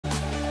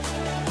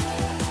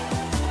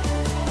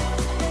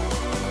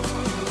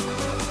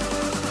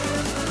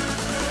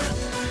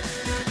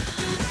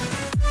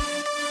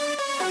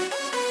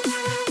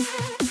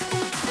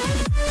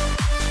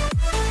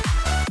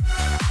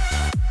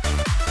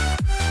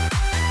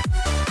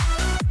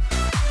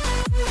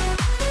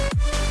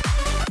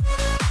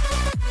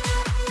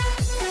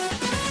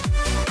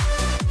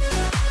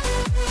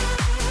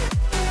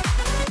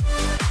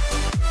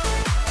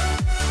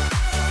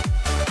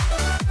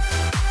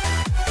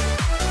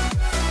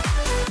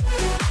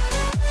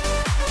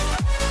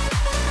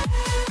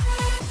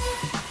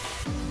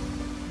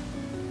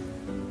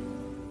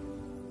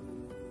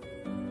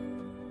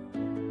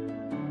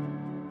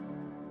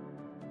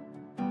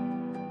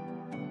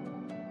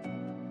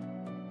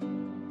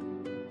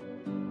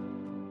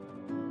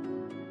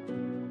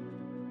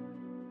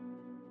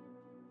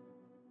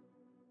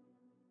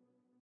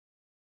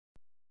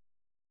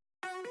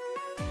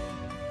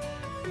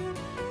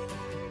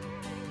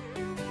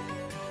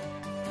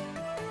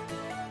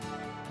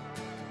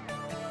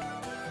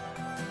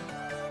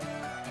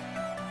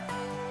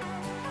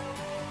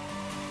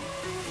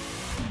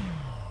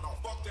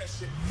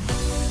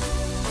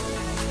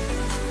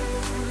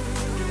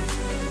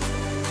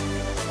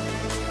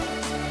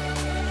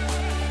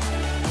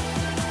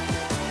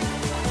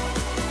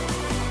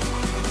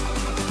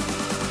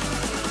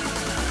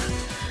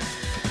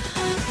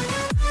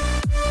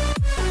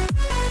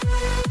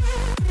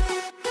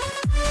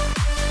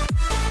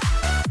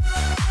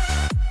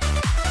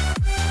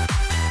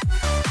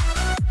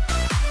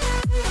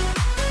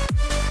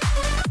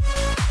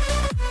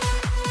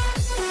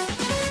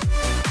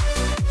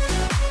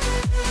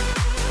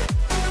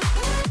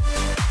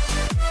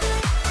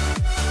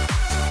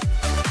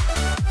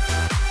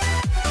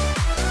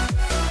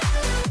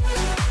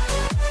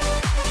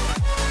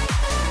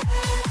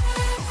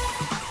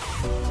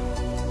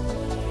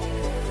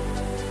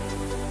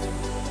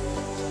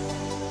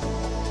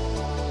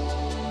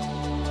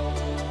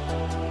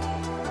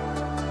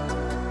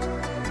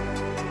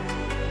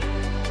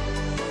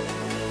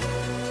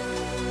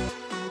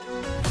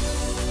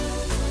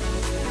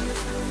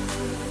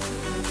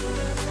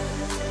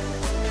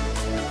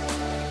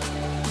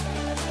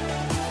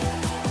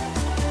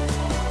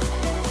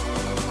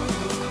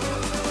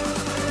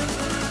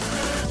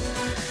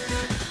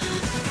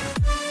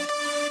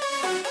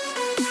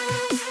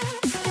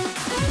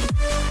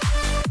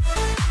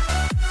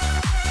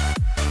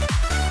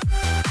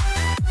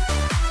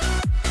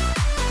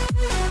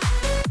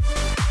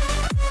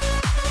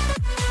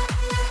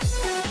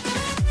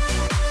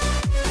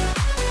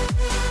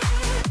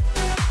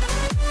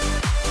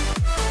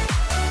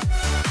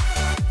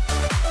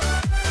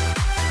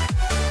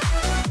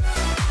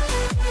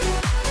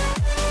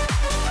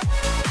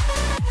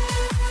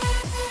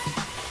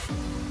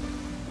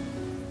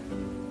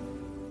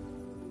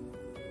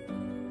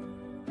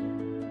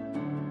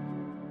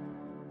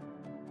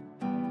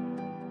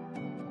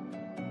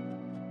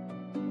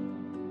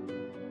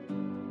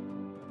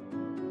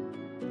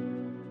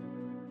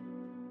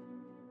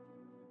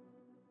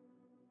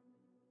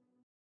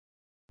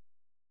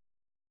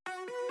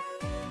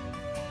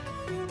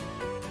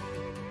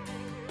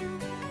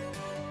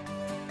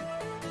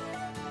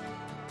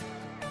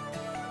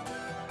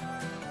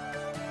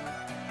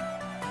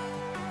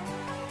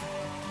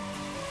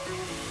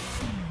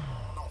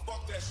No,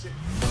 fuck that shit.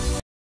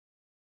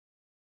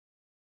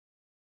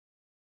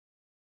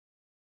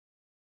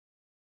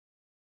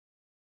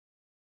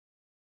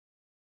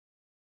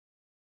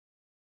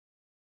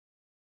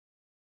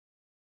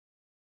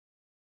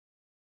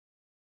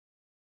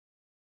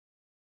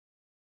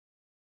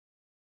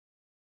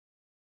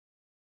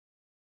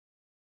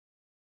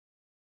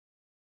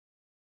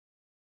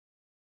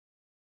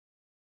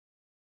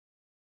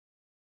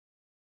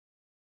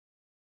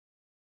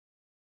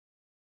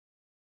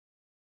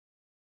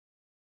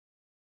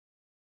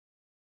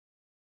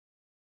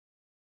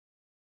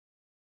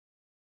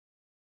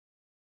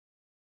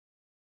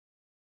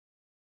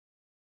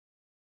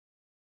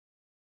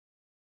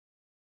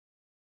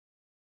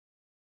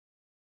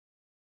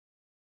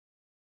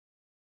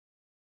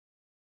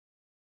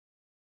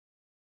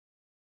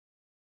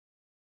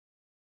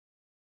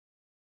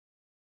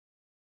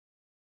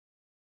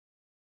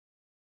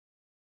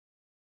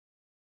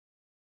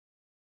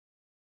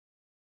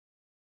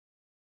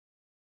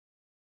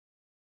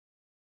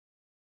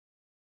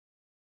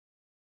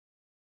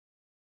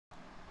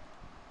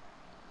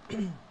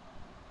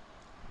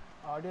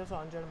 Audios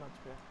on చేయడం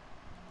మర్చిపోయా.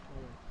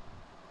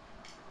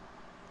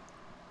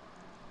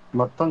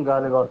 మొత్తం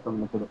గాలి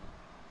కొడుతుంది ఇప్పుడు.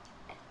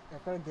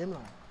 ఎక్కడ గేమ్లో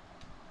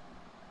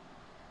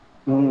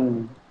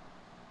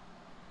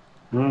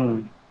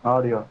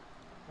ఆడియో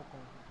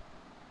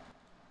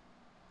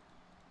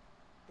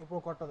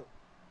ఇప్పుడు కొట్టదు.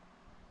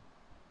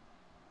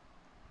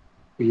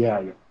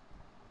 ఇయ్యాలి.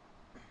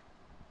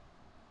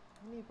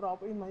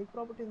 ఈ మైక్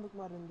ప్రాపర్టీ ఎందుకు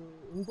మారింది?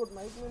 Input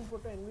mic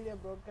input Nvidia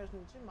broadcast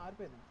నుంచి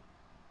మారిపోయింది.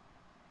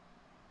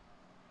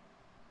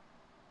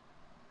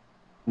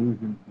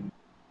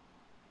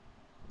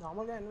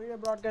 నార్మల్గా ఎన్విడియా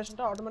బ్రాడ్కాస్ట్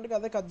అంటే ఆటోమేటిక్గా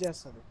అదే కట్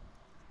చేస్తుంది.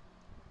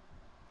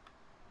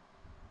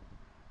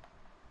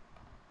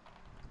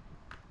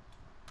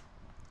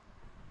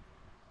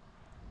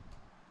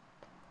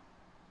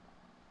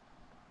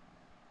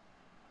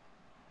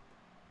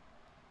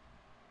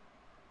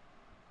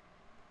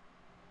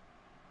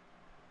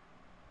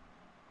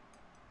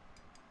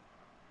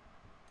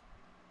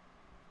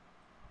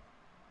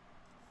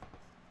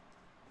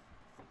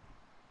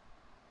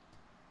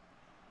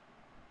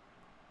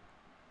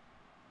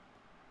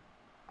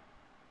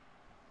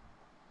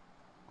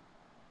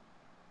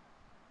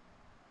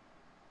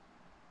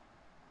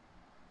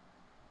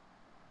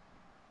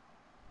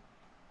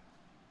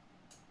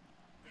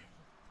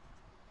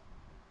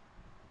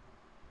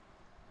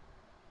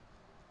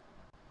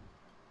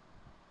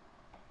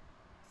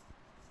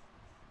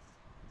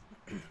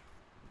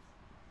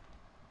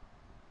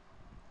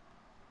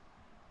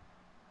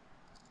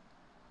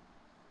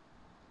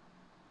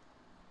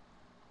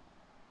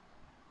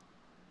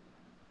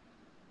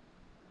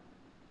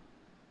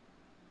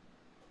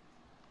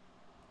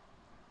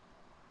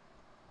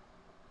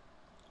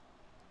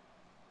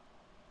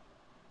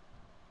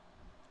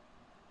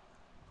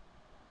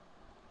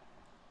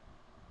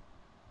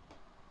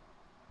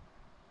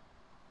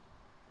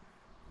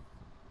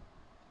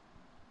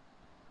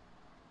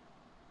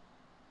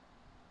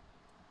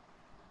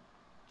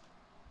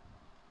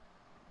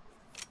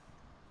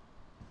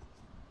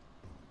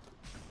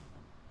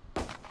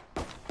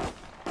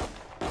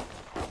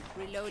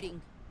 Reloading.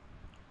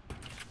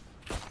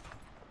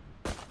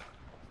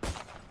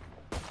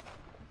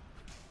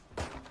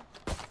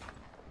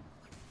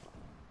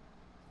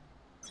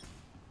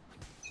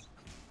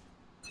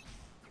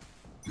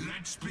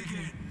 Let's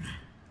begin.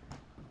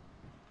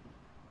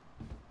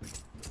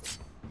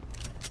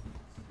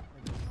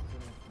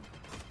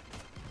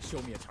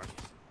 Show me a target.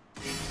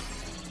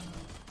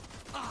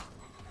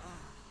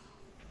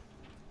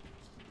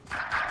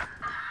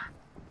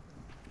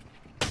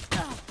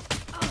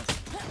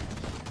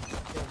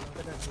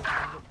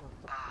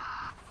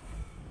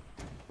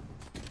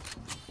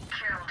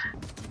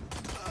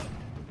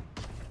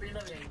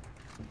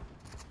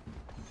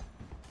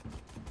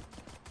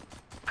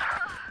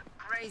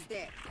 Raised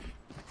it.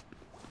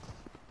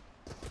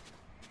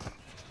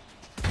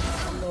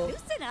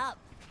 Loosen up.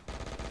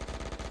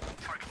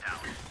 Target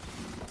down.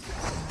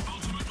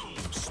 Ultimate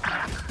orb.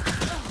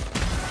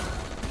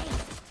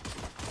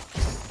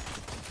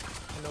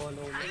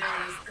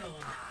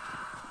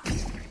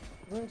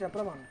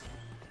 చెప్పరా మనం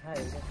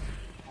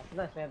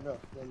అట్లా safe bro.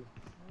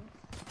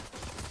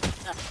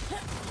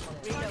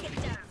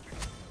 Reloading.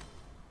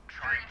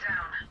 Try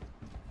down.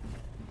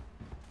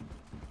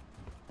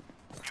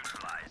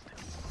 Neutralized.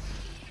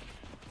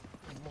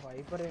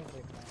 Wiper ఏంటి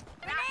ఇక్కడ?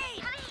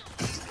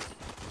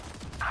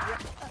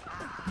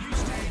 New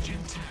stage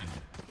in 10.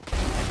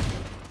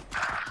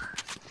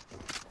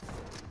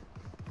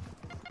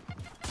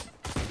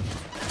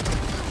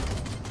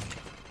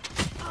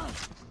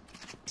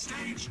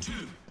 Stage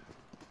 2.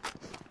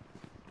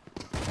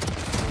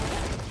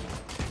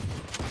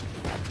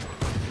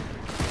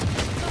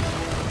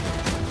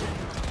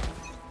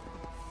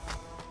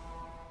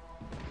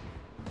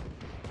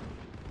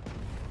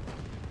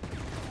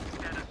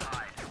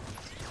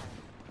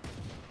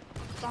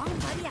 Bomb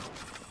buddy out.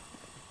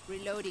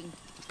 Reloading.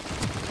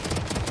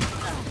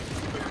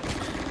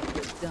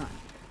 Done.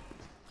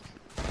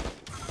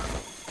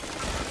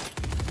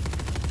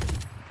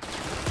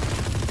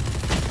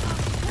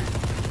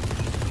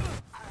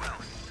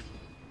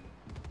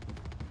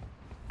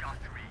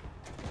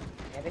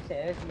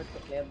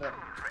 Sandro.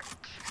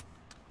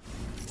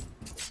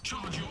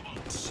 Charge your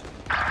ults.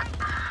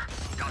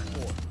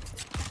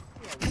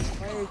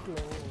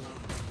 ఫైట్లో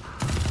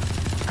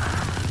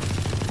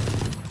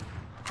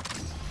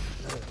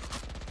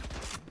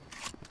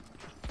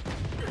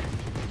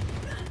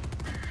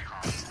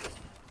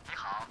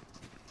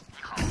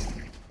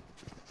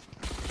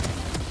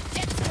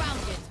It's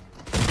grounded.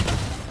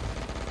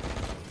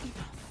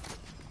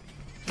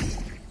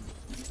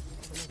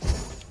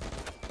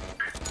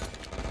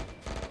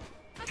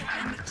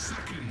 10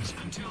 seconds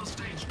until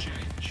stage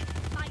change.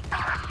 My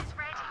ult is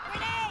ready.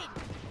 Grenade!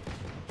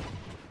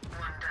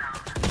 One down.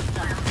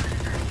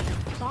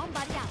 Bomb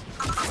buddy out.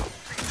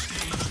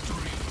 Stage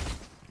 3.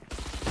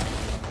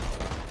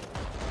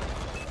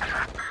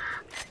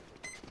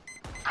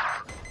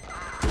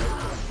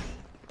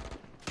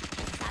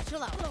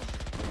 Satchel out.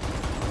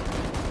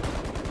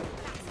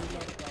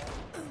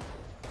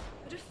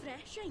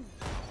 Refreshing.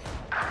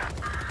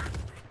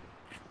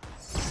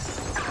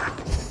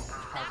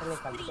 Sandro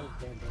control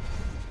చేయదు.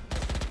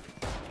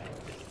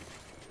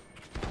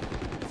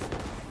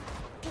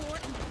 Four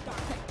in the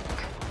dark.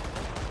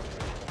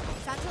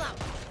 Satchel out.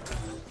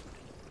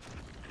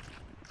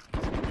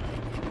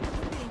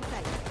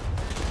 Inside.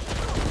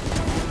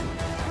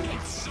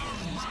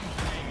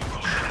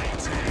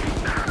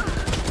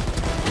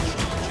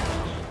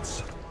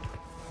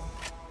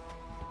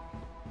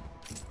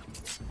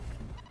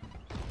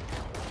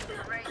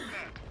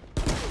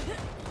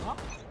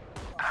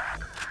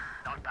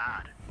 Not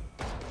bad.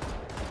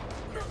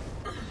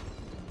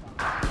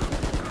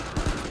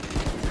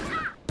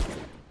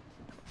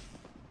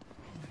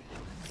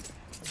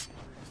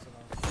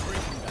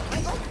 My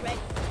ult's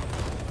ready.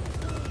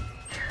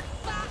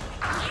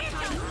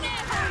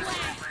 Never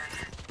left.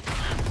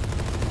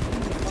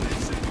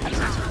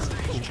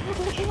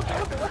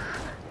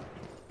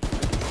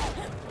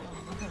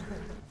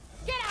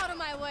 Get out of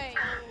my way.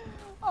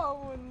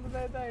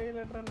 ముందుదైతే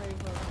highlight run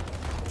అయిపోయింది.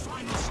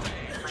 Final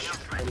stage.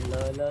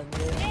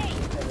 పిల్లలోనే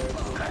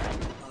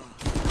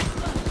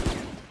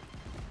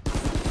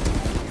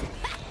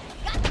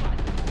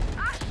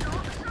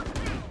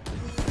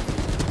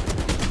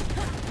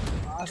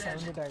ఆ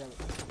sound tag అది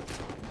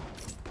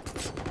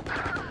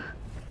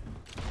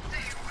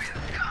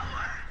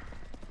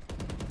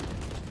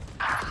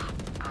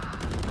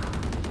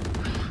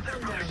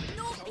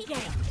No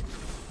peeking.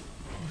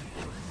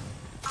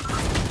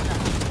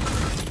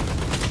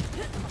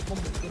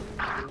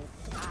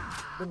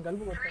 దీన్ని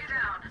కలిపి కొట్టాను.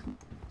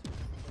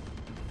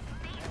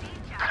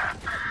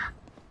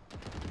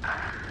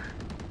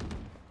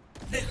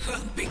 The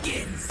hunt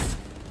begins.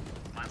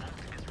 My ult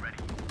is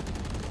ready.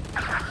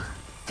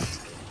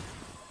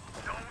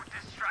 No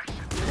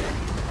distraction.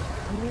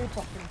 ఇదే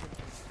పక్కన పెట్టాను.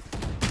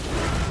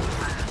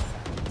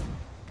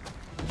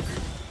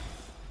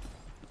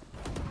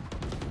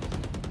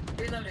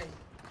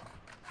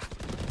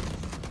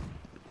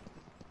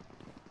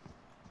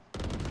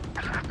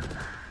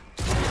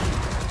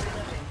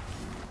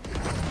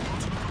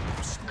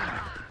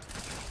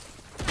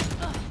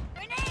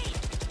 Grenade.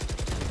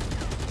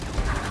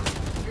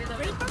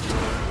 Ready for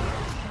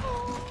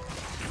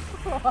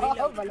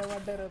భలే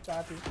పడ్డారు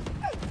చాతి.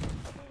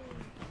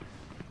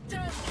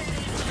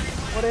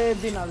 ఒరే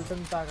దీని అల్టం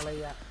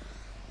తాగలయ్యా.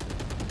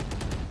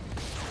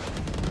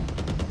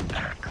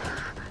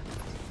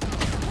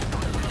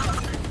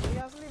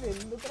 అసలు ఇది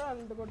ఎందుకురా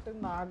అల్ట్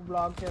కొట్టింది నాకు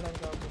బ్లాక్ చేయడం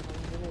కాకుండా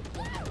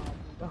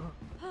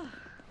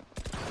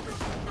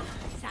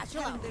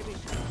Satchel out.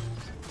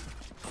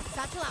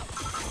 Satchel out.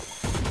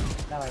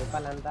 ఇలా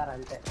వైఫల్ అంటారు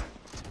అంతే.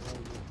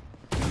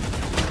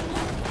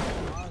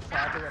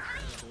 షార్ట్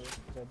కొట్టింది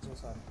judge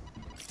sir.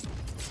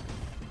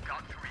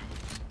 Got 3.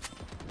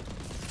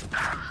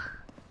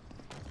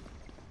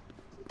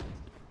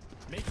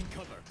 Making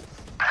cover.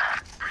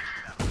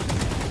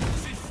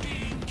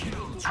 15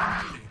 kills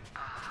remaining.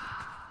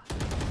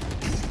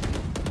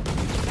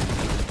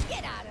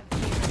 Get out of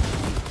here.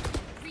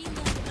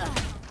 Reload.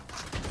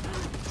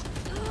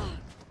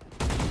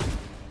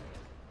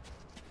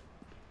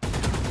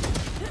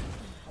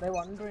 అరే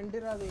 120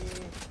 రాది.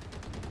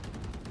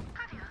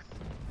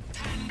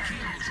 10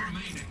 kills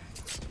remaining.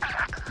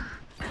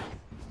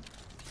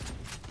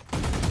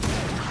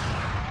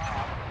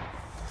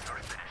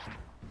 You're finished.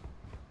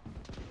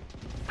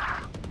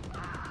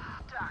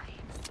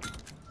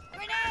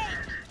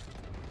 Grenade.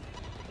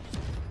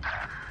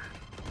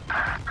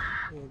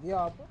 ఏది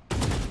ఆపు.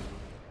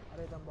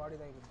 అరే దాని బాడీ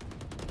తగిలింది.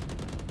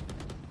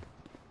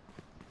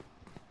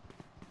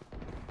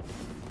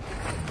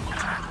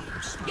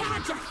 You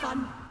had your fun.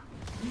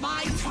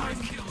 My turn. 5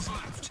 kills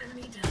left.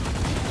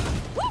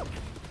 Woo!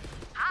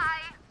 Hi.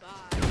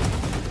 Bye.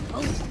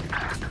 Oh.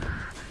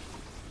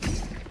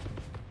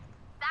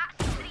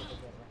 That's 3.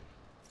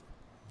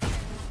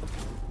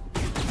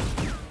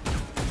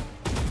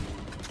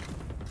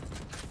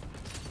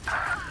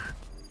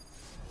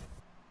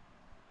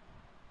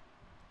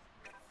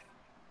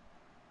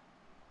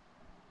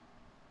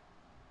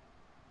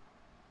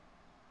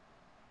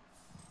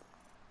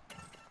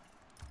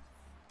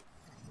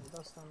 ఎంత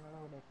వస్తున్నాడు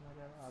ఒకటి ఎక్కినా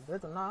అదే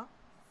ఉన్నా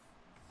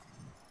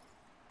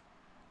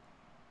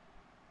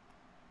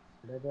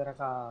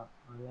దొరక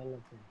ఆన్లైన్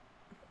వచ్చింది.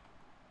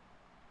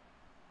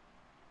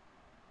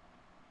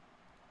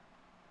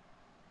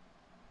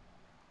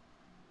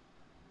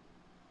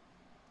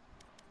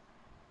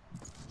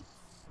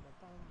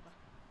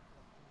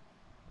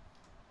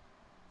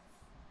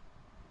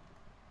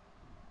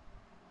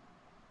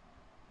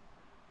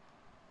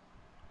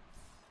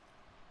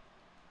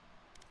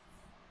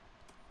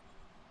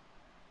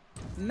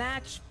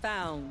 Match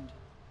found.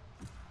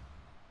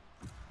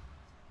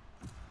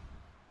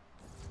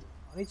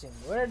 అని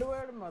చెంగోడు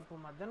మాకు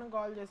మధ్యాహ్నం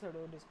కాల్ చేశాడు,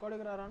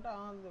 డిస్కౌంట్కి రారంటే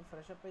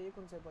ఫ్రెష్ అప్ అయ్యి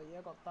కొంచెంసేపు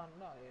అయ్యాక వస్తా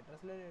అండి. ఆ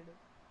అడ్రస్లో లేడు.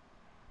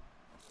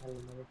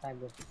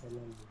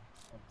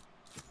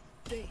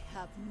 They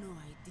have no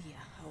idea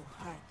how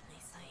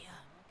heartless I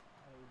am.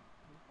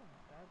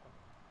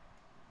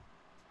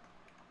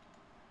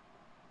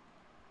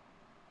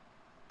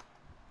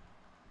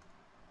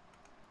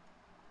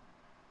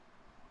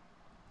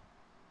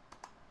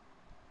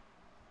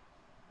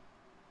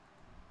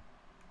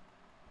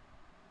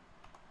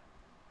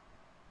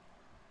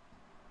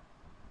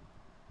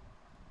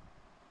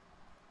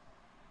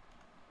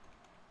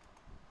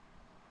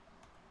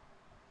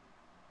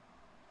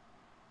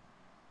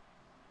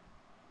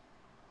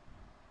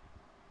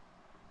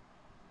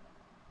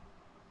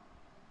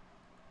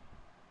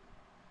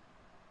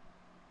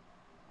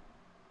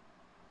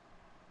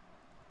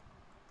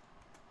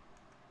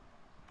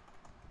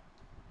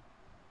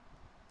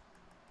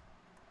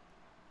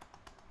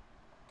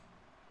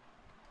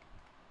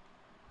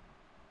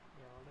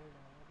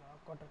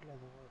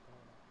 కొట్టట్లేదు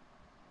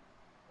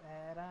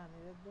ఏరా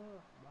అనేది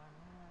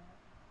బాగా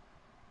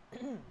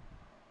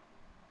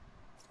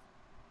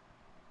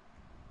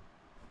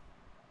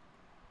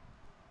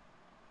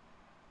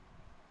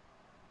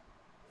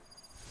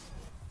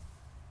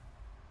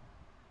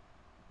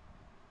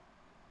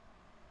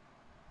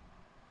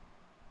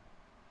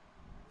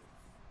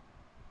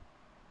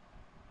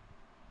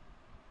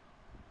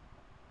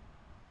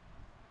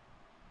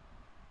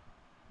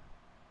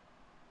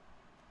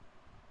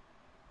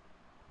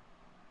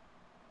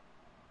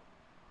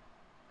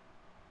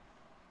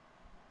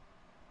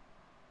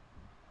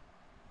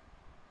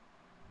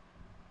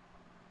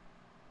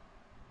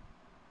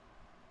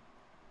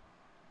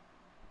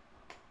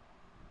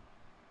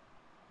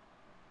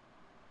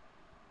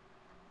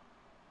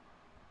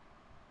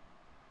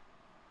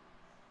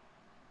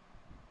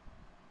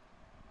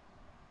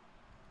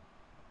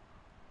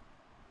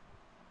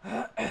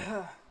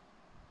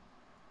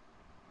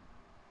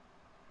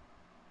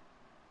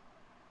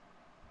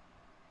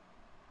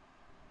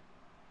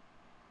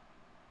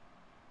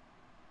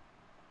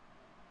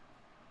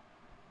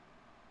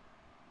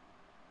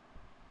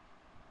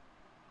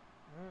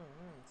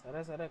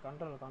సరే సరే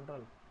కంట్రోల్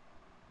కంట్రోల్.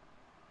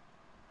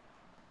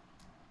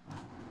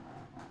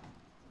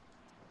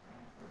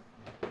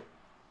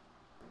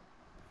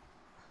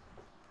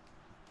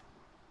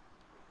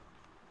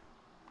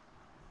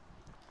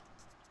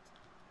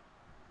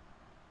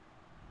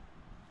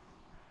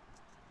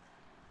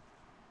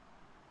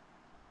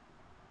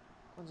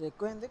 కొంచెం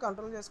ఎక్కువైంది,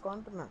 కంట్రోల్ చేసుకో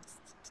అంటున్నా.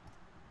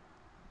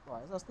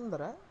 వాయిస్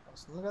వస్తుందరా?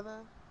 వస్తుంది కదా.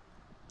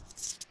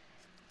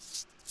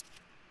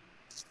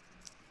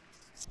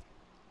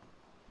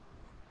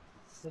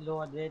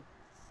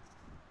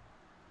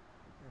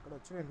 ఎక్కడ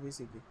వచ్చి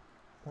ఎల్బీసీకి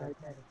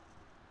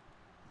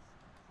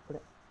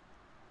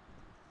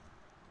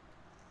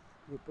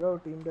ఎప్పుడో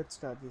టీమ్ డెత్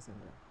స్టార్ట్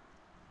చేశాను.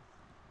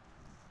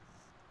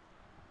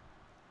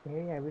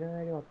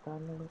 అభినయ్ వస్తా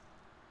అన్నాడు.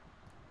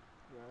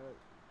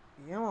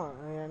 ఏమో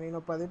నేను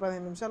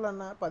 10-15 నిమిషాలు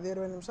అన్నా,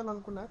 10-20 నిమిషాలు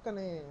అనుకున్నా,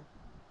 కానీ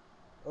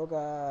ఒక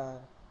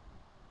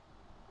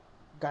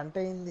గంట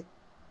అయింది.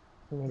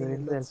 నీ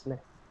గురించి తెలుసులే,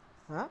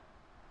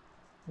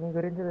 నీ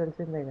గురించి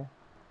తెలిసిందేగా.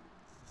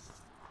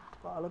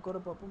 పాలకూర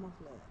పప్పు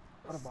మసలా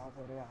అరే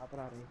బాబు రే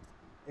ఆపరారి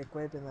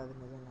ఎక్కువైపోయింది అది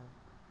నిజంగా.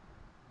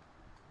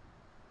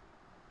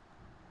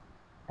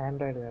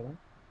 ఆండ్రాయిడ్ కదా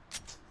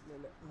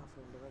మా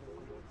ఫ్రెండ్ గారు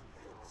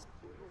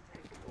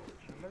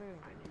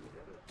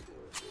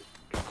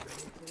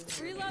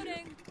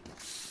Reloading.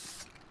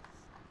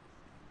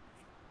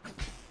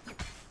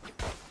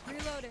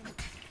 Reloading.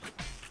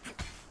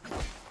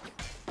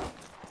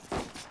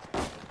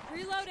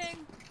 Reloading.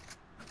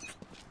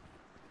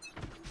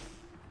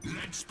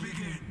 Let's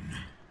begin.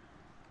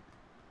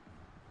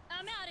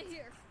 I'm out of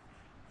here.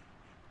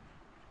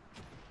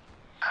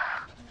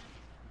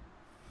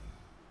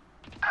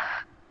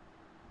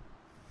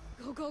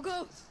 Go, go, go.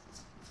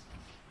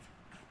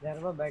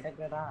 జరగ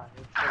బయటకు రా.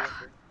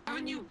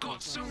 Haven't you got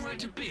somewhere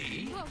to be?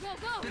 Go, go,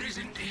 go. There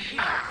isn't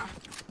here.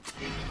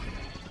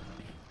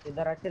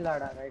 ఇద్దరు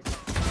వచ్చిల్లాడా రైట్.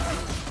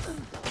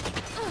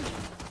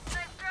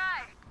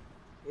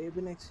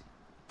 AP next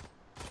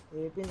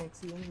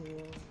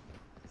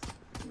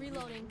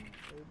Reloading.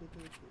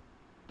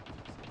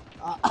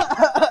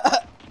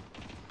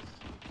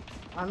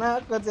 అన్న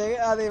కొంచెం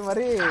అది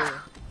మరి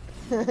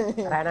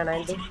రాయనా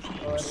 90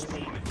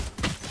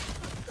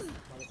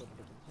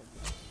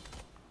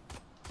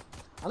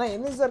 అన్న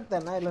ఎందుకు జరుగుతాయి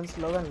అన్న ఇలాంటి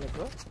స్లోగన్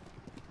నీకు?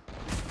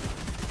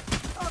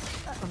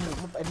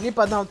 ఎన్ని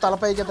 14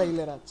 తలపైకి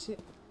తగిలేరా వచ్చి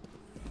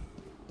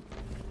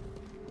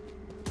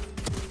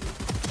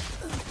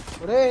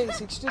ఒరే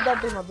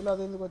 60-30 మధ్యలో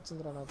అది ఎందుకు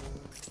వచ్చిందిరా నాకు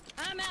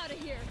I'm out of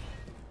here.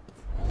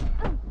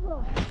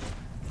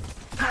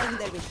 Cutting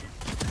their vision.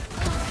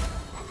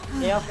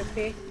 Yeah,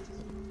 50.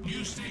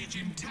 New stage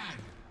in 10.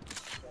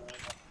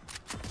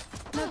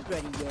 Not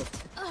ready yet.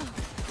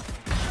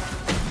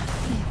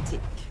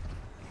 Hectic.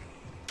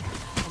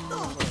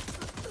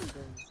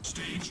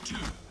 Stage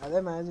 2.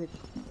 అదే మ్యాజిక్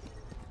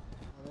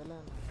అదేలే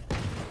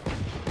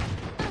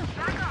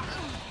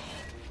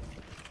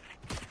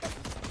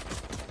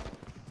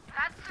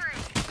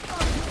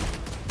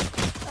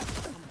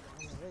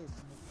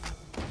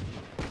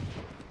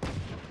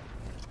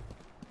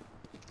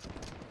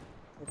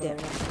There.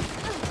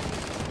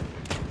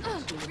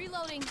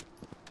 Reloading.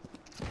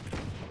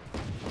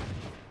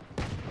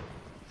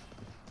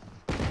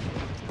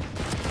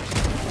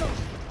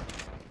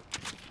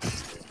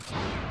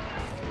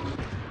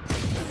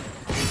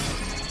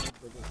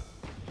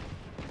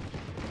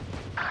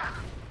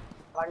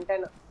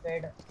 Content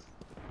dead.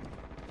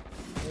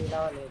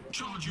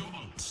 Charge your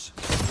ults.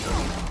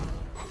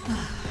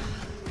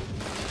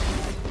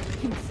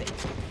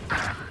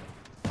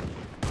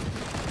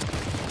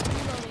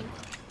 Reloading.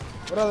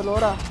 ఒరే అది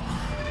లోరా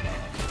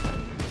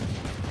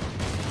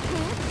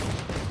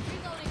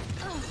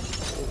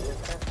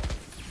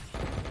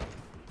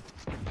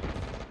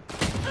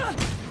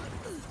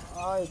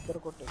ఇద్దరు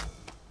కొట్టే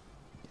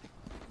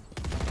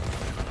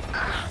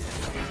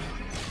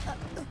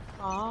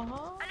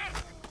ఆహా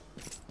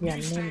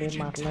ఇవన్నీ ఏం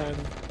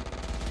మాట్లాడాడు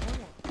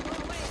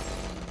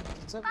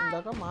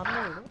ఇందాక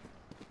మాట్లాడాడు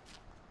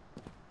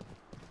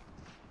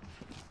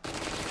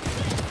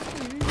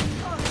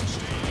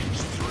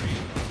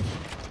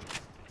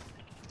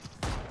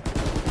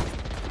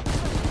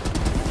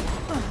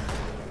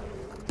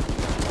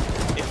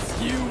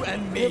You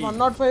and me.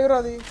 105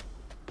 అది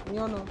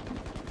నీవను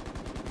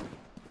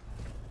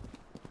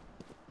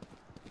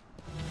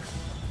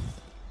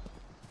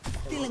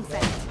Stealing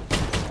sight.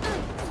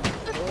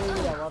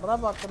 ఎవడరా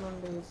పక్క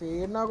నుండి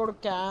ఫేర్ నా కూడా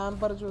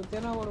క్యాంపర్ చూస్తే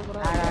నా కొడుకు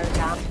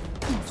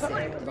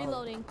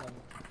Reloading.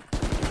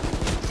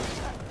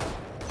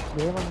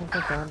 ఏమన్నా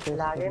క్యాంప్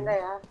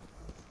లాగేందయ్యా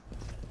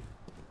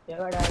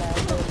ఎవడా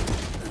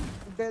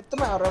డెత్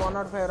మ్యాచ్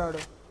 105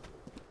 రాడు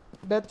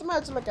డెత్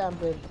మ్యాచ్ లో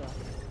క్యాంప్ ఏంట్రా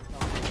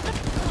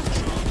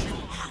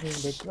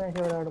డెత్ మ్యాచ్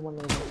ఎవడాడు మన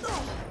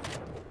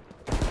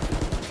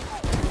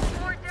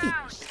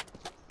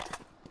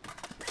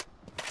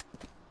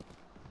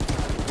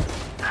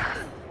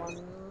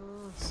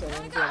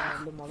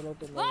 170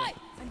 మొదలెట్టింది Boy,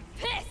 I'm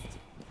pissed.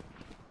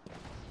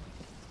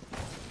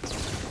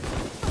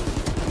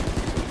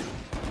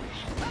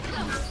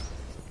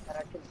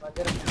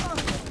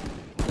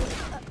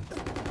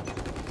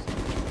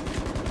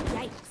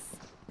 Yikes.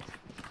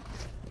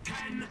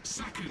 10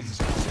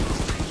 seconds.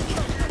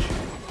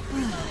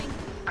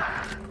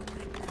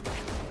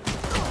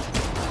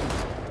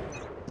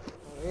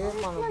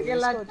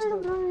 Reloading.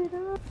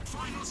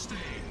 Final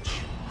stage.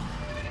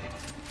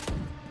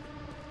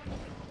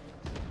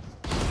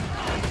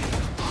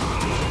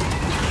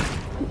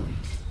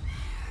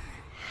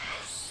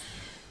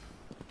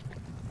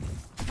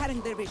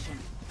 Cutting their vision.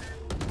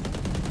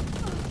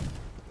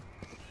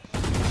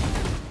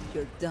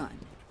 You're done.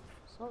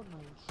 So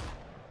nice.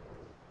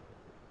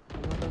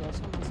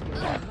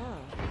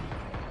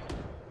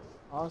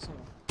 Awesome.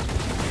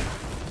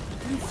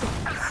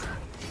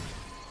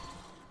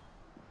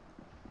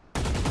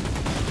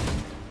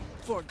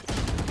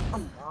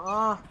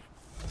 Ah.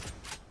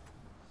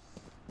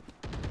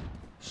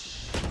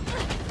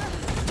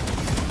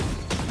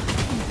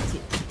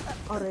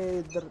 अरे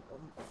इधर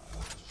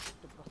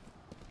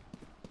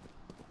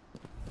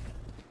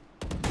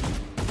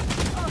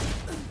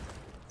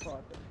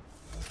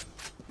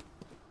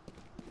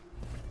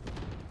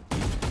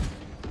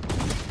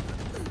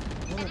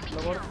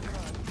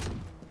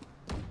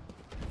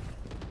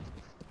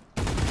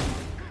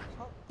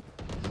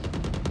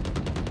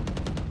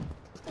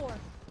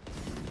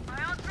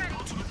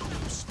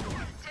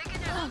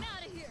I'm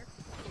out of here.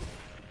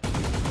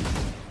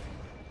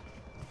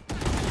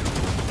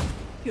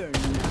 You're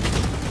not.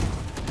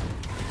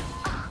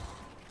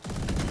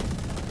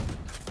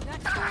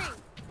 That's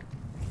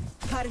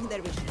 3. Cutting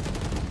their vision.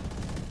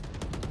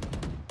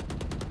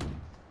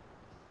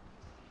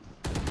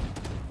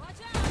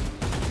 Watch out.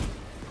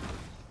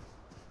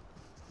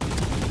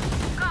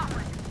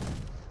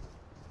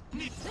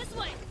 This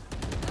way.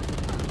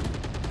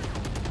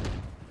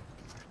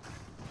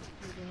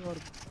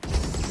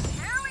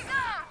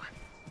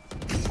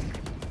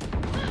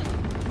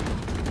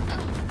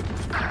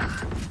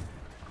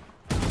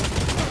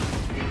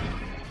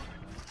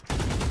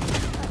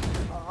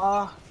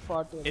 Ah,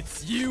 40.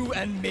 It's you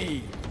and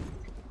me.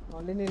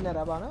 Only in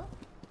Rabana.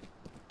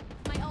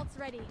 My ult's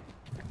ready.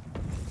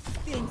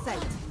 Stealing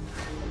sight.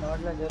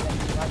 Lord na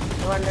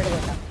 200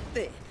 gota.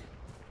 There.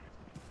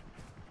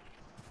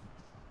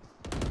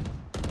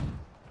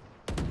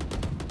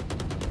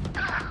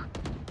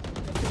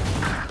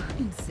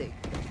 Insane.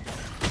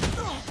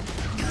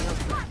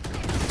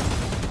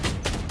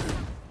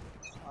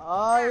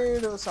 Ay,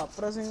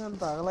 suppressing and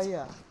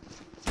tagalaya.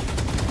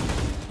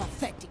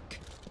 Pathetic.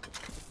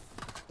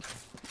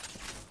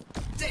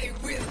 They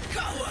will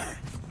cower.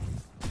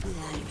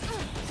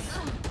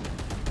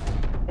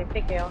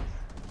 Safety chaos.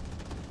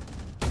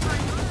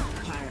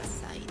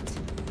 Parasite.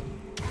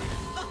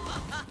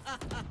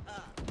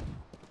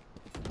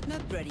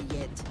 Not ready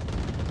yet.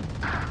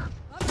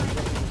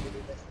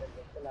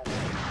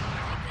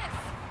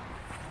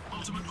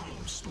 Ultimate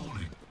orb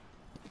spawning.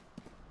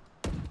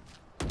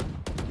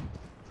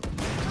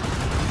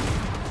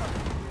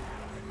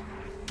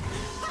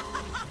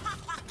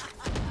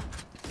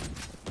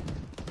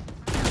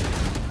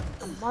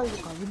 అమ్మా ఇది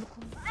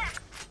కదులుకుంది.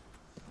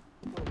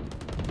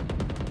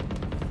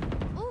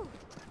 Ooh.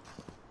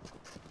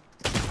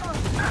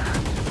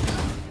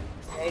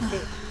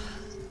 80.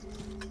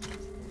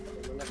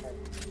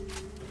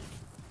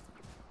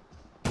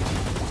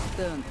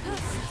 Don't.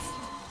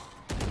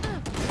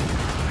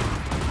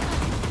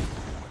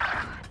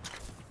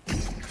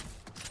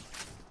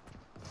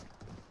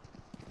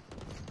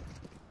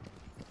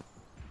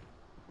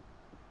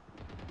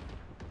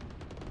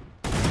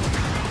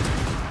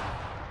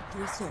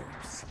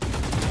 Resource.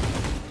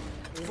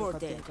 For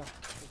dead.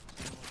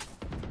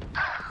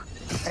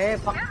 అరే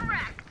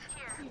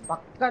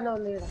పక్కన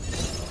ఉంది ఈడ.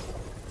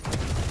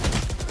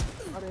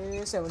 అరే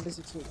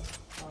 76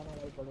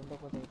 అయిపోయి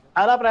ఉండకపోతే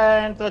అలా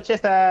ఫ్రెండ్స్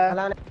వచ్చేసా.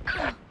 అలానే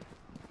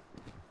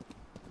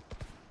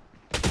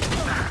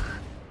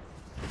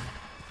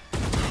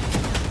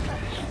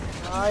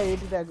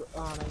 80 tag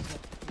nice.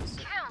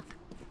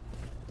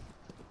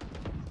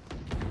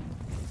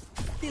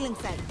 Stealing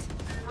sight.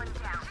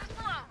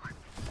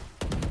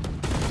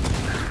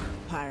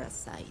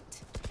 Parasite.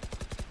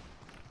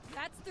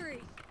 That's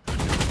 3.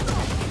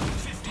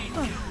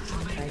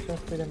 Ice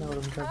వస్తుంది అన్న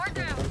ఉంటాడు.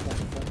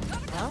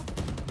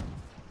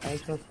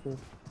 ఐస్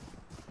వస్తుంది.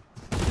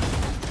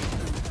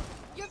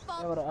 Your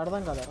fault. ఎవరు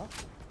అర్థం కదరా?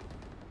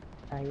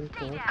 ఐస్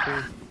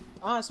వస్తుంది.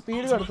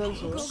 స్పీడ్ కూడా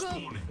తెలుసు. Go, go.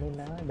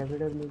 నిన్న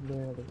డబ్ల్యూడబ్ల్యూ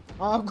పోయాడు.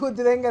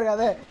 గుర్తుదేం కదా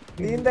అదే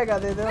దీంతే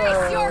కదా ఏదో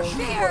Your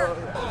fear.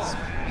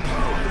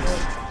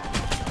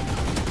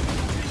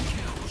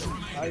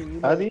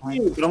 అది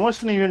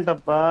ప్రమోషన్ ఈవెంట్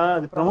అప్పా,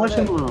 అది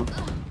ప్రమోషన్.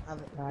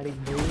 అదే ఆడికి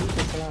పోయి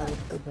ఎక్కడ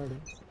ఆడుతున్నాడు.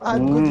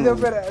 గుర్తు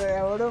చెప్పారు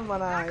ఎవడు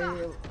మన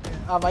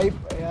ఆ వైప్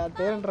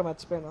పేరంటారు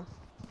మర్చిపోయాను.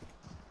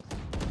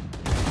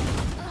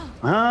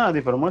 అది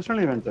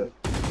ప్రమోషనల్ ఈవెంట్.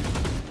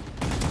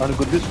 వాడు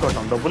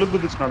గుర్తించుకోవటం, డబ్బులకు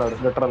గుర్తించుకున్నాడు వాడు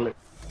లిటరల్లీ.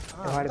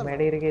 వాడి మెడ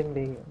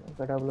ఇరిగింది.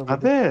 ఒక డబ్బులు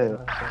అదే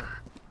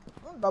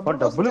డబ్బులు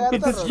డబ్బులకు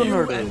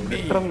గుర్తించుకున్నాడు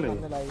లిటరల్లీ.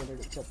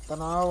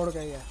 చెప్తానా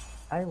ఉడకయ్యా.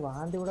 అది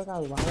వాంది కూడా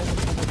కాదు. వాడే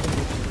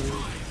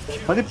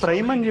అది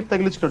ప్రైమ్ అని చెప్పి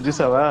తగిలించుకోడు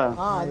చూసావా?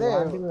 అదే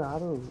వాంది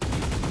కాదు.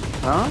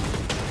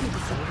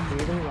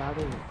 స్పీడ్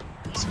కాదు.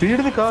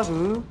 స్పీడ్ది కాదు.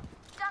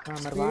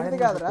 మరి స్పీడ్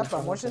కాదురా,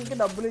 ప్రమోషన్ కి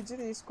డబ్బులు ఇచ్చి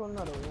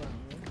తీసుకున్నారు.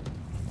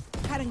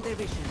 Cutting their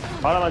vision.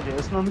 వాడు అలా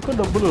చేసినందుకు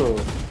డబ్బులు.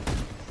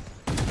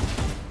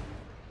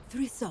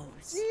 3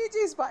 souls.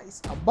 GG spice.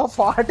 అబ్బా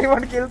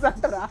 41 కిల్స్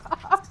అంటారా?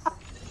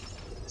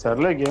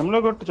 సర్లే గేమ్ లో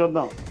కొట్టి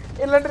చూద్దాం.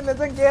 ఇలాంటి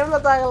నిజం గేమ్ లో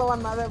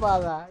తాగలమన్న అదే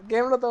బాధ.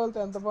 గేమ్ లో తోలితే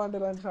ఎంత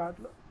బాగుంటుంది ఇలాంటి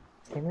షాట్లు.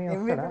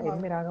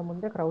 ఎనిమిది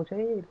రాకముందే క్రౌచ్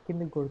అయ్యి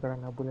కిందికి కొడతాడు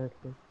అన్న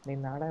బుల్లెట్స్.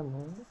 నేను ఆడాము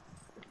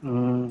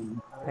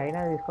అయినా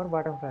తీసుకొని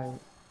బాటం ఫ్రాగ్.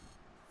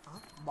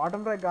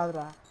 బాటమ్ ట్రాక్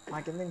కాదురా, నా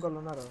కింద ఇంకోళ్ళు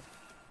ఉన్నారు.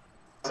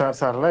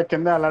 సర్లే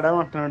కింద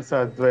అలాడమంటున్నాడు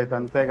సార్ అద్వైత్,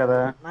 అంతే కదా.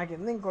 నా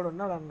కింద ఇంకోడు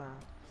ఉన్నాడు అన్న.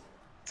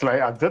 అసలు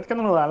అద్వైత్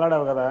కింద నువ్వు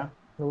అలాడావు కదా.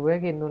 నువ్వే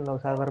కింద ఉన్నావు,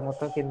 సర్వర్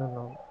మొత్తం కింద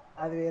ఉన్నావు.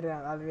 అది వేరే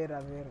అది వేరే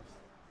అది వేరే.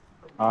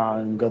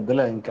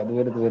 ఇంకొద్దులే, ఇంకది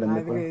వేరే వేరే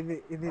ఇది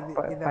ఇది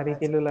ఇది 10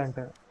 కిలోలు అంట.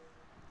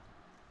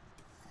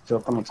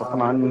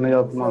 చెప్తున్నా నిన్నే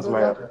చెప్తున్నా అసలు.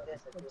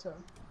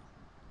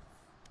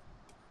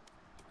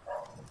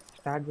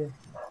 స్టార్ట్ చేయి.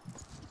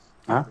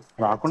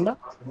 రాకుండా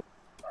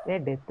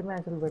డెత్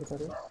మ్యాచ్లు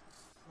పెడతారు.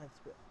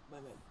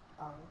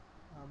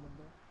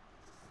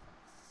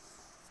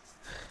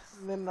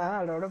 నిన్న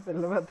ఆడవాడు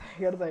పిల్ల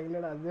దగ్గర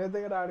తగిలాడు, అదే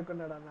దగ్గర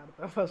ఆడుకున్నాడు అన్న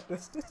అర్థం.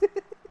 ఫస్ట్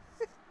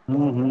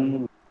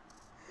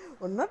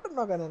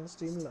ఉన్నట్టున్నావు కదా నేను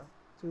స్ట్రీమ్ లో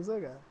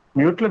చూసాగా.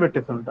 మ్యూట్ లో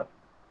పెట్టేస్తుంటా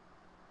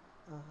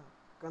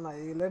కానీ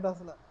హైలైట్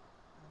అసలు.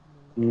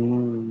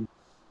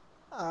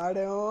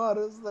 ఆడేమో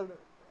అరుస్తాడు.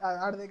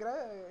 ఆడి దగ్గర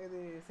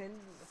ఇది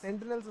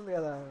సెంటినల్స్ ఉంది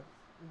కదా,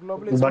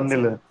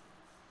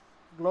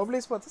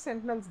 గ్లోబల్ స్పోర్ట్స్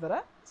సెంటినల్స్ ధర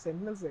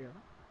సెంటినల్స్ కదా.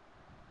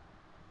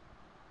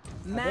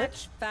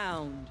 Match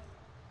found.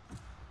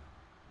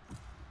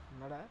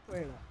 ఉన్నాడా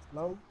పోయాడా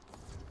లవ్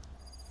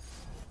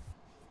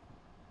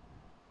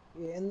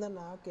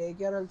ఏందన్నా?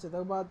 కేకేఆర్ వాళ్ళు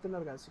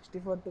చితకబాతున్నారు కదా.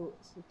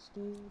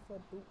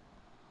 64-2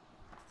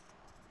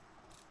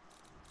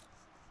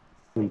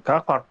 ఇంకా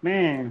కొట్టని.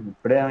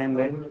 ఇప్పుడే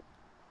ఏమైంది?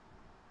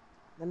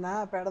 నిన్న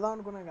పెడదాం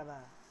అనుకున్నాం కదా.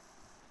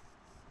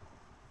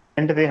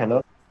 ఏంటిది? హలో,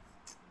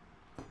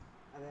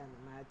 అదే అన్న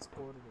మ్యాచ్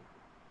స్కోర్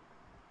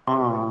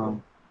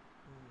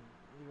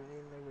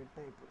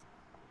పెట్టా ఇప్పుడు.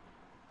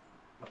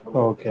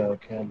 Okay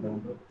okay.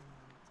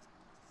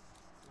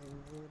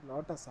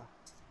 లోటసా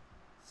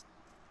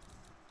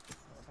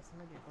లోటస్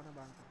నాకు ఎక్కువ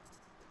బాగుంటుంది.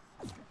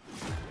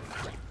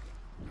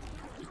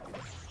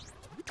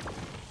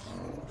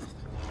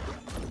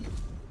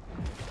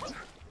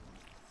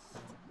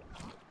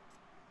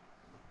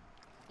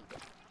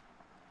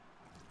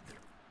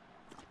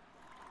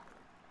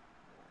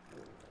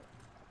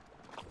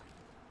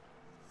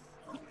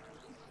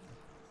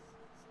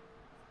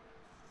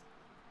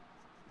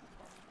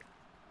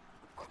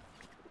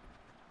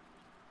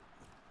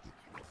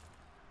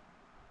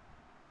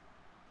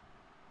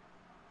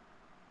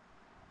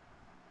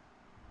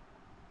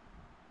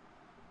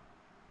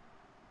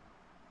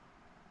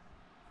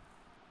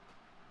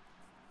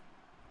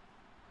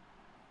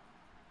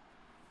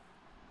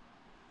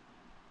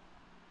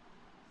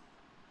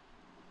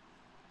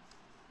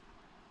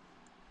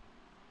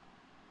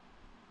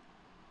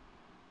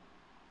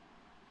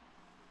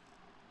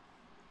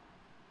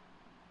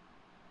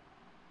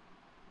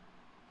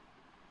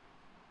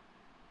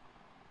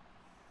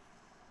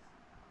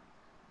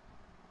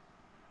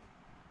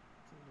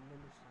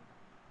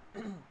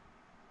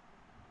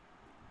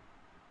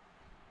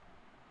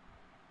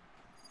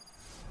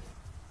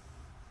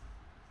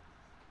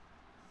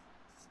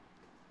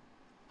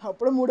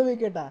 అప్పుడే 3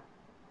 వికెటా?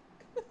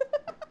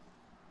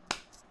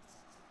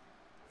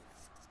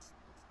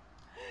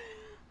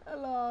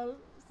 అలా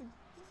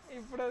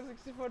ఇప్పుడే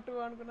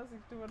 64-2 అనుకున్నా,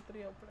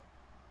 64-3 అప్పుడే.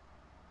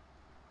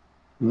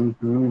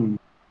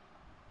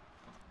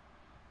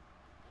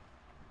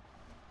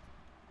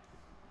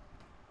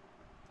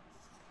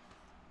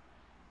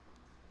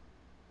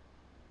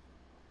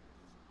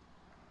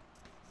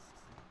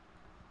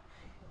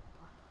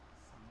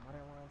 సమ్మర్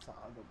ఏమో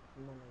చాలా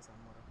దొబ్బులు ఉన్నాయి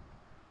సమ్మర్.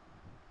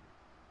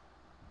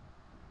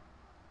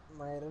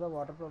 మా ఏరియాలో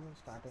వాటర్ ప్రాబ్లమ్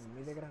స్టార్ట్ అయింది.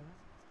 మీ దగ్గర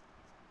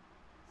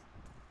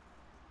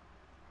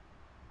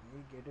ఈ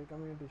గేటెడ్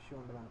కమ్యూనిటీ ఇష్యూ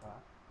ఉండదంట.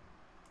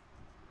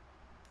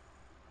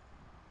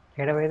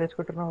 ఎక్కడ పోయి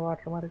తెచ్చుకుంటున్నావు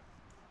వాటర్ మరి?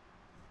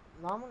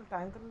 నార్మల్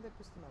ట్యాంకర్లు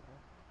తెప్పిస్తున్నారు.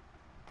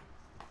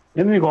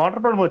 మీకు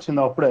వాటర్ ప్రాబ్లం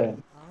వచ్చిందా అప్పుడే?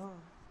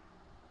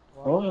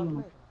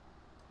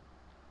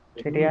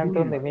 సిటీ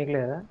అంటుంది, మీకు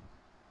లేదా?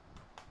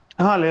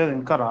 లేదు,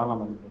 ఇంకా రాలా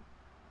మనకి.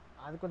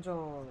 అది కొంచెం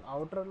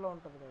అవుటర్లో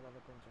ఉంటుంది కదా,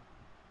 అది కొంచెం.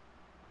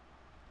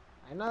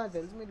 అయినా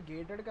తెలుసు మీరు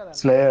గేటెడ్ కదా.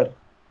 స్లేయర్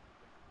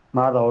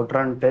నాది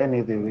అవుటర్ అంటే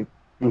నీది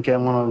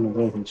ఇంకేమన్నా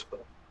నిర్వహించుకో.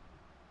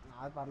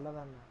 నాది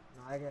పర్లేదన్న,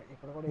 నా దగ్గర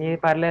ఇక్కడ కూడా నీ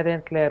పర్లేదు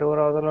ఏంట్లే,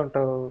 రోజులు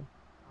ఉంటావు.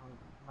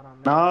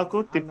 నాకు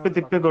తిప్పి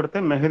తిప్పి కొడితే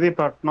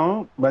మెహదీపట్నం,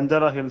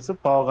 బంజారా హిల్స్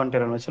పావు గంట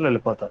 20 నిమిషాలు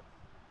వెళ్ళిపోతా.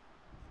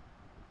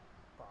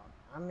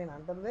 నేను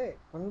అంటుంది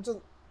కొంచెం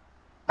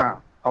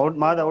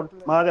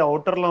మాది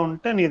అవుటర్ లో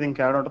ఉంటే నీది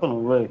ఇంకా యాడ్ ఉంటుందో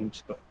నువ్వే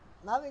ఊహించుకో.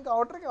 నాది ఇంకా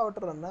అవుటర్కి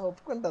అవుటర్ అన్న,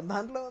 ఒప్పుకుంటాను,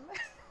 దాంట్లో ఉంది.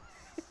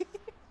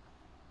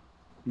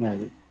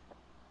 అది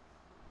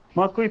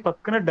మాకు ఈ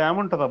పక్కనే డ్యామ్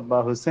ఉంటది అబ్బా,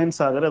 హుస్సేన్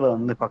సాగర్ ఏదో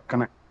ఉంది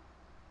పక్కనే.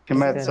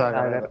 హిమాయత్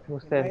సాగర్,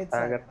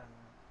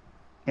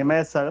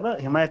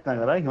 హిమాయత్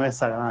నగర్,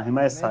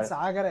 హిమాయత్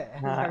సాగరే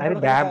అది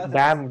డ్యామ్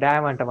డ్యామ్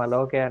డ్యామ్ అంట మళ్ళీ.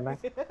 ఓకే అన్న,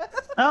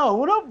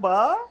 అవునబ్బా,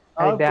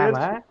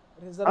 డ్యామా?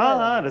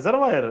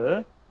 రిజర్వాయర్.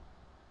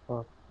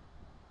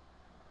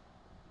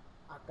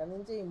 అక్కడ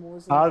నుంచి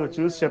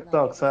చూసి చెప్తా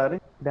ఒకసారి.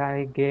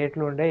 దానికి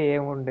గేట్లు ఉండే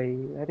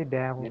ఏముండయి, అది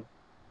డ్యామ్.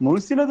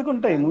 మూసీ నదికి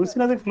ఉంటాయి, మూసీ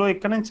నదికి ఫ్లో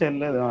ఇక్కడ నుంచి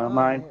వెళ్ళలేదు,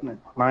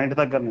 మా ఇంటి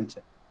దగ్గర నుంచి.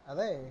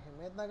 అదే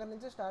హిమాయత్ నగర్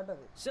నుంచి స్టార్ట్.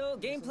 అది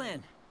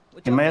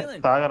హిమాయత్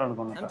సాగర్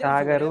అనుకున్నా.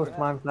 సాగరు,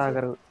 ఉస్మాన్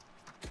సాగరు,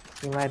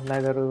 హిమాయత్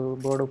నగరు,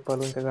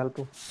 బోడుప్పలు ఇంకా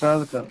కలుపు.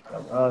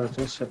 కాదు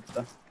చూసి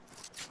చెప్తా.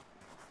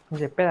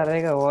 చెప్పేది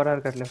అదేగా,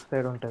 ఓవరాల్ కట్ లెఫ్ట్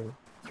సైడ్ ఉంటుంది.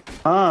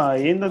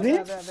 ఏందది?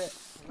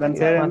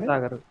 ఉస్మాన్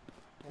సాగర్.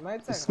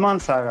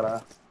 ఉస్మాన్ సాగరా?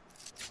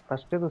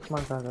 ఫస్ట్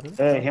ఉస్మాన్ సాగర్,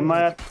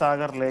 హిమాయత్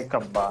సాగర్ లేక్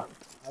అబ్బా.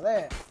 అదే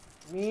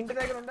మీ ఇంటి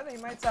దగ్గర ఉంటుంది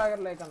హిమాయత్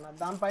సాగర్ లేక్ అన్న,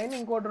 దానిపైన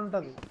ఇంకోటి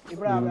ఉంటుంది.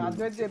 ఇప్పుడు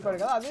అద్వైత్ చెప్పాడు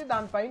కదా, అది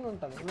దానిపైన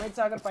ఉంటుంది, హిమాయత్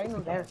సాగర్ పైన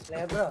ఉంటుంది.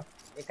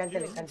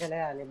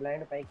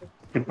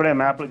 ఇప్పుడే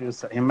మ్యాప్ లో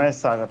చూస్తా, హిమాయత్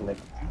సాగర్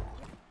లేక్.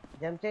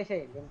 జంప్ చేసే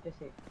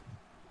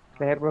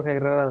ప్లేయర్ ప్రో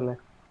ఎగరలే.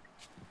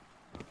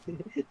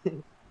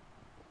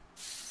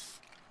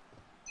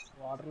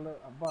 వాటర్లో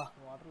అబ్బా,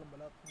 వాటర్లో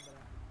బలవుతుంది.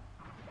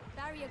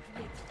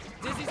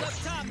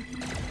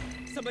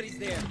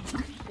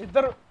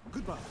 ఇద్దరు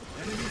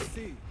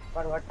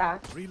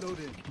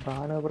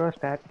Banu bro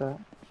stats,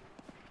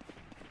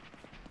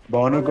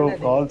 Banu go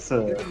calls.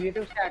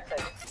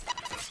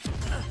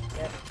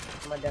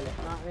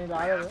 నేను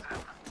రాయదు.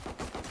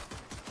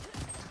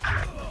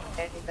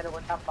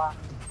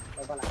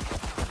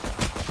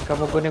 ఇంకా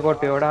ముగ్గురిని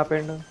కొట్టి ఎవడు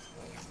ఆపేండు?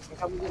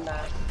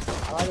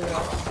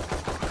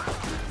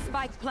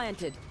 Spike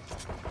planted.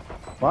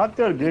 What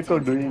your Gecko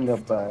doing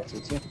అబ్బా?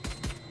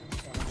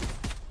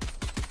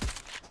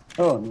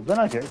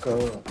 నువ్వేనా Gecko?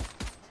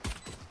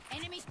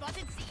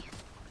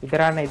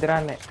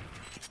 ఇద్దరాన్నే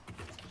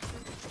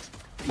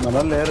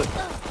మన లేరు,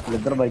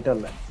 ఇద్దరు బయట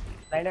వాళ్ళే.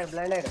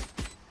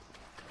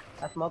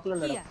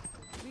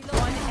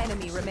 One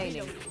enemy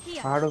remaining.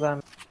 ఆడుగా.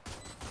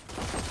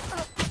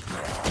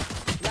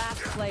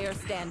 Last player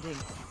standing.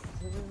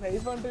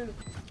 Knife అంటాడు.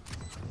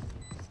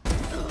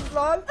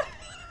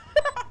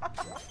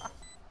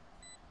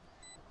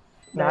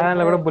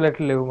 దానిలో కూడా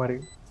బుల్లెట్లు లేవు మరి.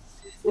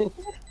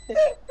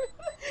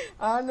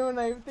 నువ్వు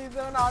నైఫ్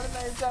తీసావు, నాడు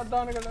నైఫ్ చేద్దాం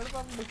అనుకున్నాడు,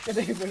 పాపం బిస్కెట్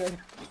అయిపోయాడు.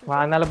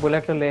 వానాల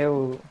బుల్లెట్లు లేవు.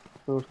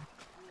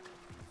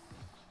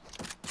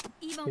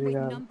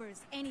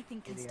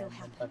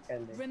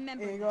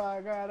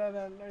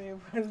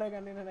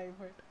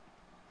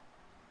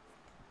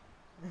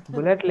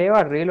 బుల్లెట్ లేవు,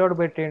 రీలోడ్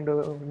పెట్టిండు.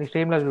 నీ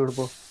స్ట్రీమ్ లో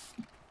చూడుపో.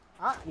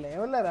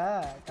 లేవులేరా,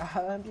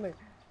 కాదంటలే,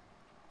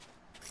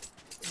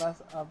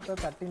 బస్ అప్పుడు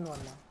 13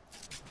 వల్ల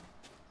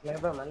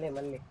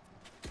మళ్ళీ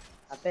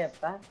అత్త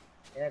చెప్తా.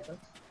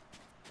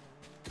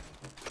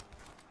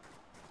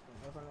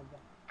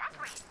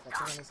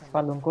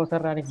 వాళ్ళు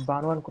ఇంకోసారి రానికి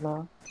బాను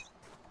అనుకున్నావా?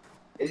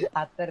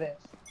 అత్తరే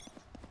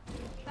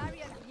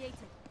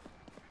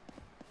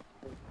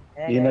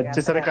ఈయన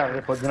వచ్చేసరికి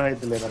అదే పొద్దున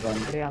అయితే లేదా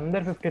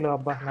అందరు 50లో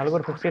అబ్బా,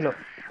 నలుగురు 50లో.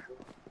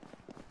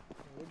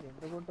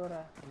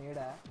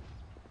 నీడా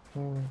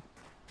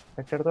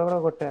ఎక్కడితో కూడా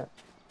కొట్టా,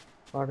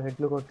 వాడు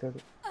హెడ్లు కొట్టాడు.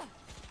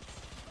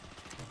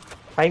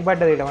 పైకి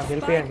పడ్డది, ఇలా మనకి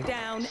వెళ్ళిపోయండి.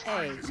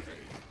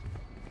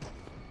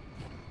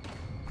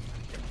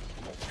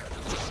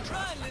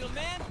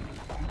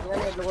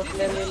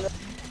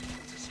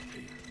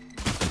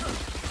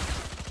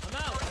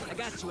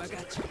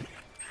 got you.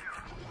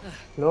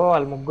 లో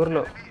వాళ్ళు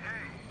ముగ్గురులో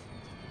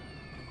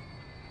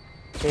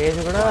స్టేజ్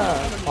కూడా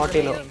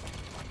 40లో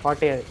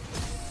 40 అది.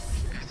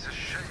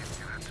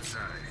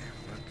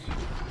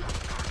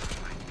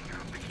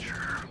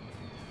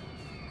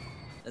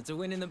 That's a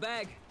win in the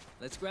bag.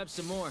 Let's grab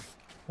some more.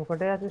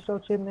 ఒకటే అసిస్ట్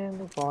వచ్చింది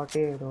 40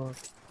 ఏదో.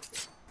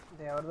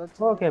 ఎవరిది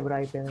వచ్చింది? ఓకే బ్రో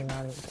అయిపోయింది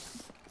నాది.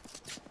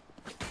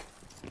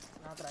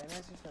 నాకు రైన్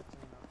అసిస్ట్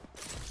వచ్చింది నాకు.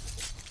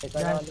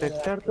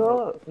 స్పెక్టర్తో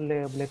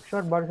లెగ్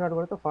షాట్ బడ్ షాట్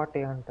కొడితే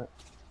 40 అంట.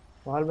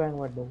 వాల్ బ్యాంగ్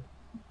పడ్డది.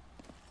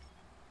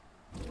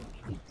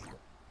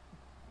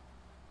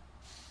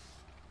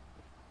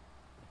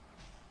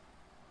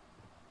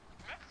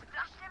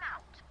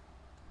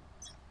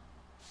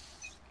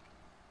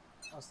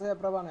 వస్తే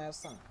ప్రభా నేను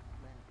వేస్తాను.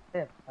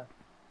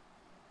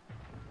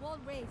 Wall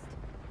raised.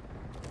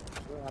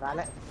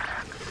 రాలే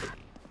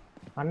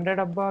 100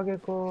 డబ్బాకి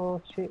ఎక్కువ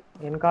వచ్చి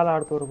వెనకాల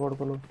ఆడుతారు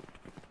కొడుకులు.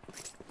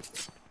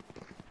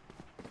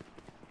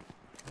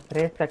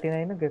 Race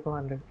 39 gecko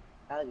 100.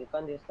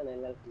 గికాన్ తీసుకొని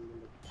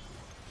వెళ్ళాల్సింది.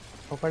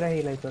 ఒకడే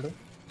హీల్ అవుతాడు.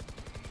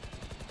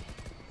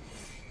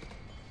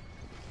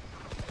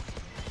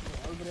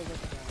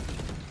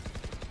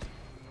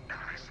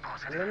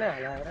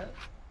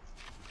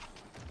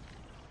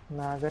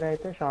 నా దగ్గర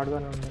అయితే షార్ట్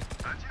గన్ ఉంది.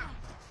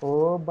 ఓ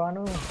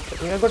బాను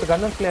కొట్టు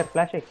గన్ క్లియర్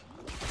ఫ్లాష్ ఎక్.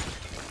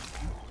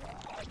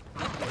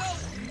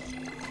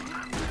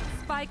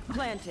 Spike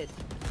planted.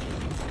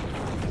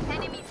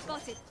 Enemy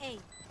spotted. A.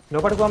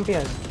 లోపలికి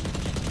పంపించాలి.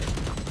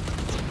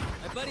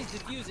 My buddy's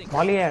defusing.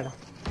 Mali add.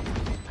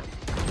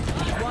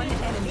 One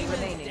enemy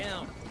remaining.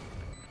 Down.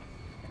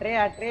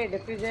 Tray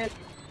diffuser.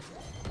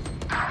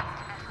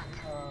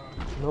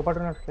 లోపల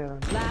ఉన్నట్టు క్లియర్.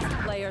 Last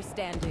player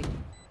standing.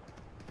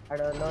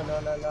 ఆడో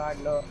లో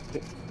ఆడలో.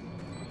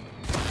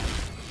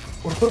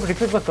 ఉరుకు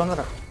డిఫ్యూజ్ బస్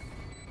తొందర.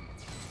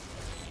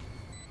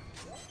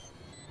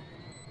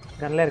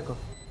 గన్ లేరుకో.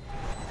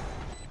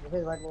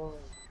 డిఫ్యూజ్ వాడు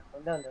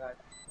ఉంది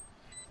వాడు.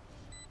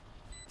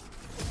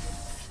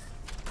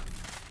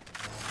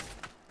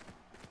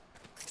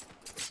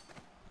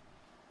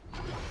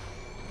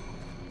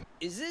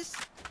 Is this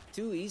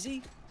too easy?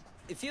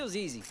 It feels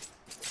easy.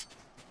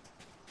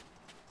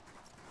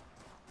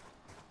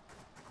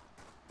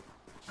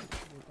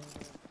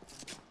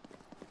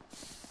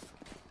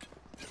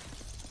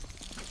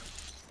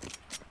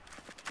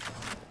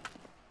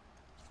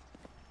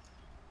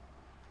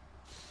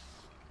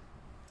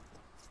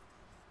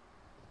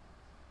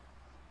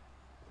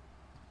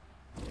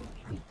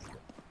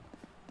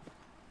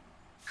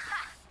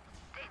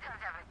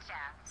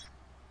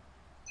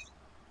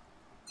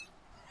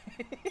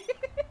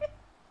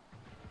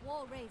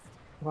 Wall raised.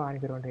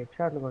 వానికి 2 హెడ్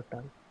షాట్లు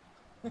కొట్టాలి.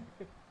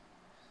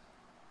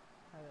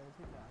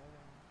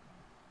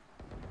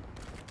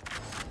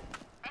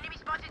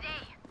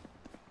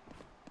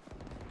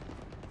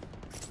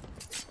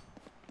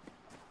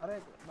 అరే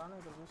బాను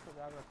ఇక్కడ చూసుకో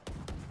జాగ్రత్త.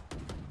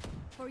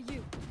 For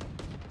you.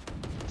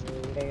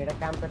 ఇక్కడ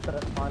క్యాంప్ పెడతారు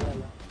స్పాన్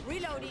లో.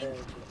 Reloading.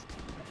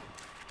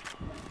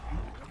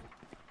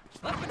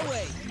 Up and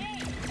away.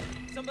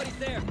 Somebody's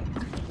there.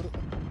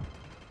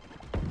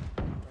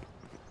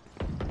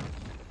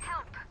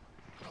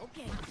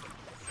 Okay.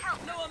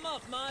 Blow him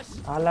up, Mosh.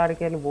 వాళ్ళు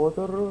ఆడికి వెళ్ళి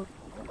పోతుర్రు.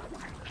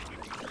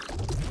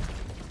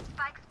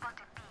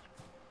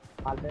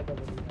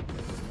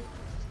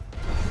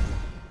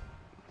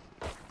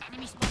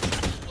 Enemy spotted.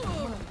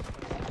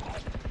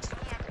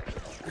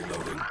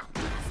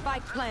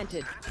 Spike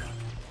planted.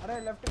 అరే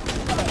లెఫ్ట్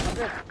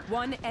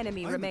One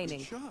enemy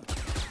remaining.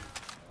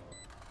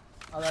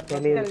 అది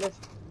తెలీదు.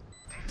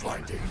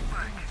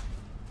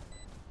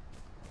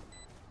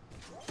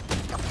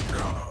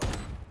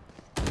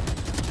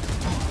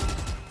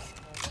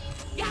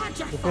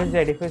 డిఫ్యూజ్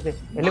చేయి.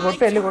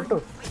 వెళ్ళి కొట్టు.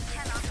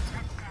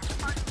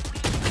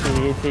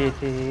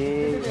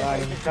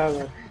 ఇంకా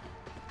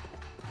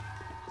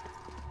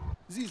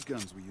These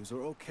guns we use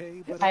are okay,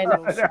 but I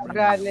know.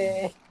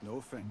 no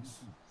offense.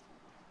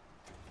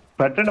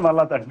 పెట్టండి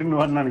మళ్ళా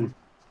 13-1 అని.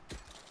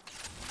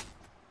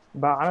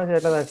 బాగా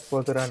చెట్ల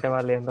చచ్చిపోతారు అంటే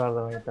వాళ్ళు ఏంటో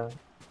అర్థమవుతుంది.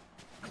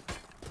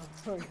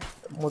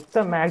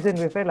 మొత్తం magazine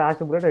Wi-Fi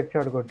last bullet head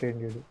shot కొట్టిండు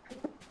వీడు.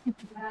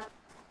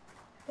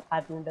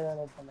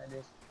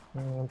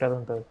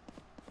 ఉంటుంది.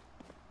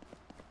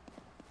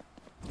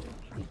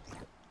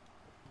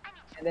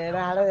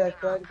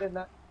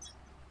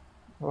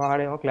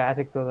 వాడేమో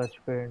క్లాసిక్ తో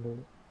చచ్చిపోయిండు.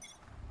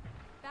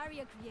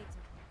 Barrier created.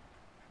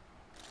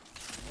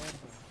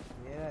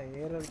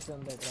 ఏర్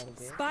వచ్చింది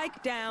ఇక్కడికి. Spike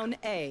down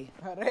A.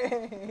 అరే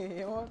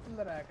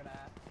ఏమవుతుందిరా అక్కడ?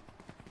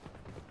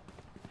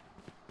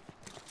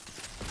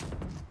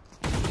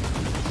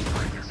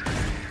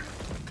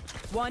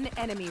 One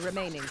enemy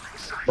remaining.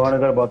 బాను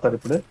గారు పోతారు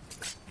ఇప్పుడు.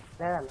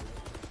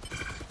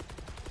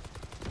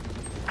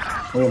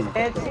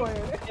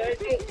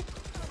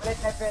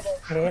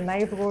 ఏ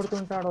నైఫ్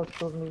కొడుతుంటాడు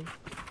వస్తుంది.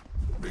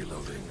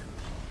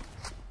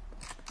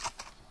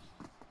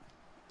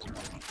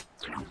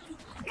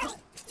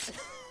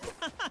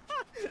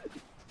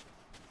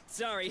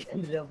 Sorry.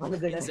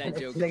 Inside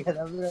joke.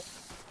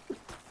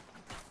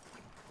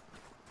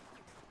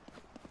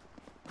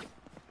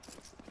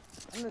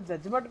 నువ్వు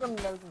జడ్జి పట్టుకొని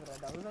వెళ్ళాల్సిందిరా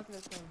డబుల్ డాస్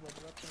వేసుకొని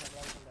జడ్జి పట్టుకొని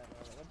వెళ్ళాల్సిందా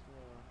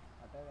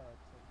అటే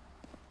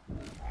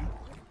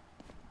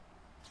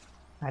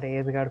అరే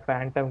ఏది కాడు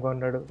ఫ్యాంటమ్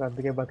కొన్నాడు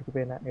అందుకే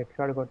బతికిపోయినా ఎట్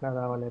షాట్ కొట్టినా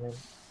కావాలి నేను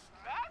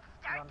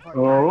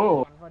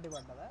 140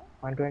 పడ్డదా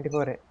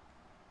 124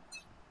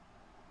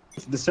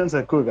 డిస్టెన్స్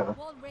ఎక్కువ కదా.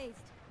 Wall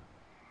raised.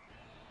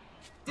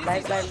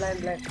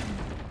 Blind.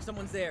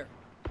 Someone's there.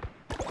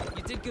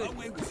 You did good.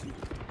 Away with you.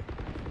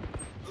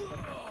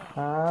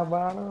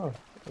 Banu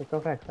ఎక్కువ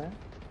ఫ్యాక్టా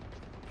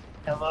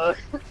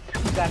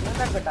gun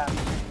తగ్గట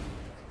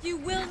You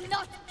will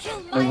not kill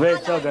my నువ్వే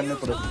ఇచ్చావు ally. గన్ను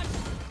ఇప్పుడు.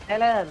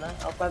 లేదన్న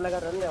ఒకళ్ళ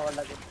దగ్గర ఉంది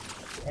వాళ్ళకి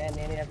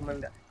నేను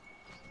ఇవ్వకమంది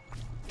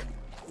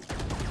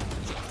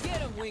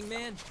Get him,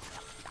 wingman.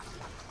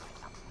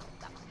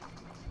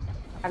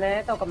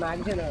 అనేది ఒక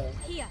మ్యాగజైన్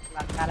Here.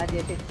 అలా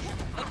చేసి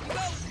Up you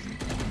go.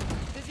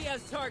 Dizzy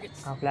has targets.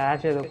 ఆ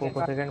ఫ్లాష్ ఏదో ఒక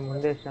సెకండ్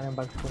ముందే ఇస్తానే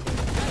బతుకుంటుంది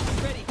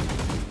Ready.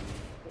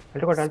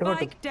 అల్టుకొట్టు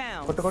Spike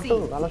down. కొట్టు C.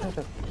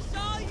 ఆలోచించు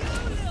Saw you,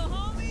 little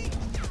homie.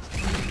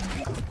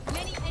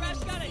 Many Crash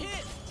enemies. got a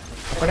hit.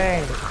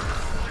 పడేయండి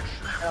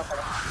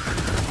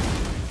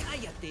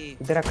Cállate.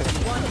 ఇద్దరు అక్కడ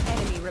One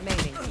enemy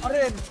remaining.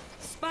 అరే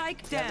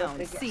Spike down.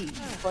 C.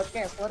 4K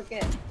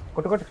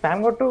కొట్టు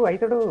స్పామ్ కొట్టు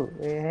అవుతాడు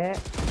ఏ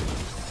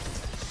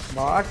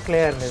బాట్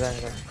క్లియర్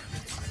నిజంగా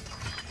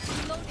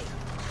Reloading.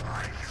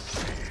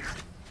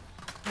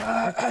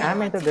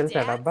 స్పామ్ అయితే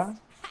తెలుసా డబ్బా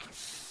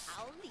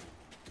I'll leave.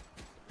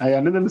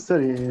 అవన్నీ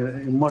తెలుస్తుంది.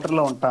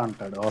 ఇమ్మోటర్లో ఉంటా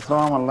అంటాడు.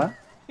 అవసరమా మళ్ళా?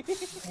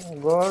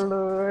 గోల్డ్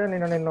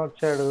నిన్న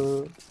వచ్చాడు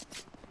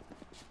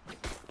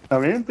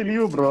అవేం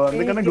తెలియవు బ్రో,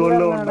 అందుకనే గోల్డ్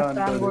లో ఉంటా స్పామ్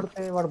అంటాడు.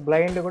 కొడితే వాడు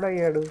బ్లైండ్ కూడా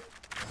అయ్యాడు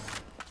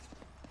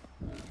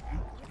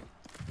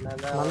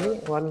మళ్ళీ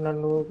వాళ్ళు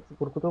నన్ను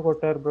కురుకుతూ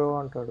కొట్టారు బ్రో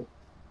అంటాడు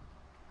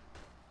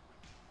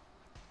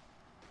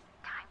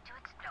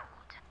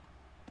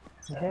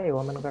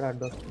ఓమెన్ కూడా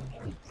అడ్డు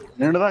వస్తుంది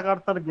నేను దాకా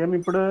ఆడతాడు గేమ్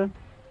ఇప్పుడు.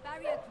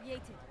 Barrier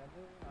created.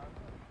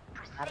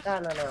 అర్థం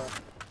అన్నాను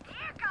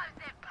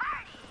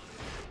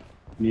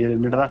నేను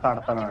ఎన్నిటి దాకా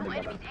ఆడతాను ఆడి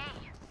కదా.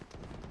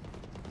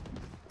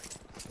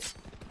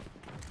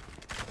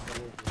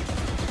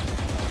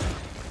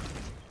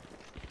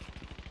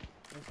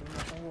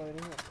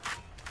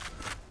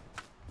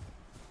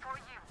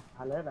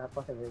 అలా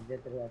నాకోసం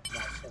విద్యుత్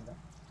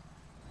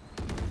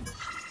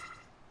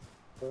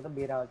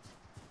బీ రావచ్చు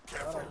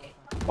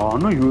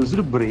అవును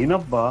యూజ్డ్ బ్రెయిన్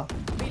అబ్బా.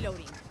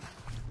 Reloading.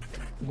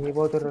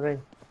 దిగిపోతుర్రు రే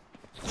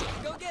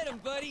Go get him,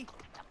 buddy.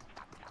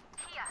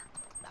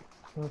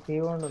 నువ్వు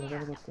తీవండు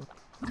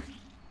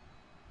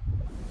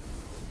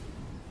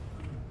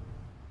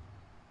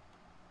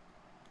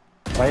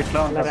రైట్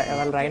లో ఉంటా.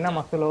 వాళ్ళ రైనా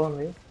మస్తు లో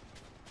ఉంది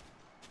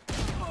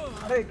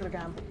అరే ఇక్కడ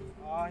క్యాంప్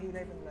హీల్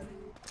అయిపోయింది అది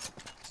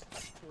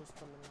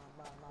చూసుకున్నా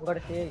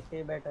ఇంకోటి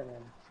సే బెటర్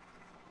నేను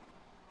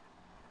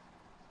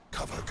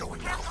Cover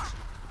going out.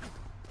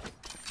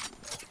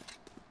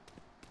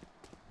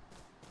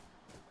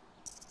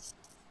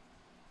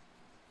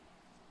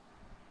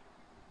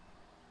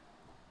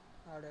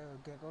 ఆడే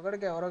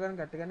ఒకడికి ఎవరో కానీ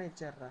గట్టిగానే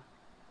ఇచ్చారా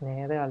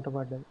నేనే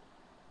అల్టుపడ్డది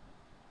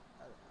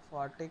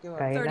 40కి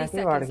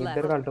రైనాకి వాడికి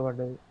ఇద్దరికి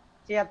అల్టుపడ్డది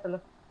చేయత్తలు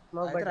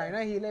రైనా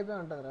హీల్ అయిపోయి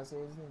ఉంటుంది రా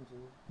సేజ్ నుంచి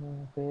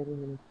పేరు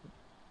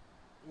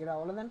ఇక్కడ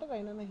అవ్వలేదంటే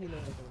రైనా హీల్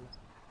అయిపోతుంది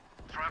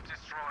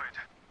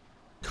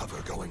Cover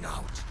going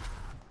out.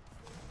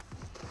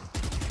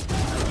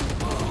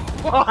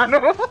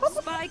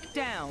 Spike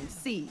down.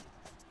 C.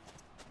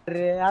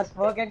 రే ఆ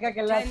స్మోక్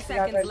ఎక్కడికి 10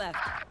 seconds వెళ్ళాలి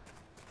left.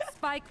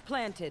 Spike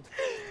planted.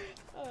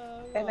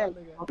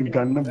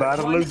 Gun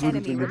barrel లో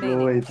చూపించింది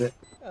బ్రో అయితే.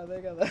 అదే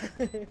కదా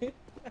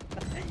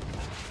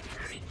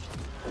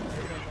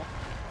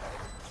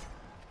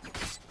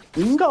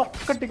ఇంకా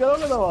ఒక్కటి కదా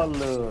కదా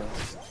వాళ్ళు.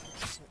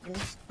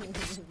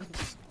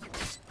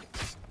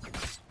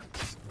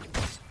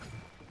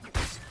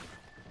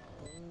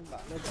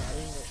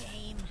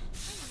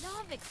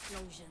 Love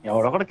explosion.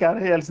 ఎవడొకటి క్యారీ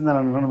చేయాల్సిందే.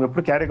 నువ్వు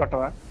ఎప్పుడు క్యారీ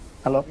కొట్టవా?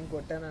 హలో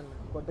కొట్టానన్న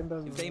కొట్టిన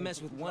రోజు If they mess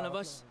with one of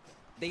us,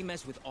 they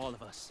mess with all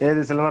of us.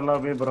 ఏది సిల్వర్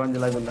లాబీ బ్రాంజ్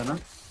లాబీ వెళ్ళానా?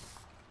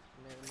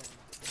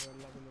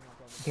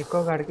 ఎక్కువ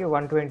కాడికి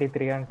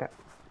 123 అంట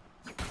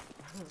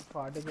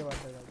 40కి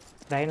పడుతుంది అది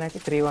రైనాకి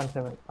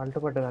 317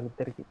 అల్టుపడ్డది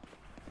వాళ్ళిద్దరికి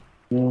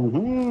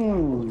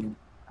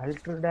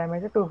అల్ట్రా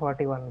డ్యామేజ్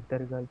 241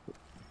 ఇద్దరు కలిపి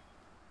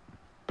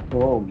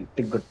ఓ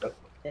గిట్టి గుట్ట.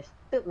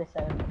 జస్ట్ మిస్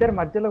అయ్యాను ఇద్దరు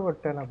మధ్యలో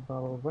కొట్టాను అబ్బా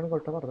ఒబ్బని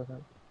కొట్టకూడదు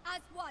కాదు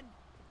As one.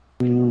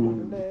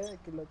 అంటే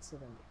కిల్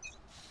వచ్చిందండి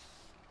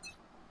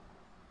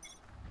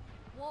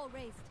Wall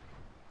raised.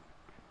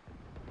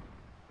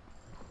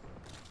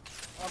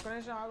 ఒక్క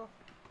నిమిషం ఆగు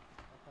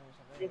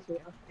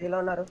ఇలా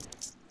ఉన్నారు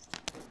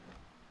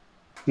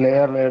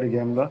ప్లేయర్ లేడు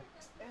గేమ్ లో.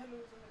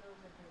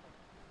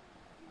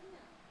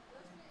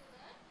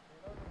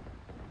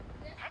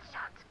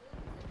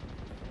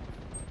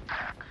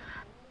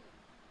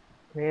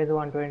 లేదు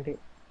 120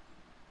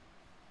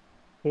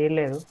 ఏం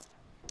లేదు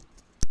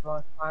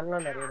స్పాన్లో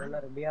ఉన్నారు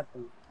ఏడున్నారు బి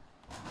వస్తుంది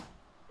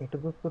ఎటు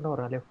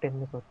చూసుకున్నావురా లెఫ్ట్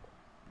ఎందుకు వస్తుంది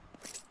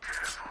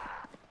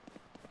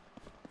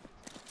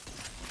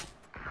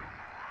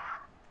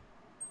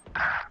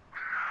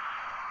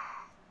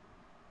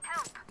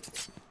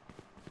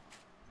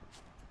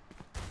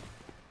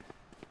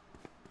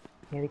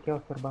మీదకే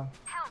వస్తారు బా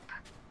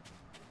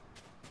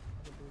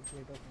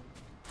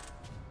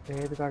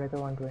రేజ్ కార్డ్ అయితే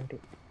 120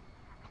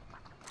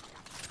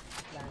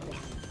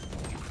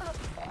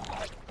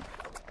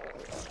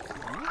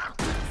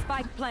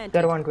 Spike planted.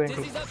 ఇద్దరు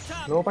 120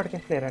 లోపలికి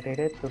వస్తలేరా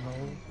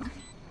టేడేస్తున్నావు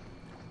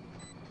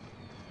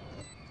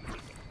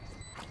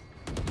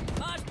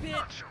Mosh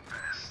pit.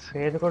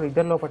 రేజ్ కూడా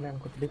ఇద్దరు లోపలనే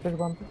అనుకుంటా డిఫెన్స్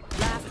పంపి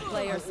Last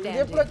player ఇది standing.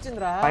 ఎప్పుడు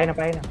వచ్చిందిరా పైన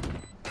పైన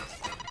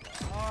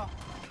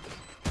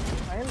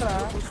పైనరా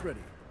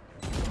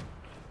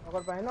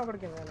ఒకటి పైన ఒకటి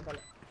కింద వెనకాల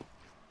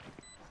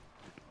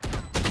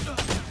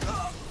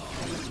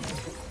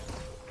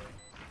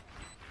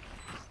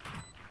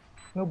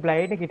నువ్వు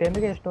బ్లైండ్ గిట్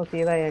ఎందుకు వేసినావు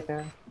సీదా అయ్యాక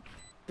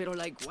Pero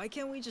like, why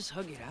can't we just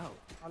hug it out?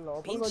 ఆ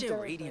లోపలికి Pinche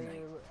వచ్చాడు radiant.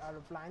 వాడు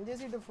ప్లాన్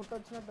చేసి ఇటు ఫుట్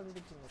వచ్చినట్టు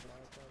అనిపించింది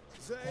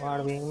ఇక్కడ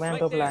వాడు వింగ్ మ్యాన్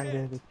తో ప్లాన్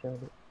చేసి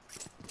ఇచ్చాడు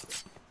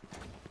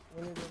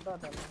నేను ఇటు ఉంటా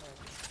అటు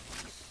వెళ్ళను.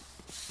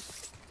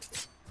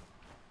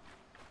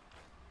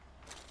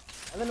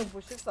 అదే నువ్వు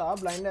పుష్ ఇస్తావా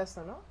బ్లైండ్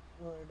వేస్తాను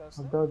నువ్వు ఇటు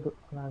వస్తా వద్దు వద్దు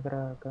నా దగ్గర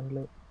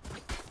గన్లు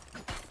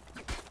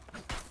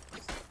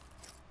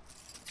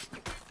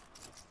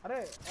అరే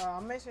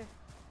అమ్మేసే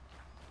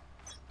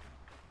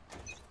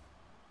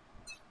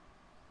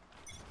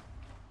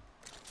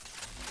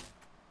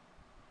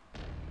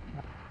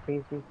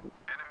తీసి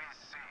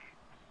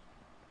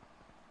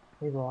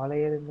ఈ వాల్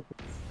అయ్యేది ఎందుకు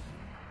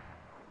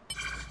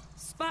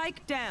Spike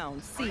down.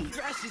 C.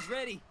 Crash is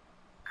ready.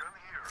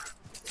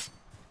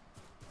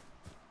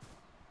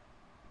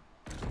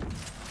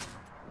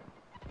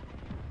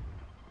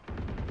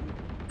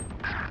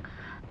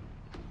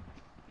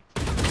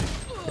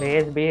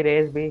 Race B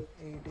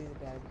 80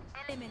 bag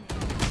Eliminate.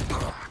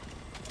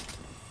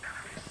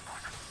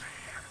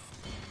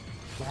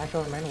 Flash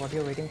over man what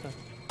you waiting for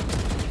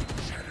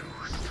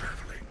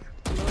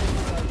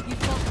You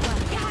fought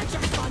well. Catch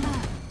your fun.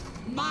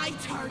 My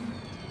turn.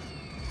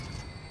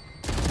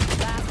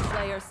 Last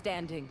player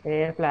standing. A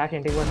flash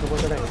ఇంటికి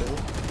పట్టుకుపోతాడు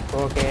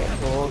okay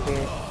okay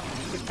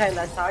miss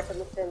అయిందా short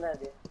miss అయిందా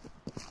అది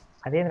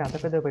అదేంద్ర అంత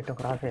పెద్ద పెట్టాం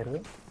cross అయ్యారు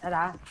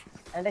అదా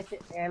అంటే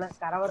ఏమైనా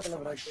కరబడుతుంది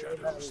bro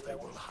They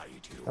will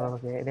hide you.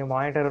 Okay నీ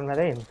మానిటర్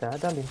ఉన్నదే ఇంత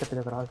దాని ఇంత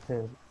పెద్ద క్రాస్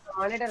అయ్యారు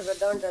మానిటర్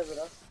పెద్ద ఉంటుంది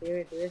బ్రో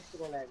టీవీ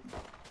వేసుకున్నాడు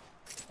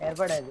అది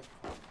ఏర్పడేది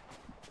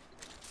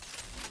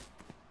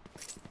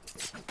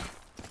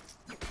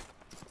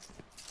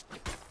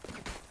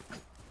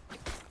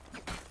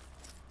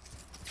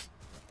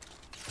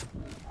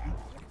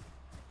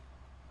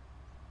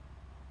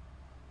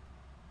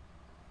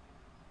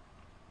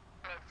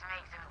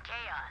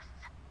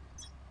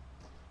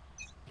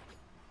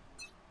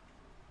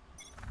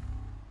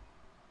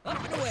Up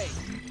and away.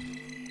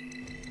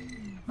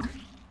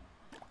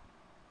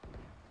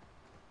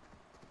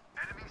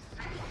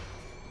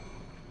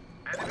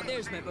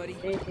 There's my buddy.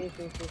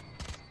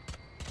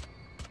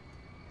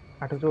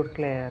 అటు చూడు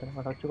క్లియర్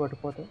వాడు వచ్చి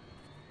కొట్టిపోతే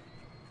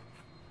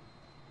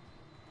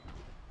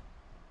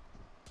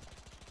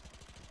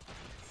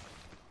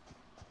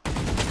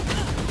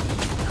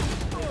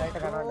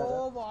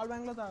వాల్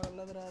బ్యాంక్ లో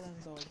తాగలేదురా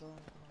దానికి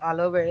అవుతుంది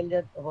హలో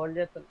హోల్డ్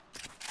చేస్తాను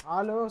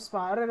వాళ్ళు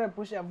స్పారే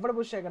పుష్ ఎవ్వడు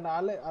పుష్ చేయకండి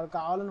వాళ్ళే అది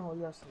కావాలని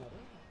హోల్డ్ చేస్తున్నారు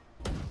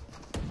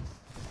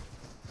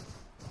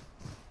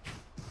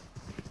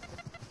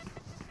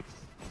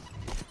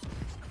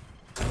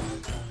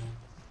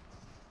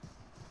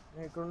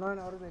నేను ఇక్కడ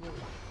ఉన్నాను ఎవరు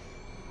తెలియదు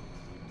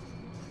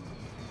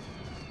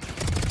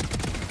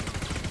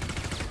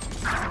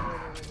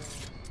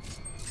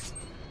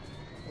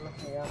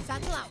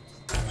Satchel out.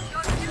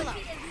 Satchel out.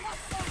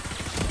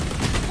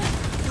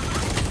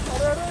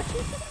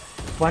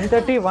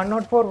 130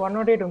 104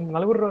 108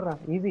 నలుగురు రా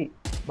ఈజీ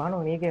బాను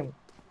నీ గేమ్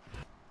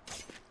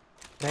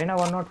రైనా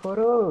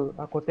 104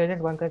 ఆ కొత్త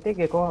ఏజెంట్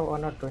 130 ఎక్కువ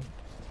 120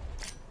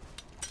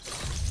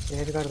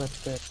 ఏజ్ కార్డు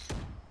వచ్చారు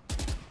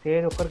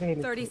ఏజ్ ఒక్కరికి heal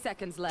 30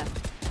 seconds left.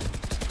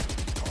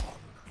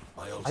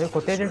 అది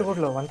కొత్త ఏజెంట్ కూడా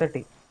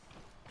 130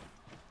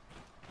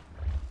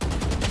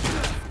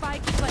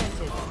 Spike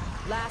planted.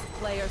 Last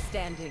player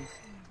standing.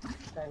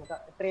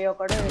 Tree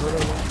ఒకటి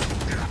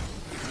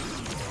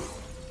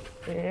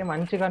ఏ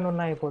మంచిగా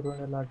ఉన్నాయి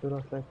అయిపోతుంది లడ్డూలు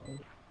వస్తాయి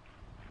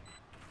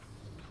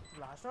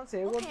last one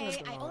save Okay, I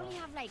కొడుతున్నట్టున్నావా only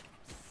have like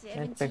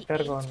Spectre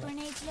 78 gone.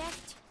 grenades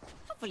left.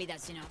 Hopefully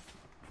that's enough.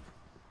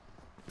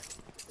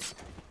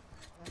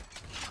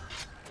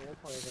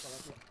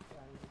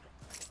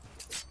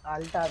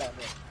 అల్టాడా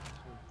అదే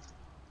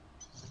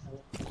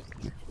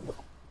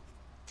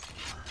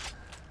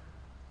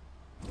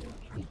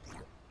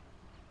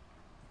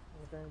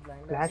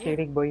బ్లైండ్ ఫ్లాష్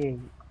ఏడికి పోయి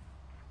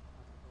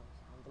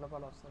అంతలో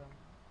పాలు వస్తారా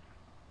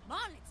Come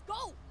on, let's go.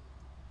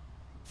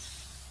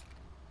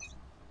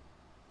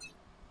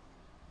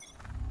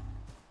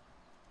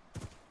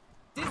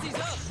 Dizzy's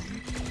up.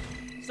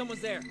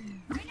 Someone's there. Here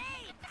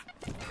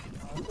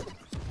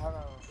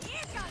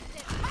comes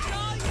it.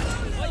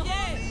 Oh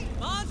yeah!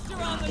 Monster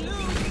on the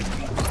loose.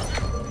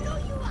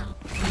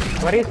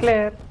 Worry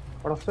slayer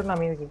వాడు వస్తున్నా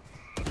మీదకి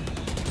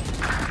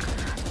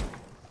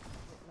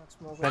నాకు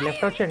స్మోక్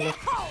లెఫ్ట్ వచ్చండి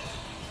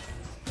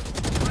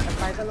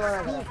పైసలు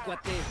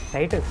Cuate.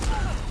 Right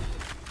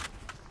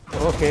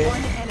okay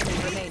One enemy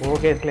remaining.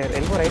 Okay clear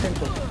వెళ్ళిపో రైట్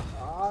వెళ్ళిపో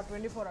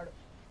 24 ఆడు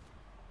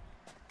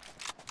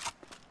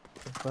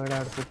ఇక్కడ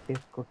ఆడు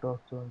తీసుకుంటూ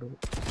వస్తుండు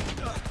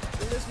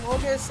ఇది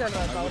స్మోక్ వేస్తాడు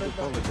రా కవరేజ్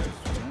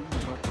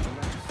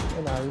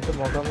నేను అయితే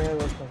మొగం మీద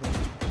వస్తాను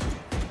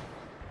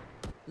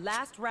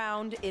Last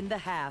round in the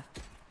half.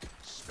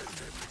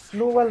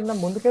 నువ్వు వాళ్ళు నా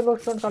ముందుకెళ్ళి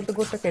వస్తాను కట్టు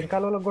కొట్టక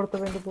వెనకాల వాళ్ళకి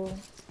కొడతావు ఎందుకు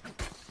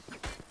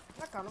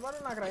నాకు కనబడి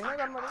నాకు రైనా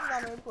కనబడి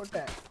దాని మీద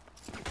కొట్టా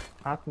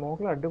ఆ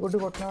స్మోక్లో అడ్డుగుడ్డు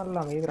కొట్టిన వాళ్ళు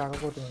నా మీద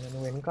రాకపోతుంది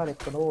నువ్వు వెనకాల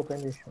ఎక్కడో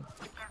ఓపెన్ చేసావు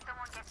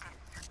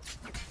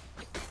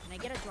Can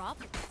I get a drop?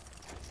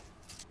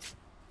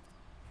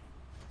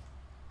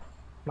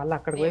 మళ్ళీ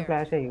అక్కడికి పోయి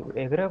ఫ్లాష్ అయ్యి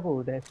ఎదురకు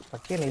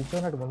పట్టి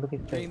నిల్చున్నట్టు ముందుకు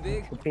ఇస్తాయి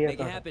పుట్టి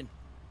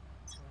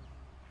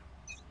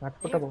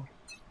నడుచుకుంటా పో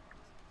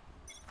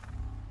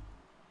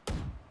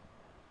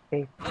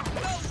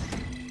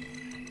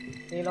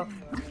నీలో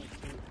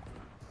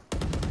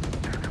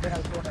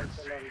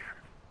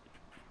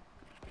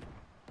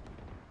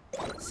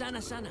Sana.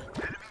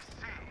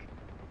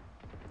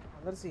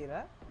 అందరు సీరా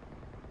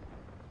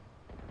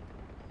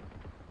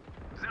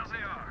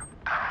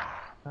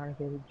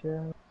దానికి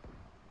విజయం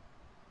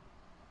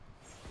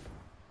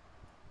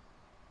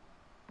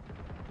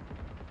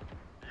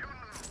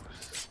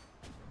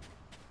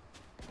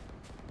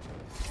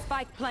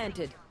Spike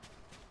planted.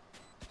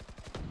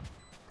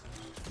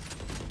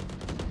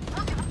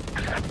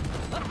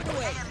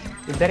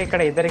 ఇద్దరు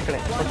ఇక్కడే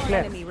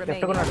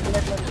చెప్పుకున్నాడు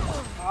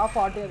ఆ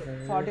 40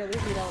 అది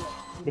తీరా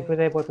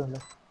డిఫ్యూజ్ అయిపోతుంది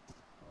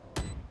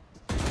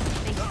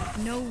They have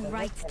no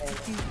right to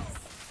do this.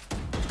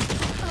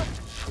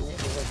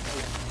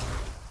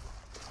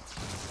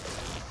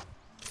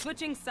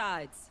 Switching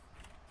sides.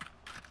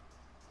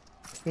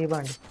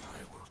 ఇవ్వండి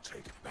I will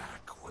take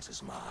back what is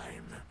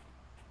mine.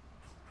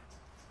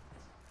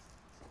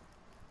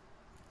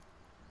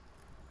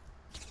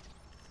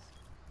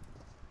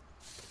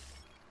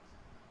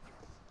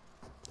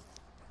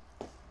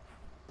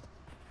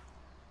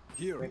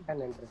 Here.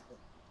 పెట్టాను ఇంట్రెస్ట్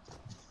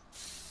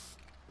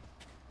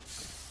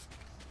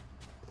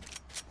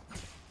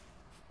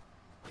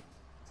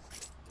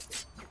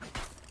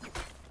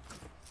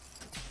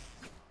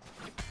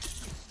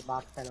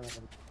బాక్స్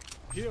అని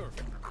Here.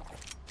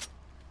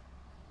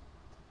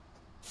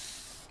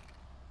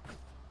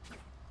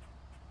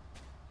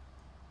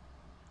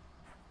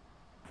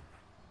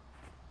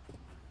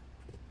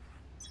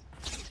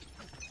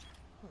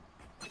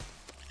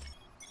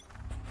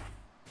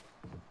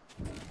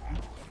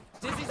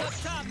 Dizzy's up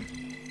top.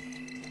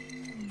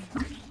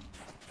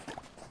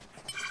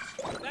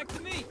 Back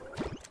to me.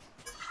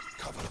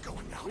 Cover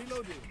going out.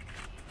 Reloading.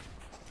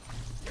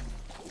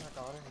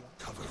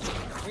 Cover going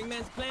out.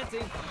 Wingman's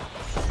planting.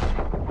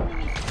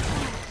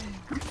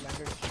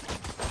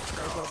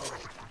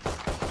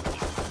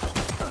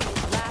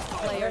 Last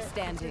player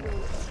standing.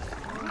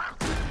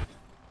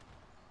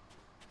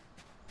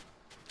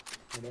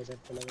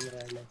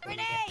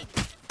 Grenade!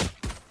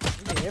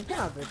 AP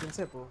నా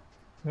పెట్టించేపు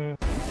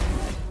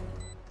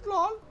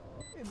లాల్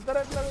ఇద్దరు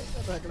ఎట్లా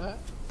పెట్టారు అక్కడ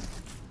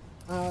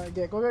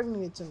ఎక్కువగా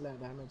నేను ఇచ్చింది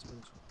డ్యామేజ్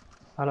కొంచెం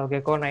హలో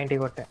గెకో 90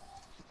 కొట్టా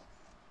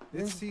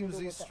It seems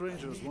these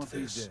strangers want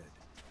me dead.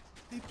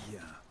 Eh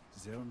bien,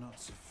 they're not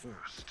the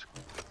first.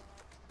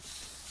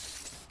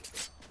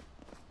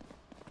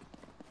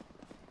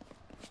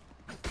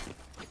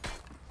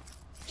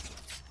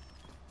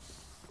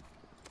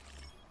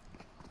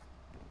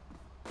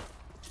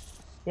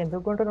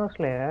 ఎందుకు కొంటున్నావు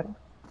స్లేయర్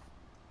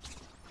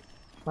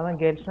మనం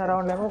గెలిచిన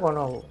రౌండ్ ఏమో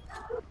కొనవు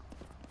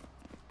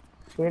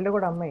ఫీల్డ్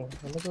కూడా అమ్మాయి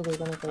ఎందుకు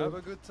Have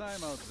a good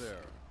time out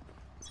there.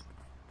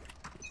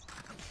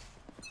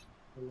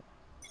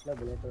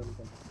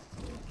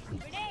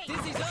 Grenade!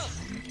 Dizzy's up.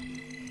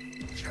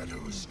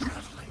 Shadows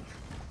traveling.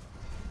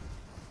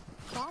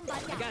 Bomb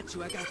buddy I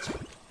out. got you.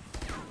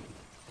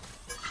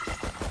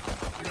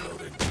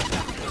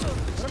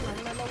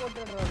 నన్ను ఎలా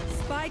కొట్టాడు రా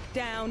Spike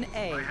down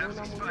A.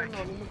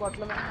 నిన్ను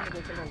కొట్టలేదని నేను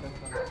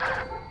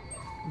తెచ్చుకుంటాను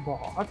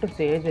బాట్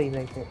సేజ్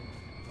ఇదైతే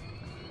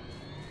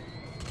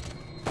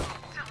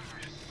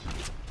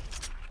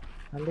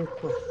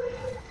అందిస్తూ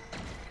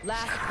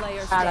Last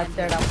player standing.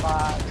 వచ్చాడప్పా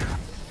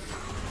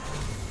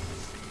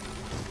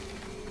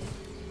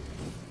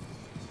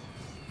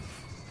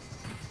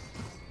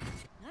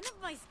None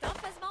of my stuff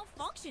has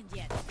malfunctioned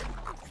yet.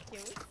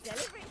 Can we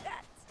celebrate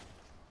that?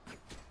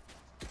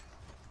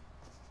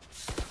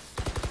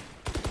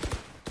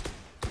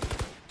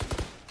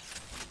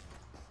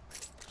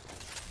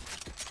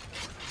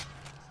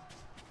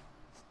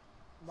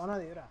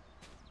 బాగున్నది ఇవరా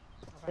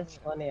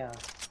Sonia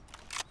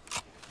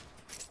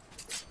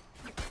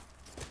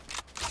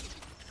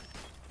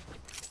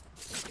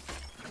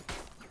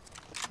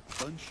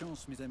Bonne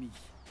chance, mes amis.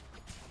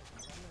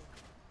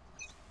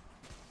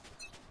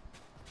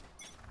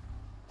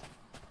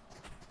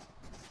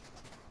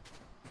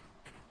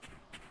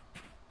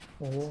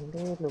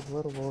 ఏంటి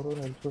ఎవరు ఓరు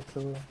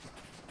నిల్చుస్తారు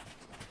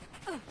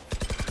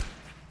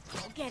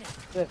Go get it.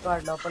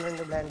 రికార్డ్ లోపల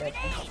నుండి bland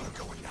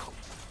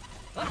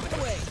Up and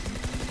away.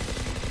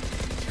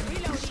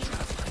 Reloading.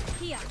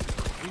 Here.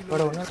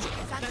 ఇక్కడ ఉన్నాడు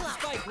Satchel out.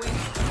 Spike wing.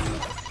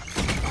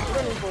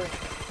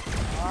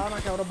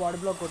 నాకు ఎవరో body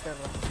black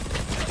కొట్టారు.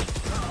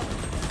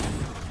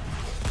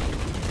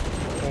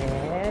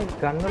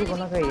 గన్నులు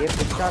కొనక ఏ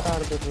పిచ్చాట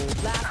ఆడుతుంది.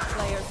 Last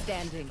player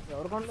standing.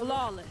 ఎవరు కొన్నారు?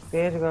 Flawless.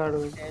 తేజ్ గాడు.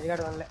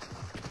 వల్లే.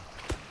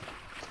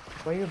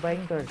 Why you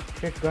buying that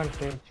shit gun,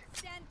 Sage?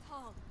 Stand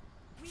tall.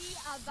 We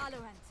are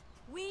Valorant.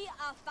 We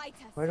are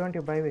fighters. Why don't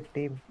you buy with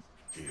team?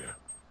 Here.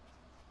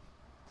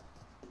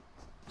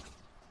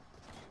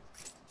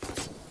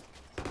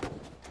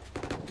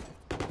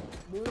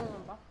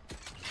 దూరేనంట.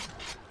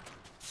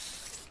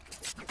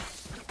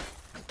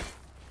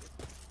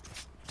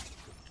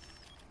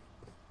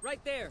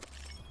 Right there.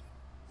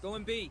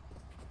 Going B.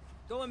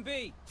 Going B.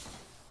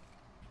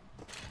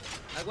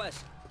 Hi,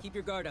 West. Keep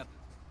your guard up.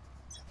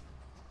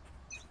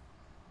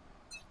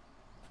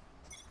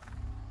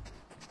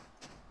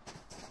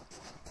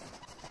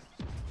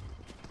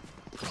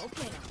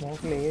 Okay.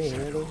 Smoke le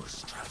yedu.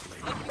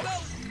 Up you go.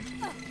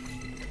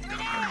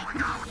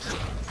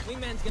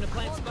 Wingman's gonna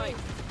plant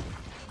spike.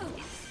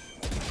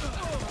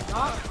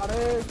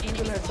 అరే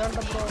single head అంట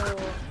bro.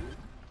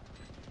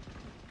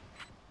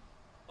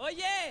 Oh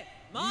yeah!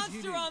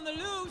 Monster on the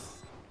loose!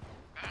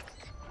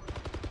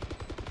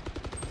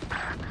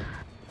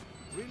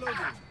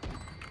 Reloading.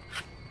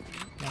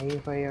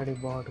 Knife ayadi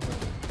bot.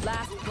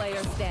 Last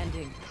player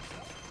standing.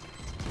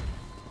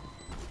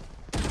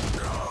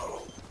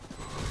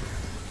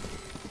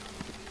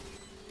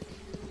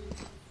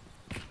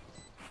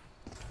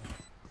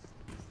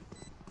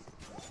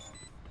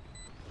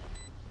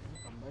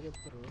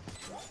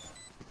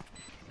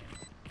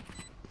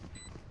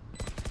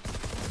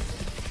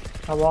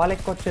 ఆ wall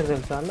ఎక్కొచ్చేది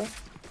తెలుసా వాళ్ళు?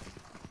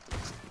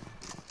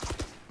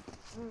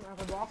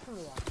 అక్కడ box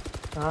ఉంది.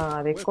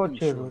 అది Weapon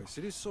ఎక్కొచ్చేది. choice.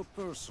 It is so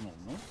personal,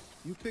 no?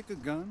 You pick a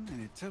gun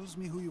and it tells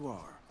me who you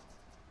are.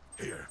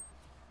 Here.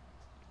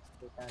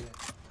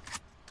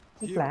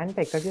 ఈ plant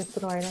ఎక్కడ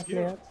చేస్తున్నావు ఆయన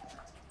ప్లేయర్?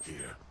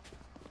 Here.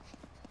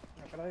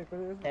 అక్కడ ఇక్కడ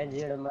సెట్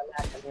చేయడం వల్ల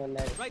అక్కడే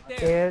ఉన్నాడు.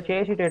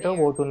 చేసిటేటో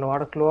పోతున్నావు.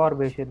 వాడు స్లో ఆర్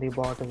వేసింది ఈ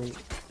బాట్ది.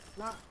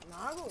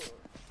 నాకు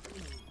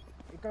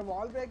ఇక్కడ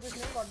వాల్ బ్రేక్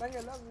చేసిన కొట్టడానికి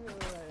వెళ్ళా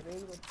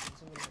రేంజ్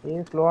వచ్చింది. ఏ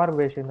స్లో ఆర్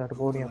వేసింది అటు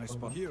పోనీ Nice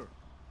spot here.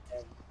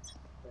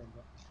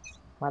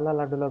 మళ్ళా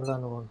లడ్డులోకి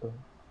అనుకుంటుంది.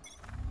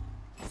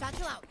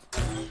 Satchel out.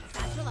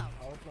 Satchel out.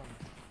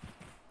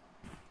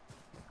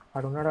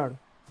 ఆడు ఉన్నాడు ఆడు.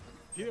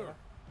 Here.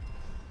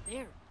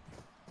 There.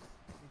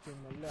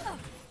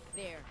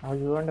 There. అది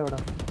చూడండి కూడా.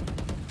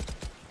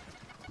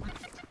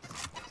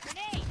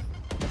 Grenade.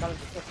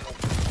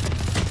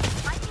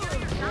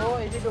 ఓ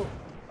ఇది డు.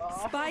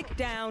 Spike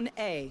down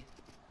A.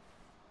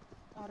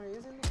 ఆ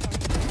రేజ్ ఏంది?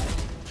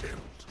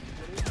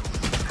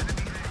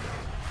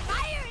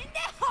 Fire in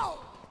the hole.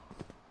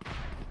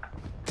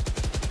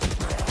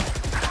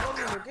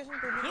 Location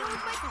తెలియదు. Here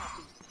with my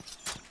coffee.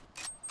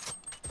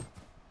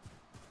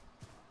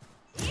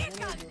 Here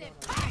comes the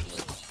party.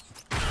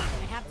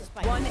 I have to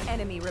spike. One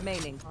enemy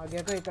remaining. ఆ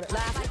గెటో ఇక్కడ.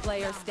 Last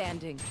player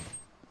standing.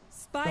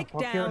 Spike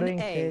What you're down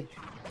doing, A. Sage?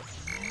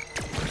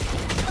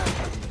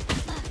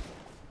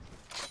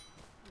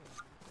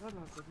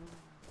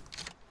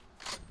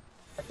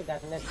 అది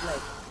గన్నెస్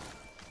like.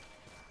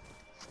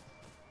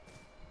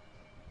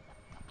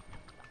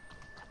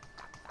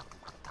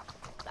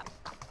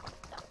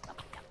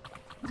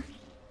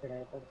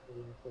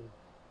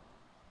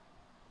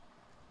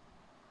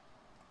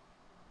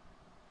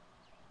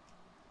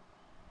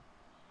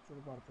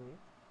 చూడు పడుతుంది.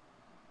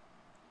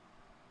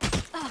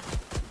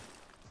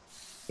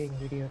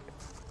 Idiot.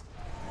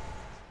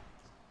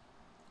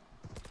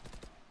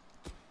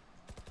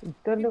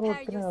 ఇద్దరిని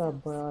కొడుతున్నా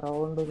అబ్బా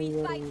round We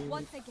fight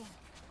once again.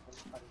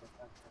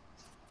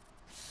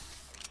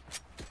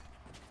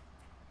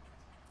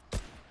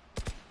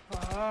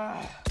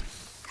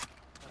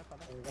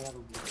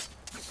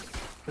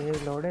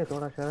 Load है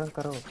थोड़ा शर्म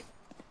करो.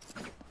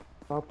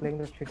 Stop playing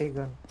the shitty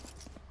gun.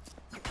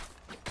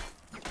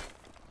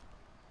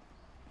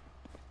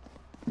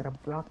 तेरा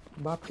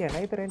बाप क्या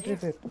नहीं तेरा एंट्री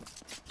फिर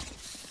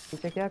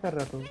पीछे क्या कर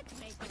रहा तू?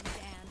 Make them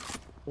dance.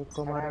 एक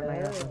को मारा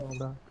नहीं आता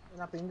होगा.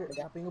 నా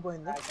పింగ్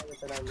పోయింది.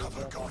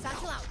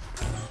 Satchel out.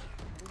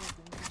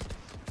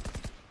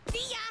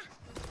 Dia.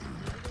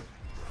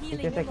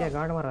 पीछे से क्या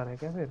गांड मारा रहा है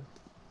क्या फिर?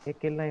 एक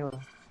किल नहीं हो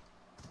रहा.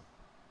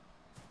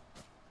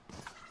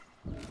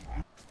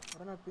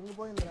 అరే నా పింగ్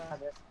పోయిందిరా.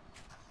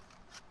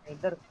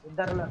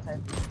 ఇద్దరు నా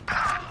సైడ్.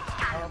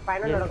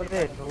 పైన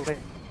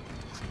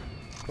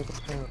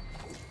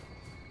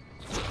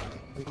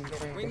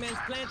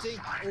Wingman's planting.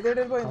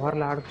 ఇదేంటి పోయింది? కవర్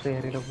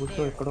లాడుతుంది ఇలా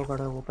కూర్చో ఎక్కడో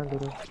కడ ఓపెన్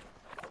తిరుగు.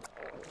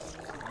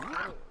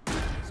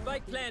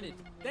 Spike planted.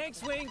 Thanks,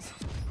 Wings.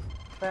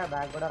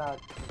 Bag కూడా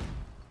రావచ్చు.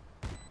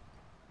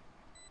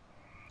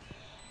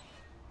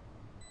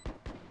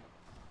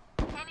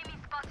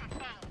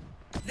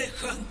 The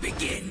hunt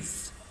begins.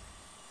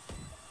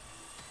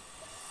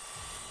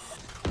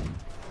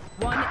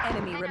 One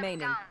enemy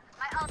remaining.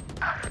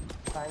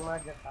 Time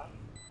mark చేస్తా.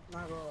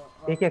 నాకు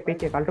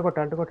పీకే అల్టు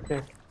కొట్టు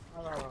సేట్.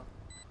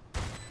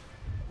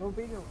 నువ్వు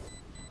పీక్.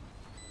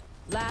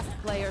 Last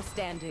player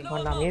standing.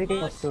 మన నా మీదకి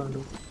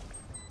వస్తుండు.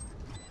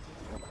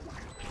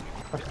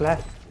 ఫస్ట్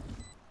ఫ్లాష్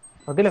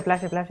వదిలే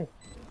flash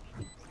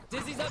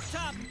Dizzy's up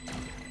top.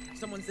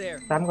 Someone's there.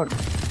 Sam got.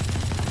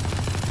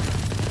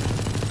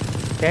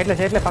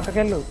 Chetle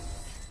పక్కకెళ్ళు.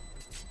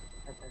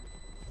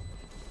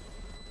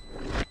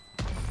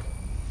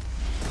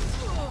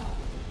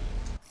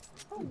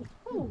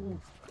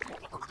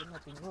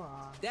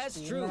 That's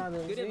true.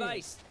 Good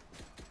advice.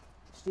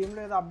 Steam లో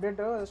ఏదో అప్డేట్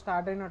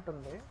స్టార్ట్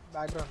అయినట్టుంది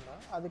బ్యాక్గ్రౌండ్ లో,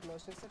 అది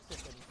క్లోజ్ చేస్తే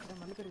సెట్ అయింది. అంటే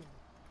మళ్ళీ పెరిగింది.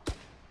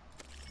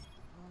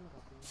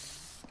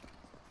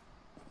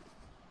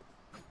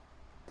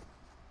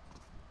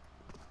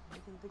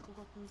 ఎంత ఎక్కువ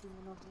పడుతుంది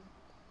నాకు.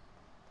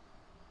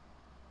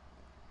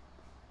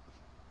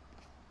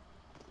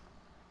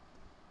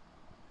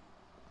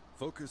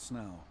 Focus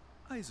now.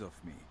 Eyes off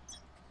me.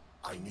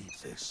 I need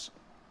this.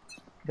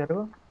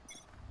 జరుగు.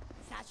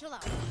 Satchel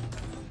out.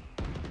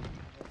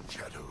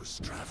 Shadows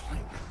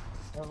traveling.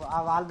 ఆ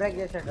వాల్ బ్రేక్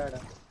చేసాడు వాడు.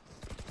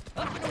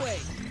 Up and away.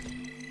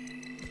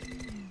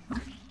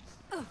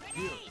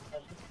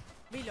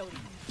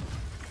 Reloading.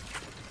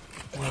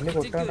 మళ్ళీ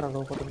కొట్టాను రా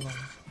లోపల.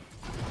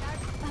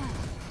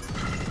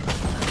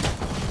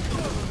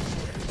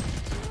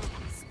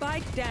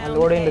 Spike down.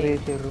 Loading A.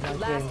 the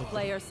Last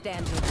player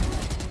standing.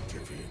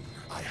 Give in.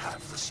 I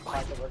have the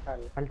spike.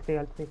 అల్సి.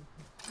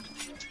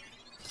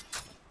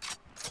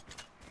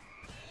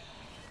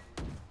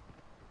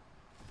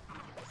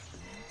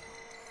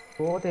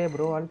 పోతే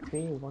bro అల్సి.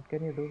 What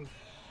can you do?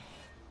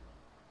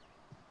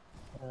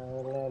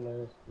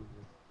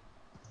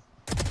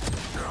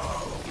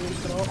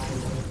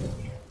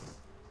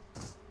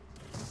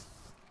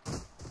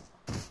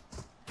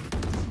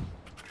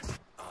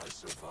 I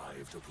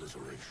survived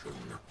obliteration.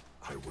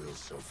 I will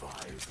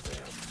survive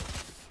them.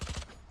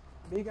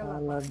 ఆ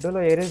లడ్డులో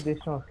ఏరేస్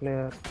తీసిన అసలే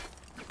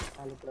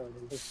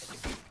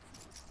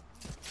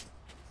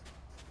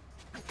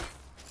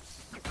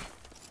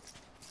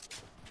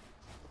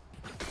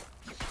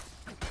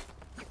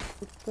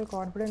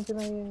కాన్ఫిడెన్స్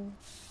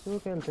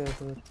వెళ్తాయి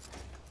sir.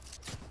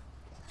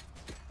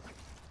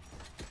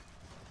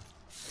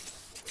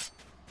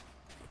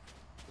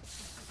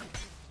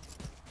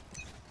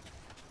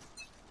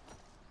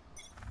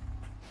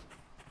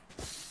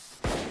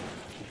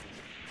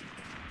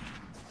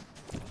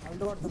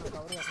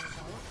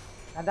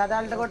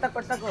 దాంట్లో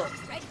కొట్టకు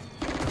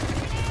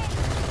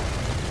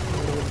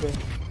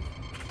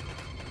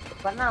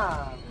పన్నా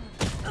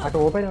అటు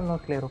ఓపెన్ ఉన్న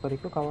క్లియర్ ఒక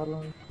దిక్కు కవర్లో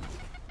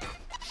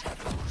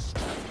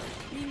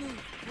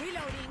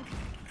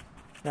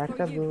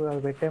యాక్టర్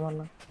అది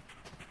పెట్టేమన్నా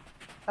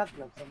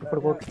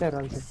ఇప్పుడు కొట్టలేరు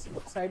అది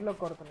సైడ్ లో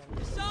కొడుతున్నాను.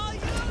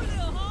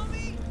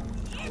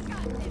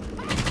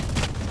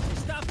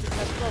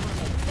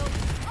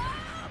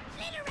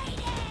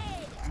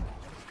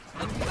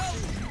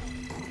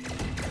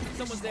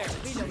 Someone's there.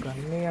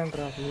 గన్ని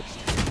అంటారు అసలు.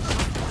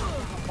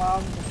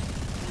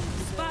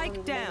 Spike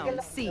down.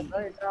 C.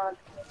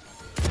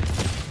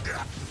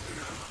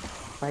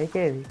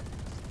 పైకేది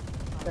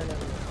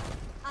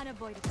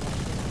Unavoidable.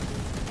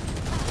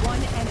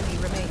 One enemy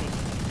remaining.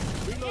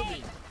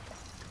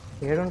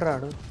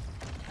 ఏడుండ్రాడు.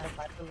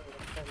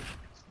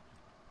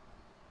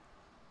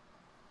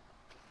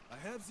 I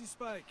have the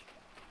spike.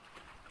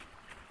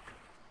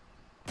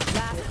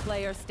 Last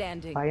player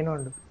standing. పైన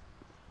ఉండు.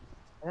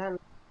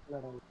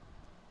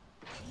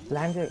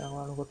 ప్లాన్ చేయ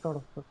కొట్టాడు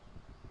వస్తాడు.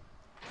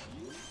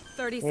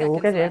 30 ఊకే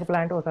seconds చేయక left.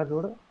 ప్లాంట్ ఒకసారి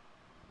చూడు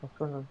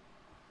వస్తున్నాడు.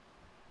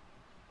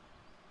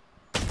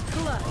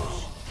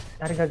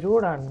 దాని ఇక్కడ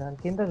చూడండి దాని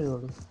కింద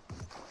చూడు.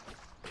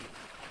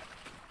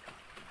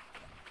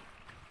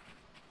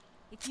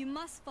 If you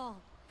must fall,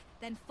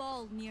 then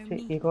fall near me.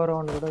 ఇంకో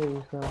రౌండ్ కూడా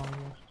చూసావు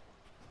ఆల్మోస్ట్.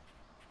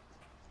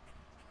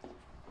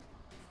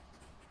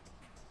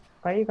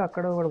 పైకి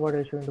అక్కడ కూడా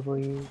పడేసి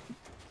ఉండిపోయి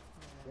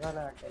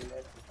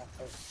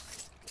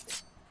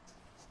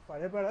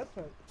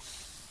పడేసి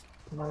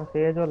మన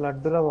స్టేజ్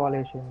లడ్డులో బాల్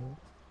వేసింది.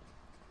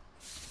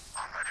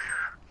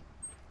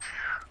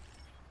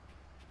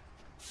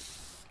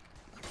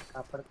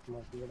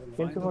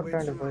 తెలిసి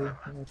కొట్టండి పోయి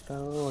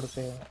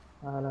కొడిపోయా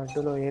ఆ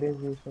లడ్డులో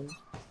ఏరేజ్ చూసావు.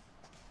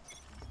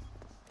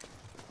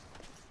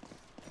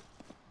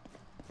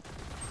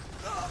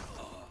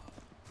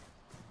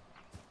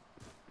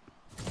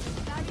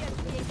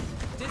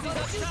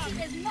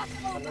 Is not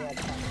over.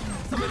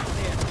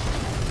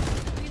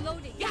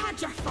 Reloading. You had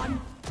your fun.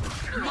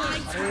 My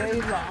turn.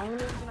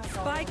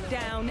 Spike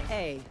down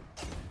A.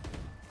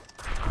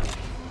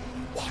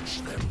 Watch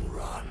them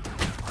run.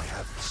 I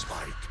have the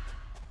spike.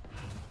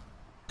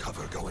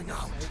 Cover going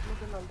out.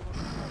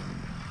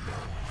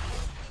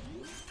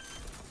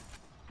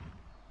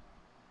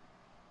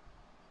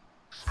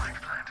 Spike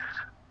planted.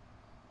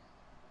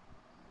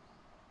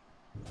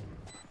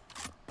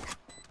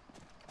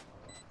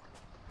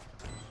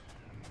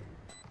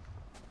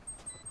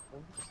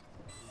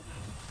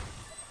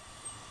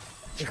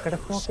 ఇక్కడ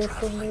స్మోక్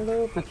వేసుకున్నాడు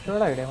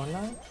పిచ్చోడు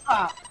ఐడేమన్నా.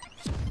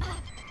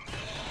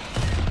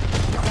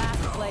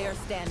 Last player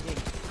standing.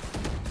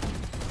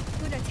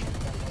 Good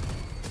attempt.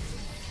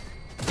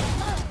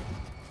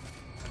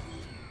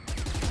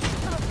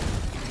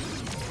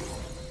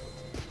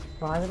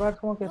 రాజబాట్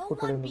smoke No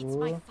వేసుకుంటాడు one beats ఎందుకు.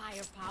 my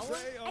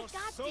firepower. I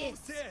got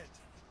this.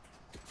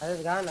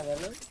 అది కాదు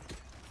కదా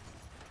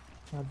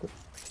అది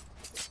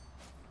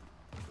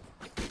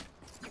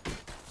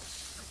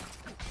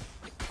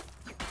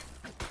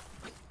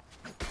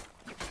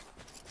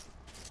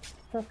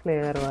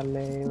player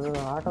వాళ్ళే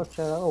ఆట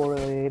వచ్చాక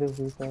ఏరు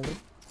చూసాడు.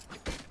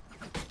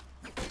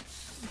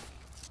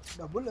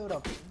 డబ్బులు లేవురా.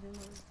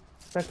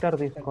 స్పెక్టర్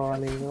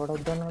తీసుకోవాలి, ఎవడు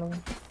వద్దన్నాడు.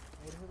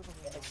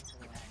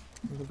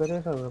 ఇంకా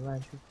చేసాడు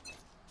match.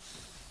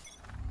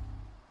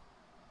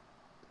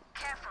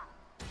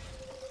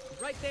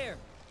 Right there.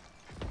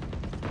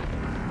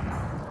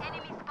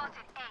 Enemy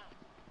spotted A.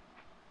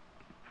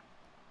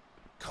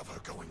 Cover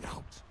going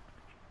out.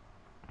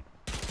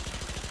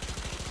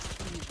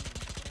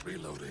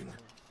 Reloading.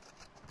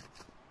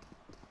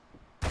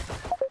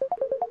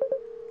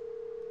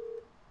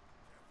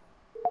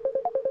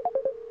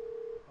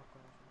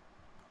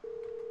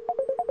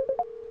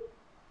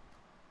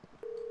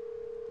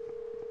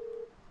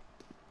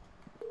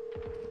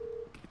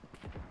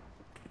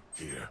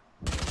 Here.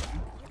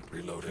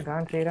 Reloading.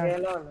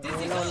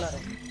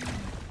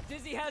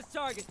 Dizzy has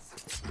targets.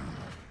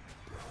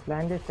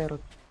 Plan చేశారు.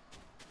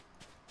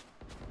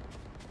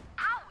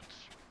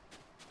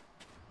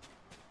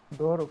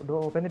 Door,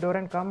 open the door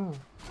and come.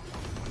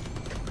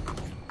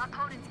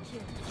 Opponent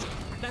killed.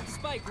 That's the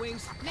spike,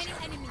 Wings. Many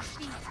enemies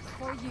feet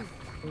for you.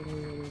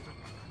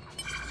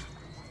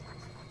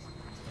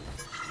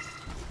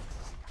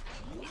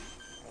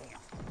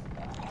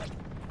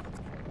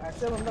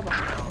 Actual ఉందా బా?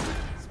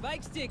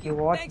 Spike's You ticking.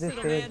 watch Thanks, this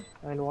little stage.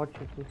 man. I'll watch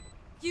it.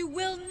 You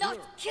will not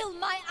kill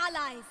my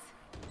allies.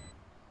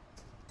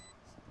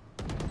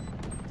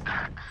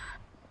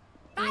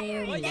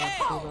 Fire in the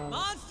hole.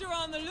 Monster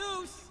on the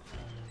loose.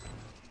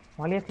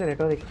 మళ్ళీ అసలు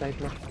రెటో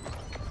ఎక్సైట్లో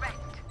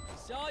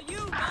Saw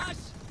you,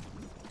 Mosh.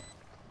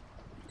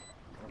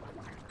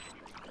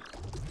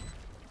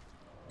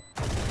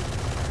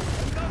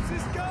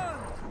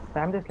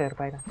 Spam చేసలేరు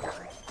పైన.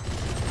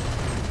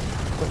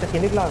 కొంచెం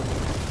కిందికి లాగు.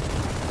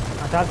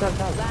 చాలు చాలు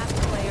చాలు. Last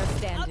player I'll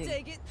standing.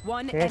 take it.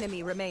 One Yes. enemy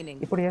remaining.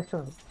 ఇప్పుడు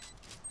చేస్తుంది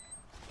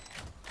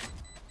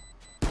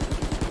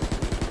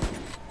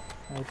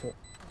అయితే.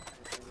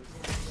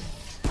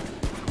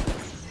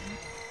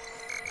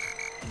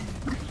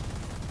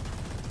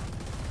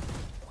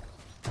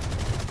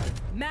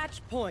 Match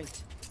point.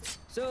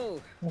 So,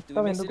 do మొత్తం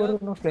we mix ఎందుకు it up?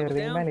 కొడుతున్నావు player Double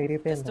win down? Man Let's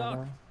ఇరిగిపోయింది talk.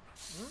 కదా.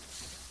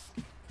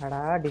 అడా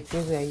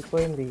డిస్చేజ్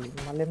అయిపోయింది,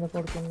 మళ్ళీ ఎందుకు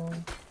కొడుతున్నావు?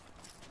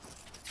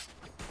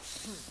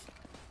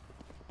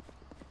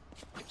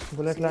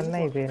 బుల్లెట్లు అన్నీ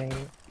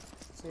అయిపోయినాయి.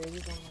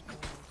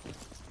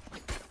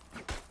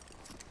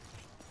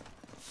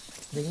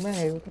 బిగ్ మ్యాన్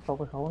ఎగిరితే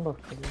ఒక సౌండ్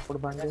వస్తుంది. ఇప్పుడు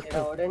బండి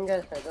ఇక్కడ ఓడెన్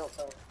చేస్తాడు ఒక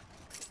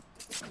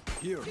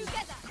Here.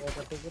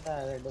 టికెట్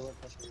రెడ్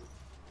కొట్టేసి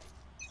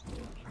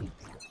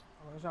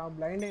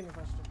బ్లైండ్ అయింది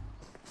first.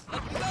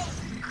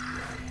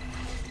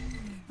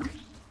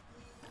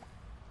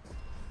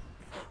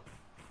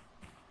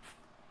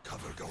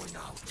 Cover going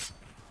out.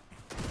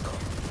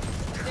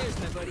 There's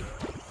my buddy.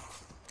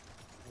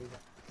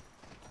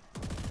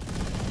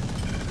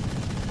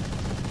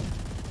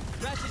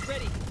 Crash is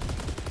ready.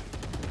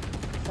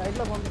 Side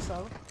లో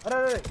పంపిస్తావు. అరే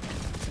అరే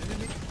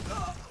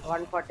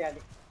 140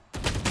 అది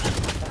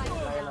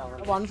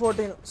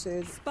 114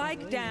 సేజ్.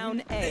 Spike down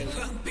A.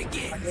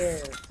 అదే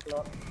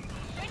slow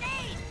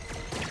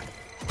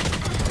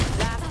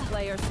Last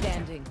player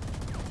standing.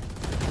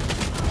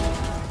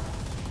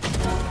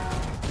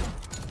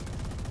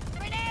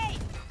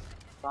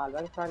 Ball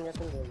back start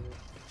చేస్తుంది.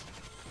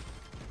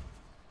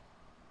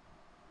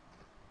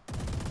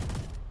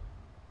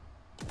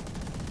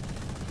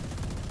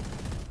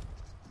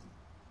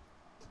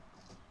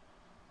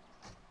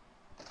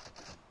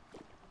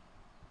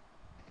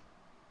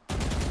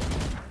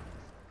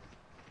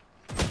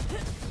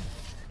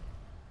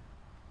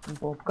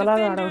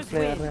 ఒక్కలాగా ఆడవచ్చు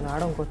ప్లేయర్. నేను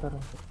ఆడ ఇంకోసారి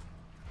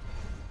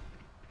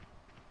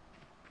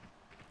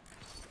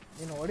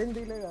నేను ఓడిన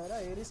తీలే కదరా,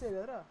 ఏరిసే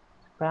కదరా.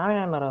 ఫ్యామిలీ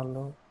అన్నారు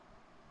వాళ్ళు.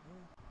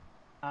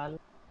 వాళ్ళు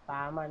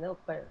పామ్ అని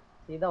ఒక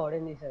సీదా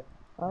ఓడెన్ తీశారు.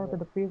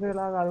 పెద్ద పీసీ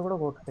లాగా అది కూడా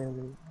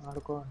కొట్టలేదు.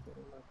 ఆడుకో అంటే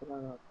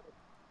నచ్చలాగా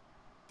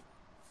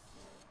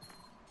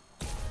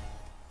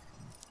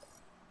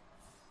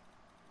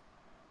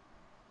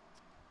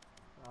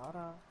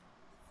రారా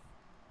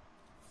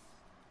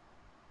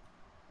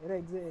ఏరా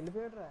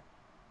వెళ్ళిపోయాడు రా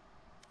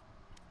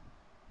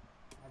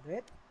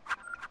అద్వైత్.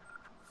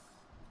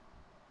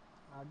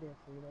 ఆడి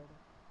ఫీడాడు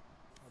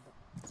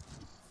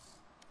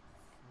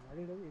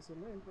అడిగా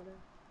ఈసీలో వెళ్ళిపోయాడు.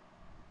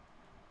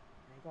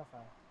 ఇంకా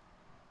ఫైవ్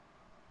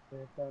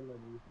చేస్తాను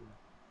తీసిన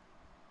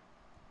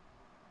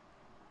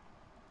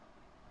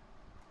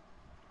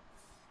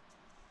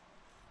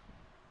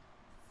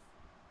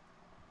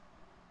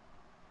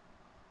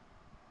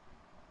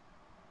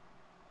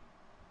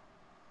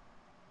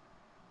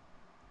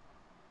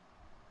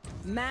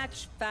Match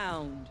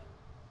found.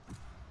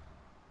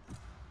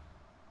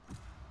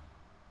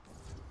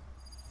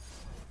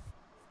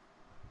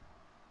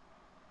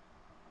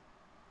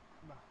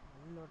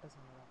 లోటస్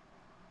ఉన్నదా?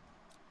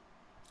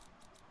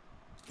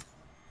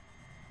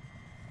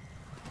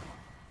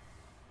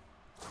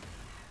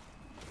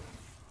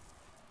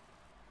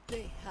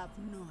 They have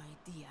no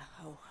idea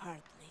how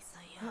heartless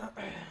I am.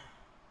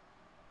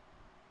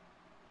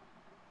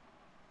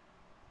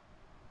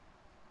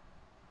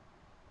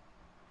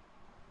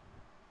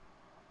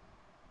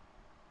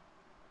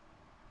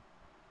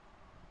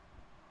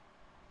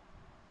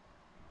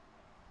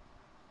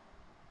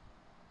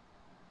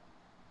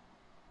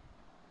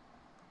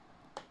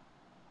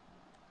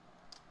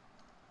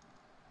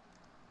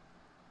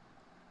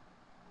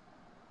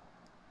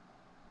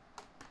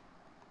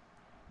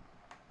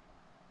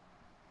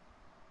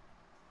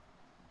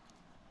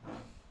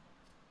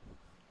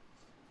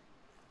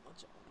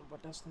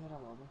 పట్టేస్తున్నారా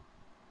Babu.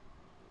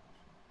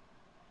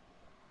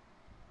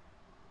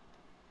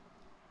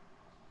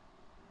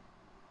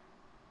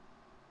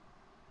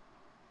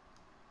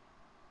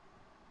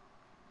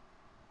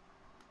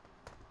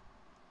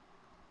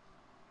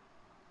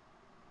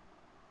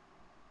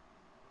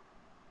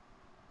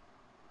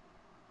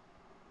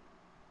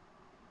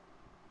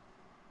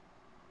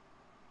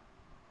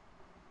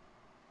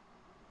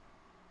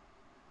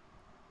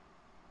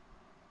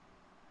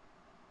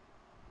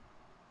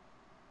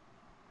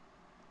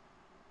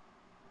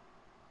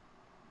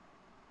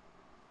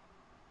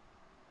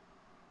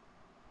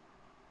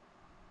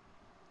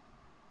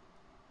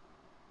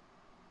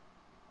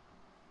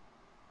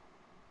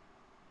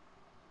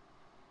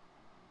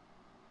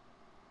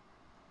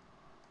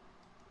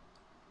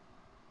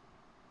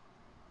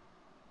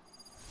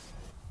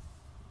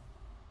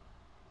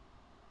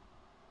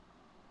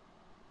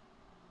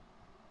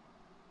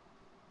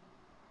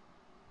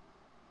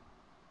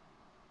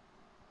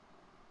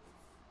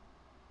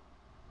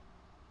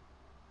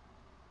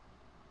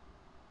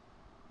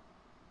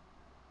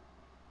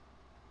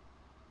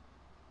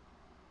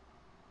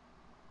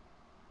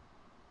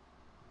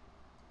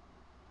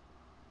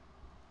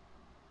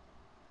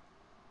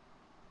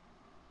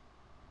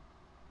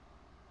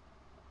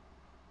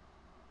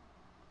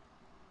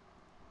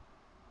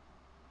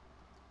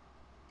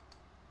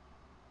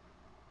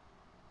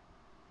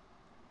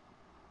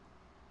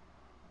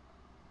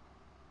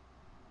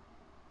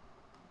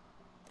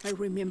 I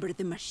remember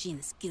the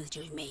machines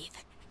Killjoy made.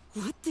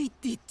 What they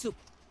did to...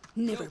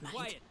 Never mind.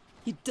 Quiet.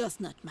 It does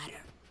not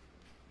matter.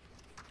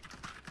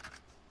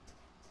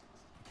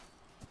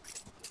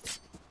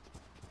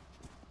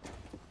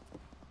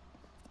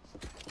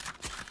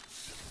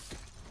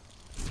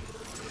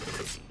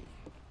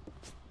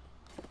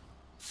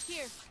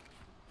 Here.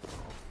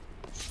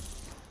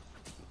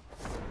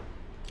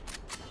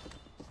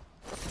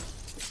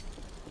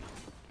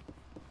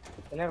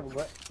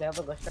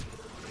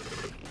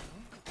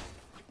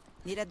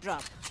 Need a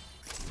drop.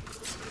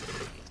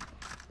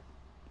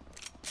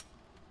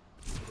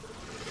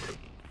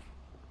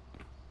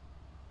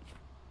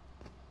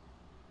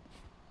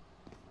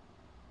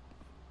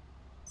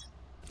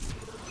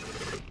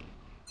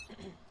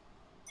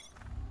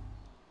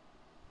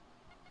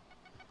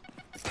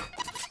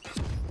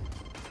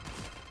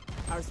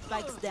 Our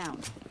spike's down.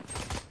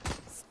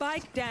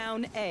 Spike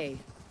down A.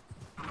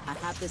 I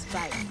have the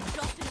spike.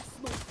 Dropped in a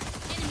smoke.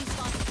 Enemy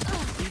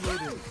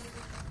spotted.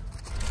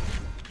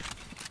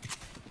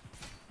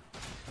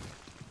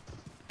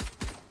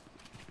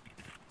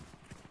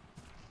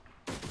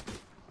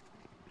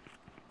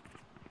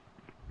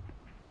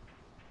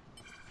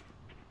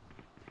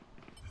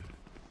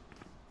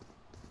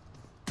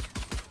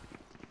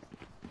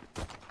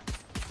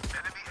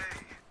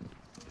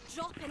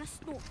 Drop in a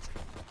smoke.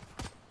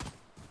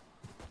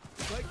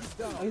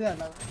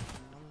 ఇదన్నా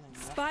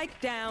Spike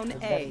down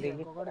A.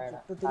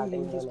 చుట్టూ తిరిగి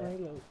ఏం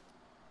తీసుకుని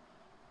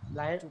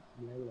blind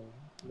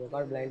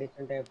గెకార్డ్ blind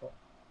ఇచ్చుంటే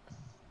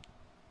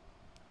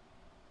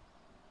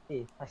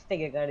first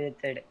గెకార్డ్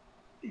ఇచ్చాడు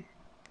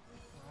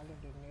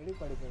నేడి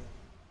పడిపోయాడు.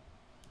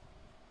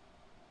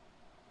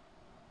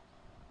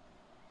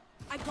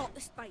 I got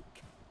the spike.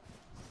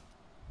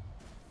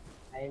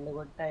 And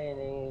కొట్ట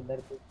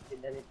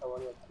ఇద్దరిని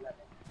తవ్వని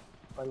కొట్టారు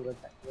పని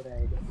కొట్ట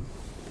ఇరవై 5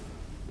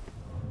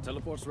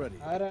 Teleport's ready.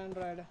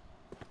 Android.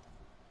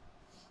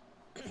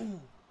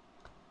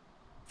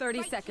 30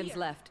 Right seconds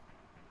here. left.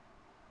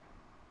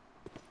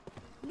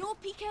 No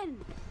peeking.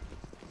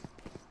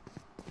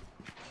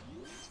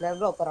 Slab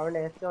లో ఒక రౌండ్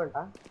వేస్తూ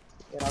ఉంటా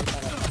ఈ round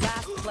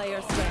Last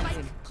player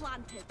standing. Spike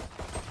planted.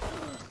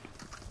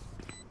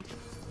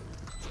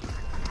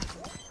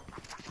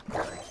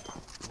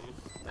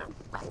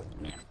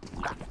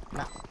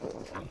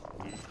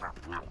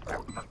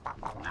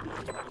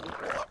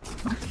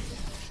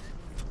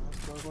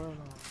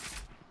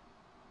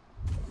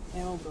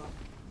 ఏమో బ్రో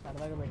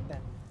సరదాగా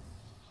పెట్టాను.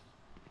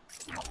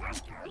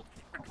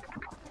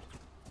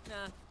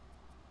 Nah.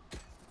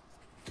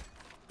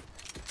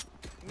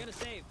 I'm gonna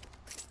save.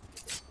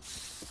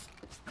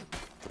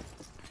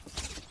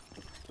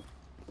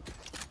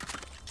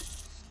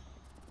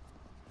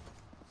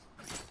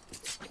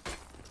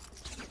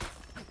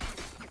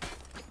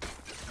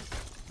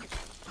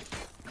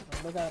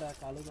 రెండు కారా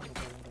కాలు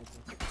కొనుక్కోవాలి.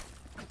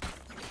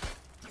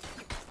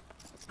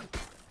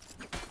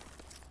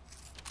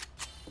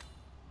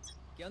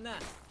 Get on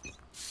that.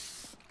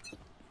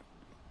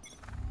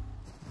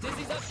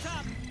 Dizzy's up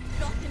top.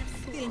 Drop in a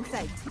smoke. Still in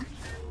sight.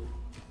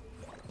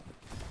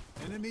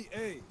 Enemy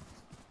A.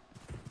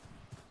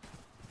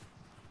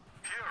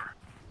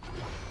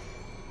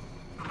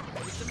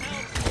 Need some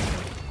help.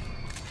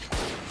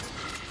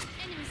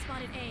 Enemy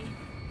spotted A.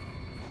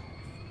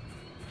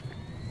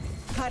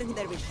 Cutting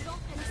their vision. Drop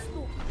in a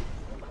smoke.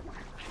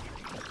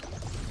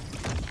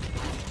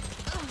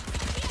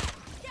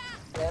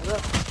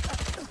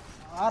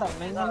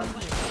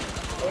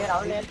 A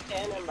round వేస్తే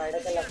నేను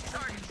బయటకు వెళ్ళాను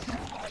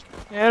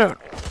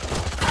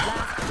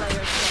Last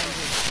player standing.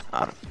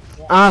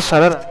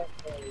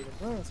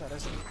 సరే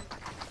సరే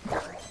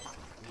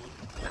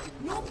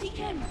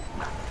peeking.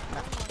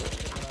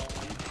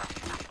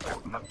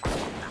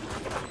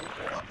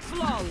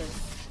 Flawless.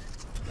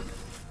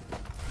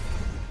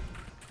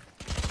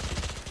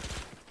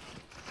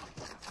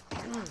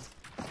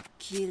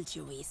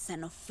 Killjoy is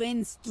an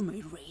offense to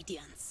my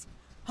radiance.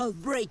 I'll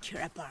break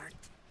her apart.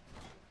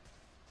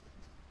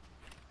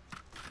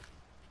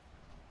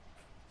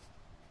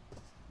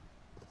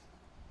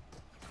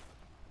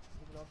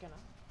 ఇప్పుడు ఓకేనా?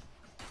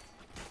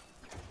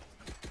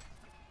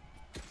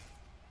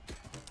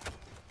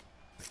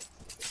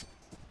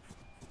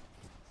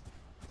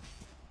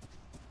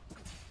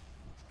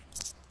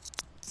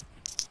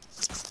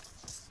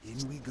 In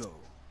we go.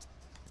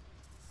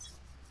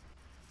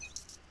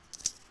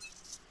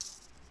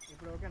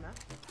 ఇప్పుడు ఓకేనా?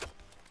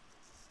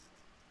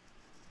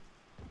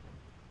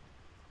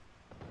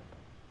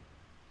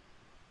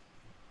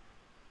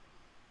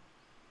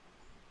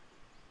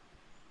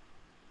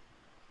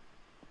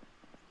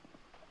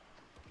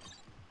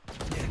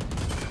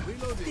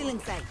 Still in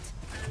sight.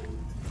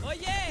 Oh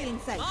yeah! Still in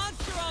sight.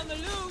 Monster on the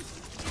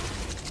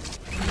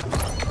loose!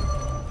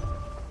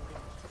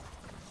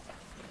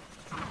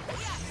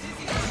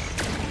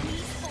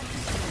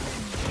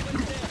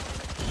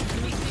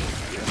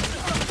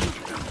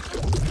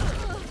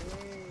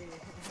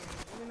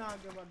 ఇది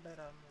నాకే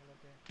పడ్డారా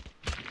మూలకే.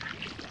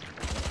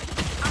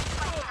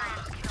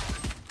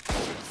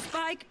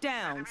 Spike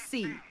down, C.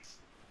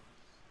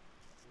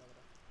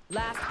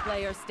 Last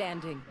player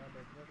standing.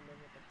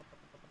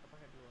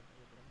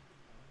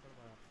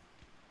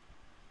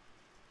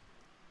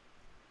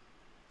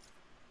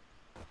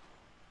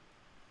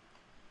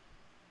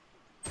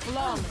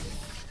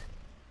 Flawless.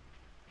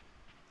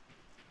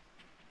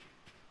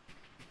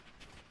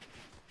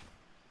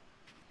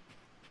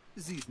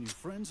 These new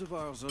friends of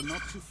ours are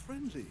not too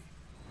friendly.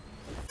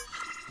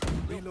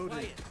 Yo, Reloading.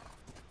 quiet.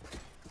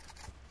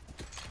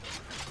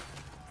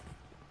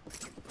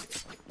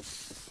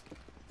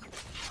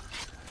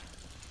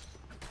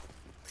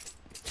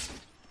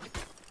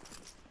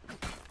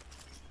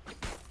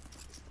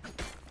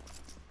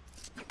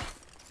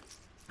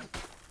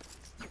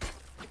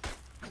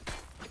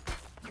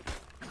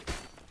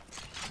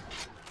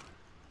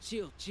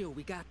 Chill,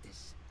 we got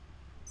this.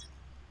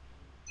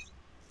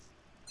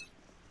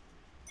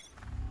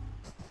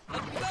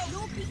 Up we go!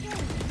 No peeking.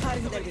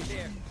 Cutting their Somebody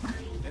vision.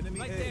 there. Enemy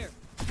Right A. there.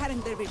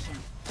 Cutting their vision.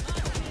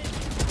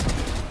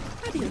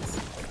 Adios.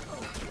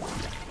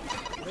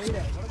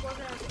 వేయరా ఎవరి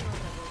కోసం వేస్తున్నావు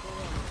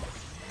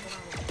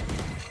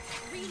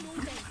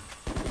Reloading.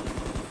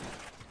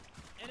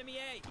 Enemy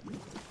A.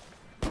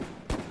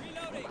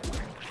 Reloading.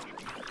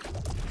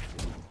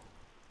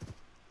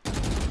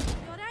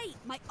 You're right.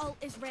 My ult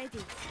is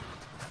ready.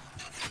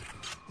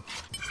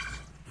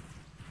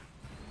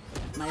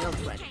 My ult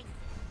ready. Peeking.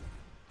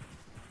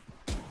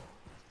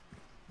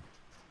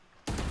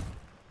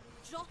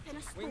 Dropping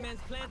a smoke.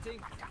 Wingman's planting.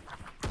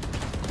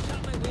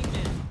 Shot my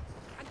wingman.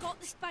 I got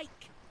the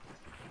spike.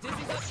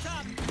 Dizzy's up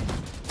top.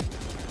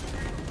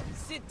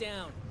 Sit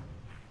down.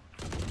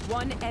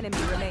 One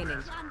enemy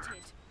remaining.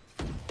 Planted.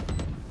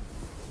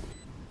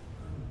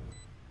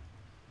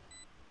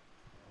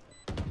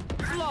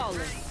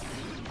 Flawless.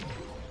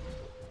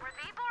 Were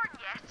they born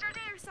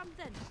yesterday or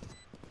something?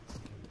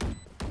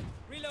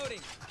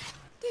 Reloading.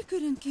 They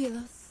couldn't kill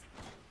us.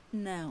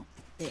 Now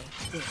they're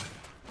dead.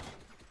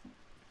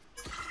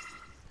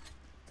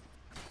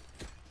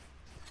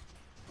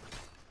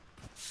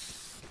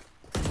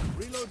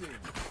 Reloading.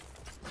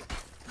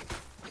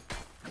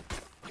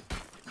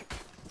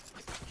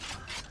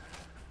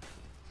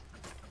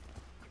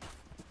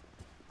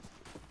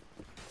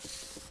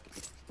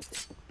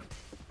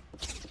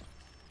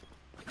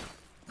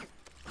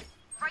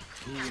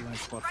 Who will I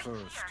spot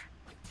first?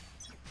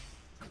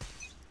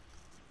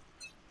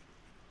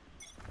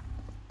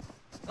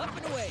 Up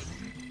and away.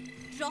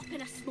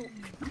 Dropping a smoke.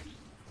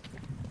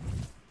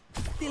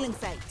 Still in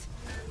sight.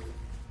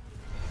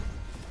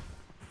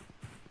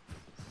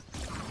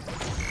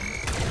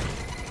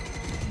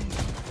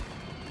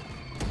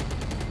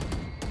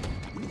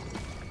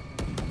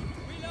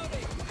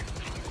 Reloading.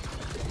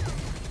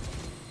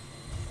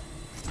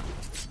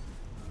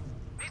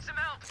 Need some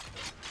help.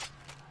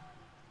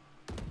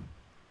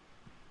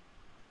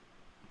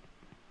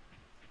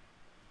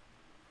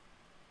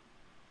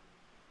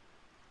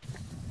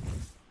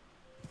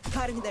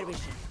 Cutting their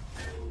vision.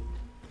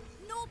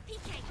 No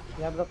peeking.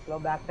 Yeah, bro, flow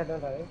back side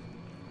right?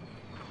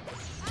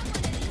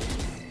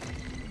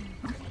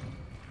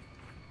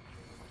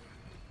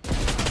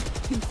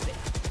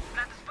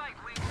 That's spike,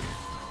 wing.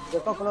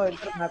 देखो flow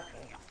enter back.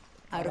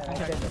 Out of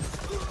charges.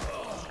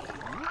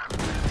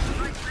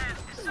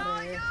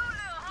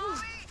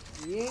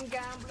 ఏం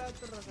camp లో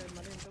వస్తుర్రా sir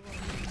మరి ఇంత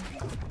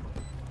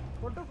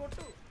కొట్టు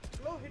కొట్టు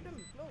flow hit him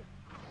flow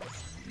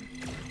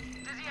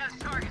Dizzy has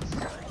targets.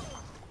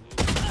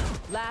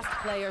 Last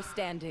player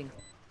standing.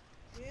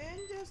 ఏం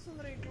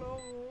చేస్తుందిరా ఈ క్లో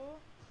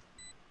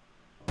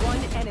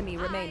One enemy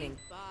remaining.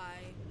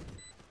 Bye.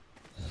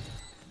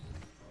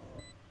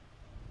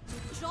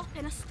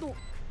 Dropping a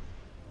smoke.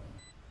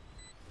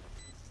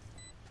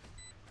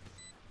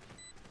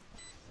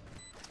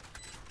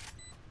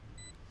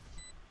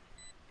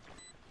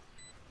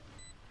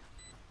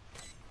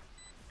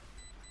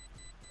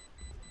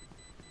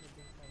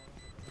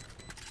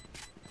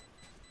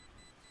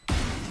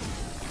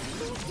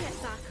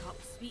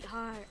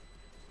 sweetheart.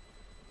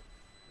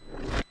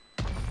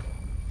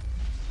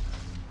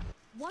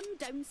 One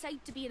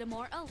downside to being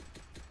immortal.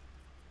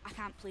 I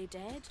can't play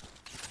dead.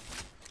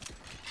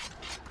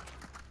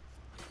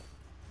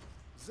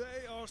 They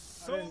are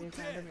so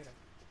dead.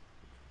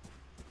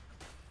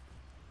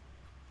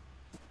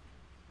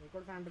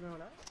 Record phantom है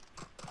वाला.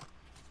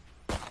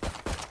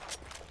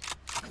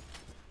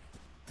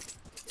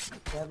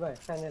 Yeah, boy,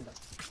 stand it up.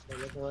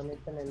 There's one in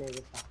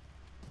the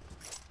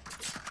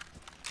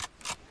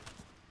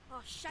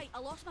Oh shite, I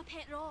lost my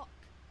pet rock.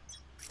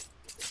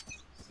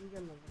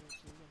 Seagull लगा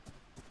seagull.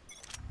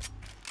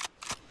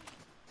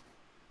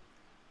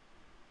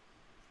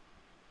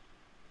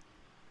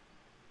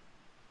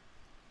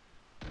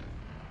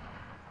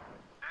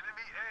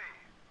 Enemy A.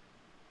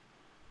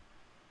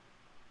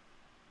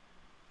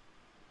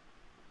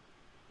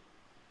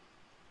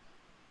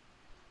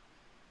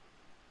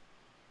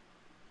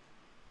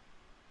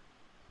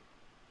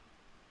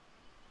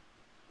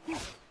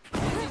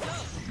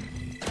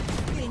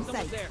 Still inside.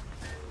 Someone's there.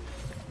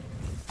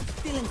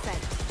 Still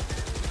inside.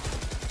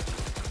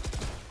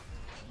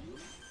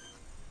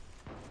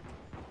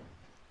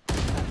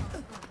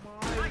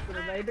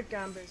 ఇప్పుడు right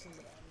camp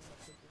వేసింది.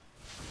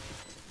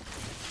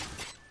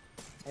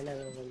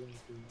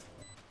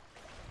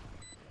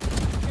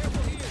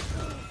 Careful here.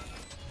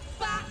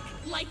 Back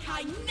like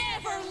I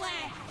never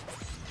left.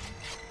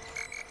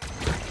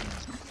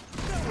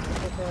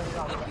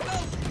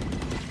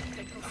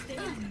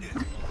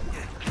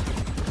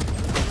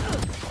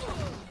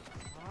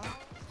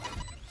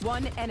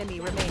 One enemy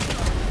remaining.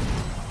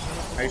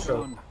 Nice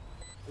shot.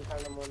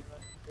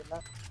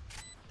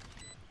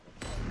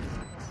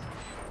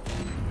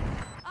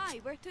 Aye,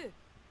 where to?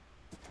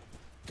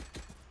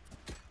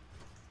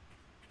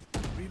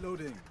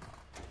 Reloading.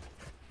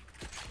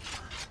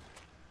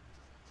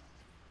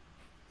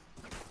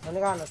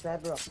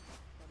 bro.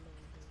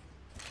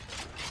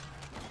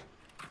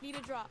 Need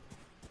a drop.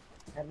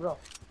 Hey, bro.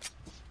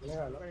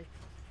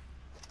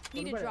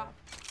 Need a drop.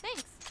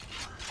 Thanks.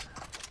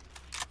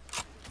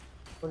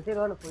 Full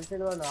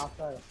one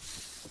after.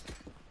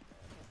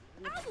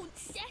 I won't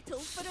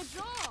settle for a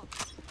drop.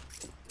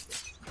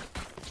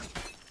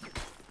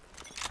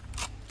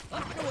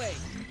 Up and away.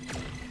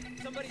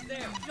 Somebody's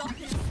there. Drop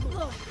in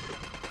smoke.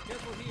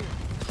 Careful here.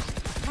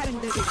 Cutting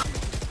the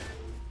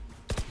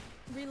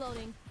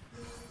Reloading.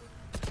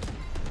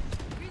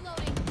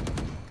 Reloading.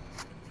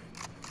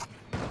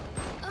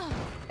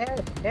 Hey,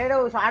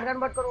 shotgun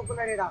పట్టుకొని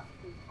ఊపుకున్నాడు ఈడ.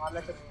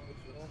 వాళ్ళకి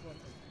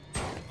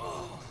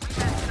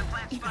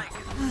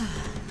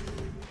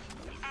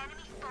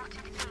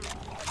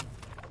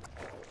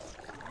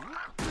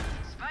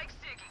Spike's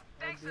ticking.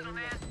 Thanks, little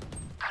man.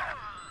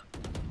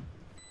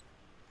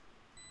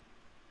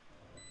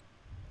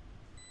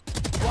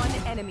 One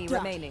enemy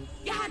remaining.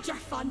 You had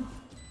your fun.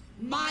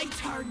 My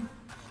turn.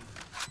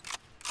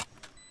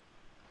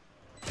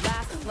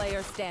 Last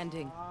player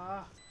standing.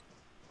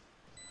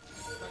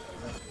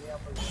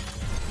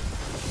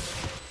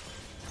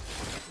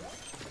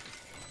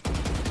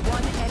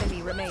 One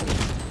enemy remaining.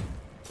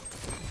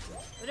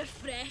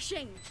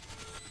 Refreshing.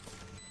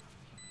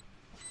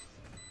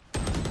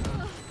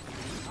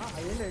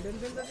 అయ్యింది ఎటు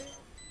వెళ్ళింది అది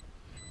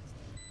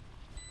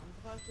అంత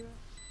ఫాస్ట్గా.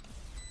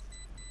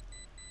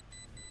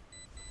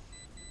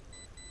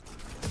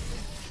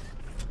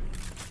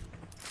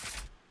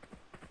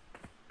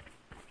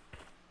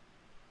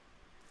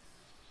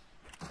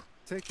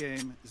 Take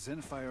aim,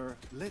 Zenfire.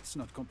 Let's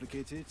not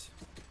complicate it.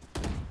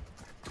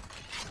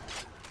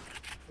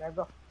 Let's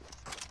go.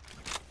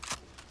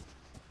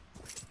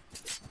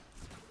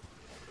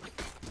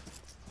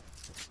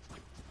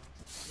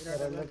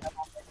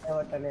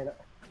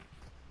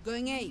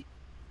 Going A.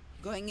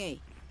 Going A.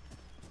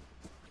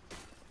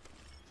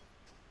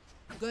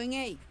 Going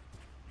A.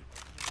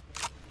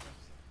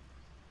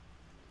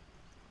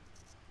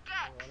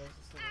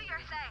 Do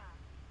your thing.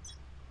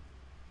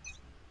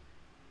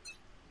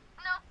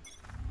 No.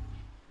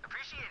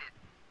 Appreciate it.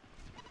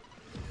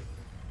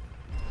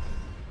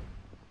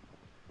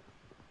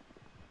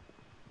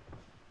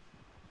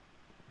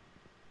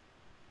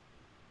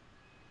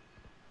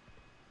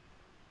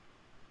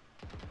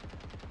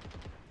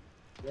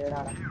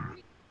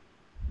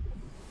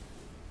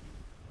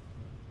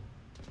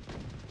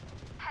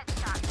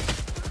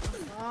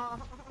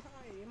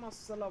 ఏం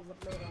అస్సలు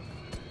అవ్వట్లేదురా.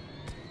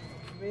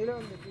 వేరే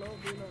ఉంది క్లో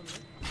బీలో ఉంది.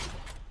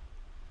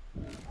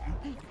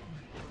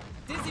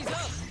 Dizzy's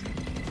up.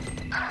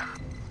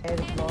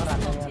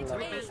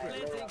 Planting.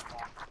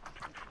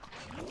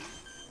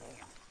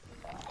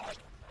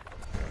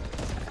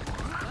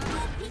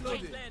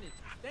 Reloading. Planted.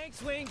 Thanks,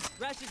 Wings.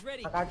 Rash is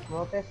ready. అక్కడ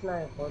smoke వేసిన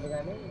పోదు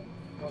కానీ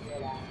smoke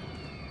వేయలే.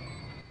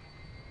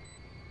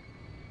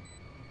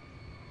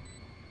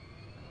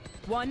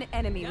 One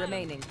enemy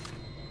remaining.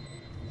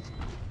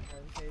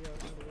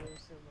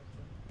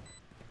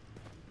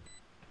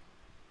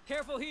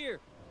 Careful here.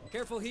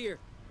 Careful here.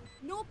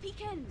 No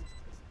peeking.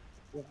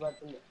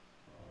 పడుతుంది.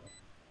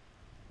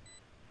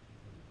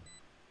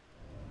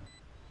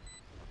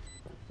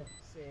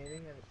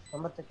 సేవింగ్ అది.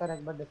 नंबर चेक कर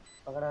एक बार देख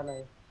पकड़ा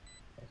नहीं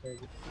ऐसे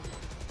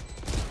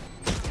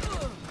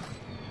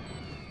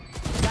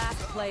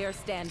player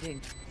standing.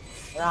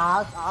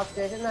 आप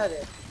स्टेशन आ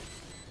रहे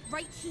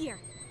Right here.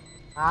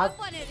 आप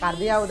कर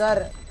दिया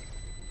उधर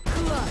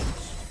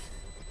Clutch.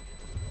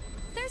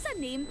 There's a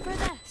name for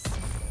this.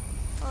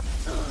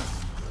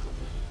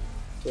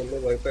 चलो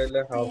भाई पहले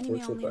The हाफ हो enemy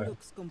चुका only है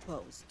looks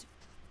composed.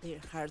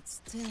 Their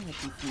hearts tell a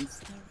different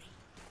story.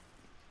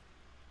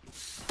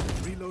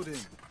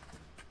 Reloading.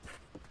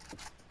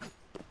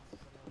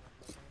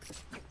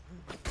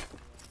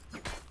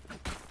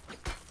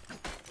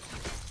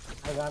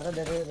 I got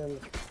the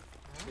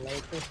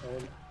light is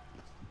on.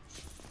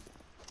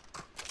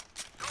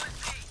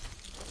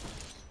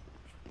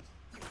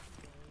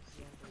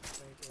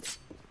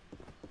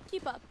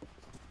 Keep up.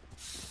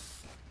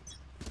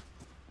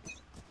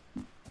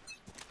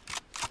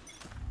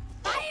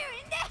 Fire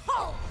in the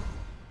hole!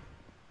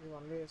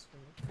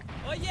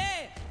 Oh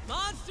yeah!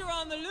 Monster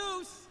on the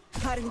loose!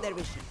 Cutting their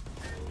vision.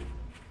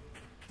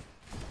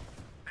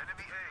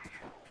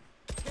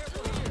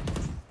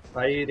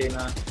 भाई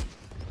Raina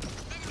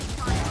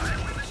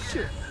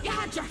You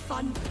had your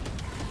fun.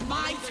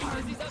 My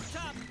turn.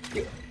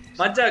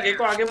 मत जा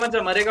gecko आगे मत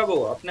जा मरेगा वो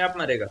अपने आप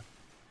मरेगा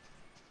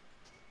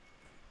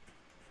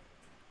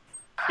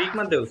पीक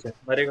मत दे उसे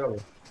मरेगा वो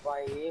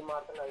भाई ये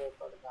मारता लगे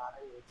तो जा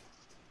रही है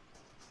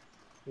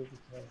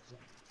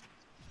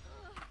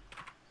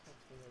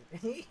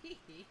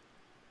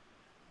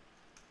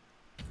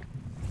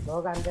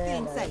दो घंटे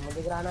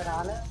मुझे गिराना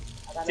रहा ना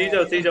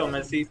सी जाओ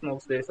मैं सी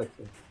स्मोक्स दे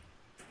सकता हूँ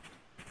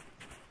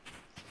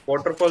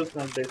वाटरफॉल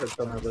स्मोक दे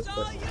सकता हूँ मैं बस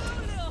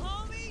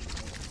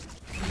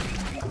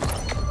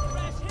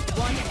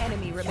One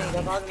enemy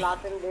remaining. बहुत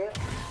लातिन दे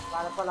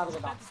वाटरफॉल आप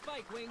बता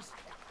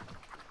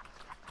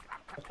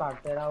स्टार्ट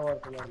तेरा और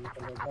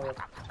तुम्हारा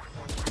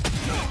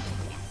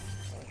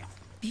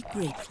Be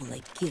grateful I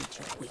killed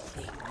you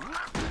quickly.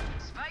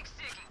 Spike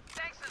sticking.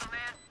 Thanks, little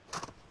man.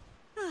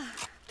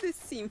 The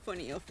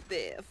symphony of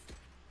death.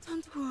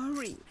 Don't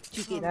worry.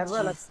 You get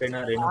Raina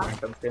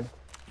Phantom skin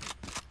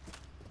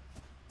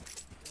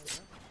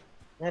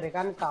ये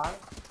रिकन का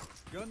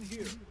Gun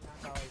here.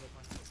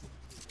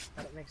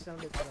 నెక్స్ట్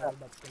రౌండ్ ఇప్పుడు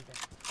బతుకుంటే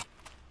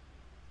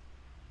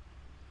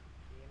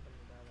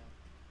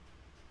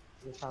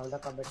ये साउंड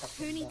का बेटा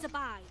Who needs a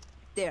buy?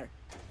 there.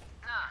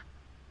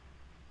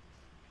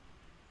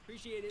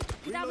 Appreciate it.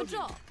 Could have a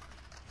job.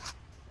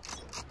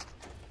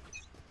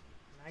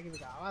 నాకు ఇది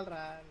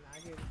కావాలరా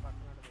నాకు ఇది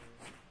పక్కన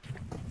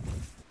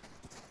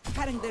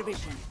Cutting their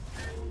vision.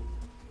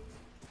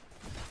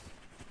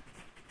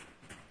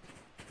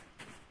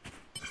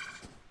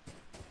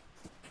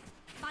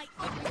 My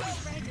ultimate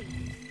is ready.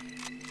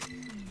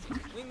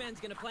 Wingman's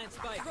gonna plant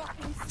spike.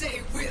 Dropping.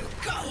 They will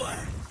cower.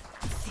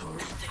 See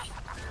nothing.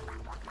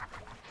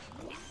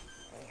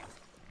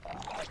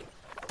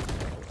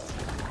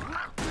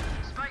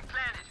 Spike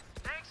planted.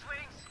 Thanks,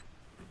 Wings.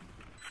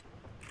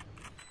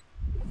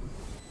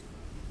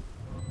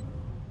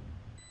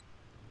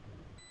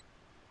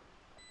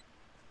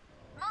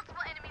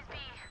 Multiple enemies B.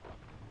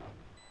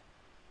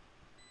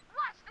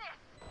 Watch this.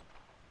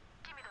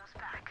 Give me those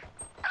back.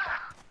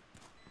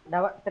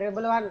 Double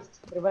triple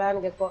one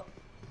gecko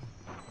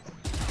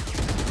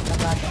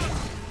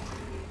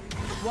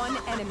One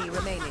enemy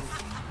remaining.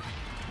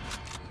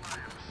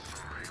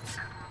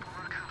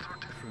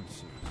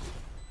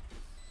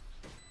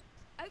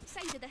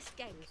 Outside of this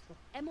game,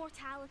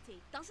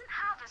 immortality doesn't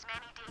have as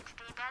many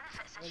day-to-day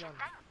benefits as you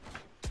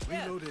think.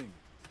 Reloading.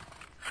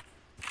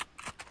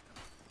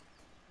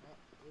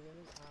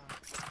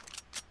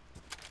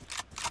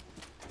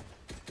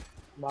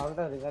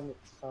 బాగుంటుంది కానీ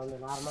sound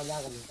నార్మల్గా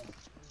కలుగుతుంది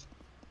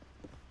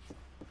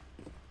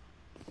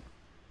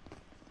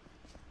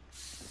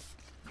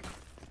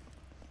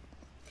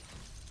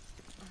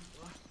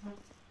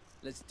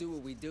Let's do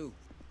what we do.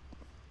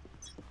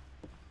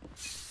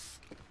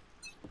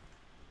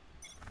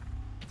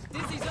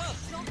 Dizzy's up!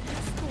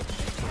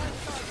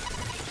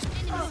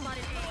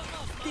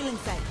 Still in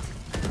sight.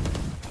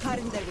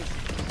 Cutting their vision.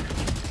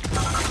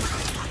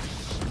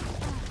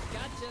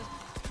 Gotcha.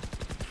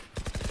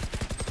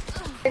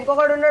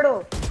 ఇంకొకడు ఉన్నాడు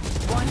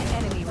One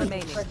enemy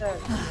remaining.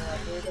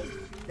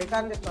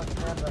 Recon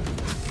తీసుకున్నాడు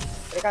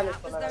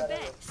Their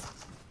best.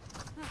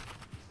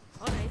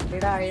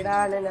 ఇడా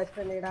నేను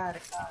వస్తుంది ఇడా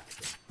recon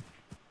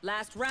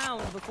Last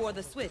round before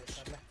the switch.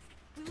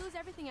 We lose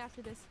everything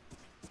after this.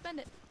 Spend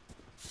it.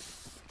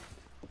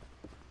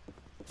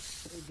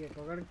 ఈ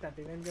గెక్కగాడికి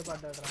 39K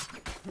పడ్డాడు రా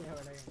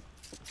ఎవడైనా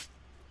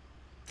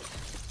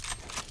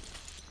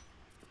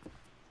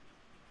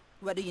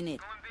What do you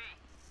need?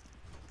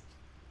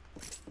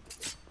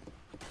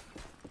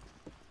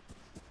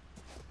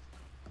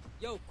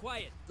 Yo,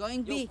 quiet.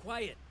 Going Yo, B.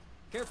 quiet.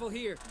 Careful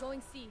here.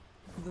 Going C.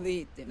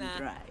 Bleed them Nah.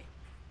 dry.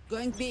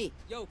 Going B.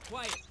 Yo,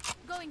 quiet.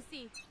 Going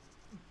C.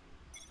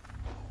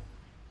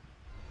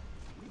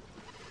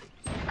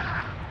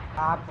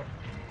 ఆపు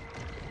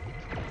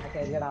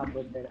అక్కడ ఆపు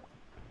బుద్ధాడు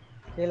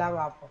ఇలా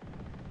ఆపు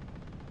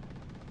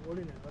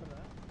ఓడిన ఎవర్రా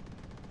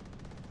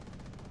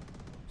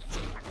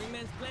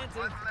Wingman's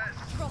planted.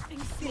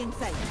 Dropping C. Still in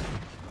sight.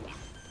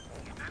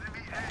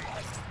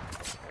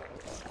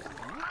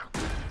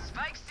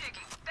 Spike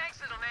sticking. Thanks,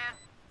 little man.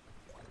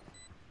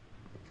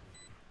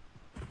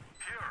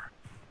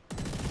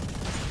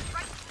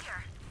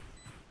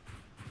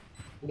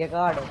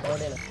 ఇంకెకాడు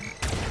ఓడేనా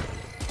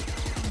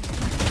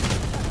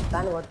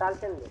దాన్ని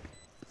కొట్టాల్సింది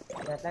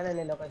ఎట్లయినా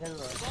నీ location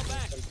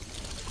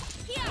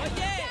Oh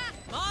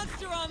yeah!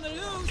 Monster on the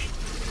loose!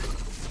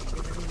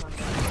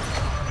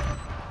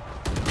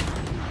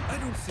 I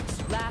don't think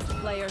so. Last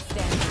player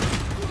standing.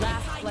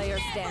 Last player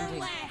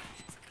standing.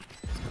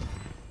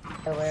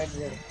 wait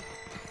there.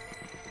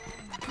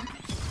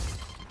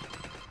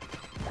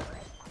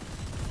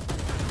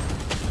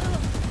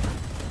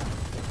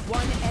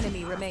 One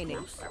enemy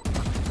remaining.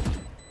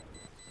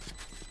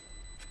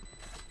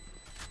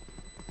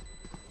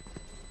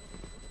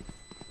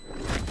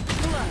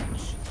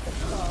 Clutch.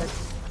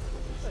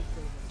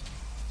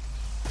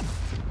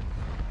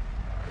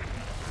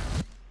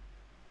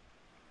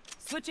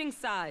 Switching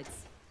sides.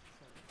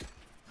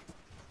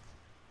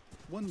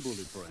 One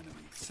bullet per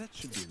enemy. That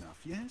should be enough,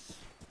 yes?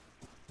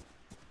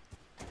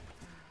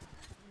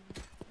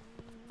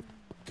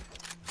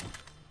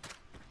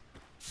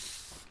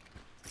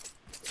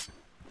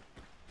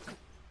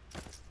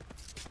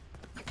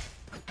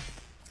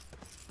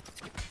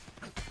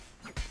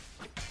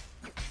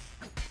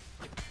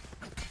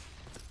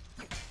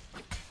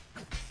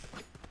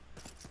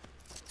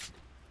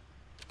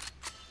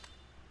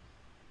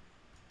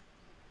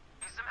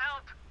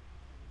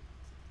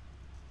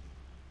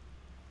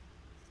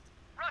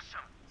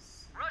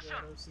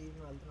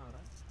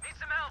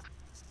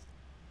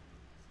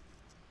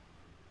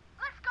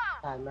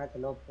 I'm not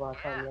low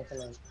formation.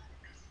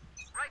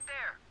 Right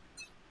there.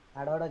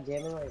 I don't know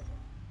jamming.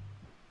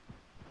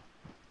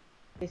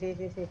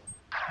 See.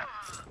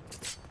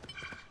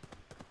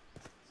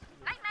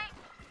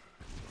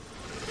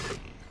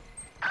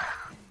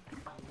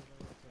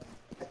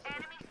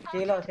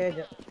 Chilo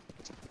sage.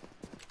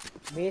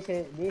 BC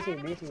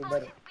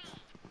इधर.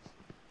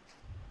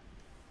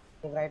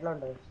 Right low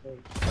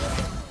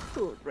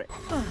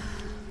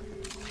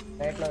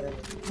Right low.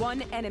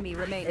 One enemy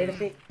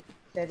remaining.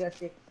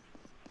 Sage.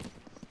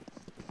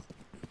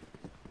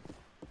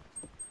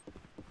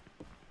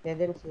 They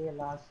didn't see you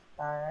last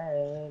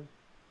time.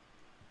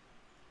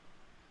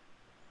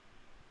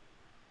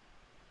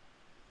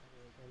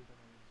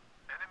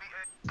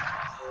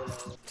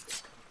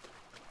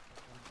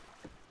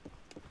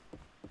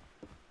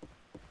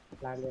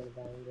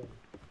 Landed.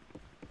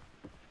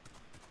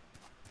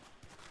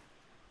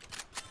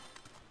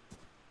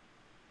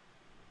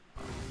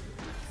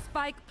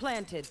 Spike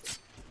planted.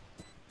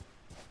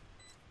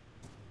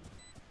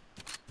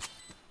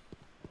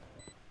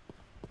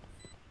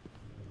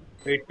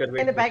 Wait.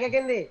 In the back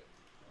again.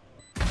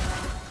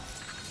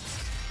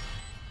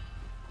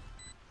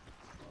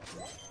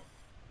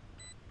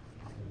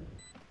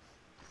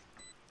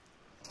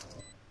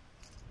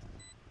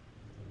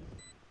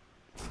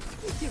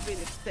 You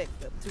really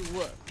expect them to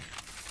work?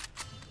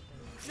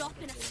 Drop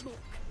in a smoke.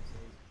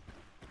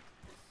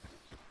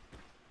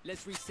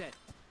 Let's reset.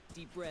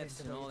 Deep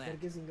breaths and all that.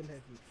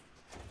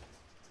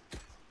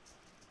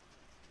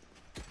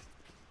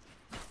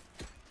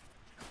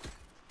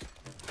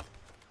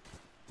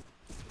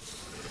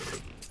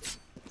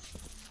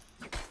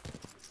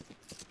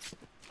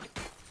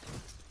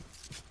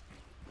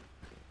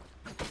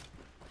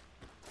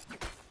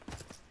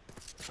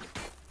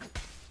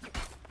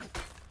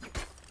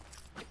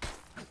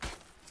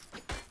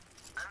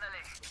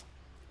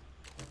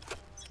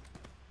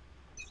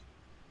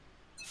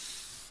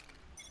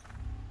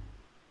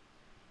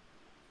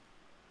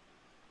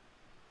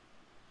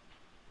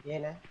 ये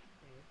ना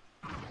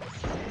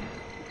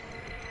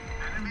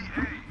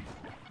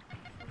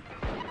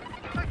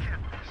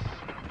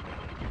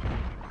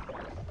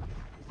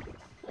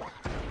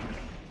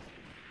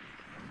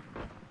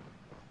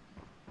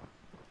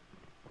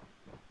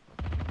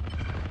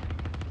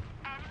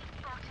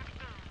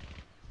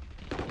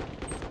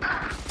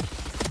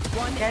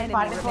One enemy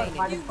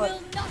remaining.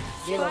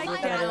 You will not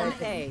Spike down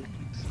A.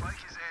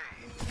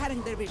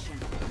 Cutting their vision.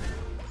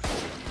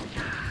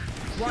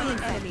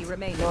 One enemy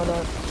remaining.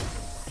 No.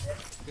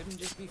 Couldn't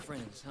just be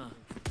friends, huh?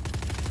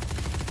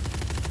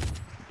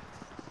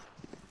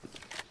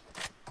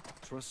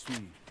 Trust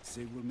me,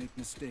 they will make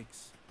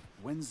mistakes.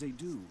 When they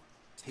do,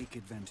 take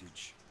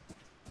advantage.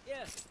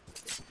 Yeah.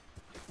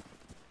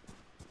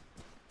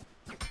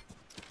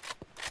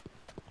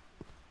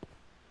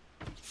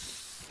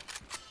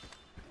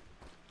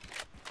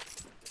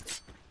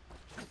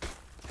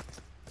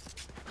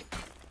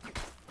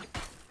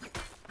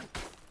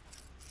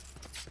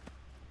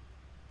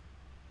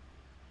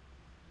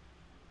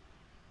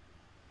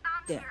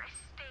 There.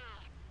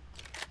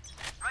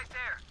 Right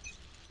there.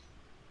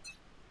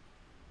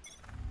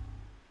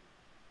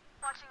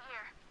 Watching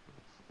here.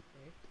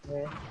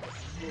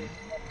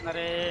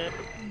 अरे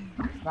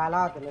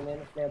काला तो मैंने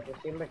play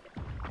team में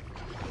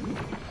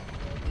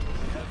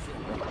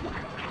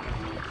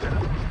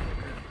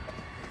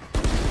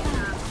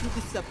You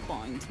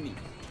disappoint me.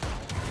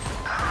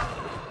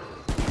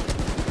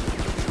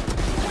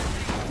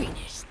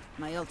 Finished.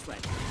 My ult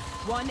ready.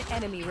 One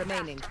enemy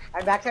remaining.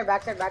 And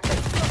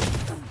backside.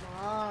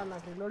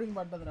 నాకు reloading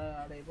పడ్డదిరా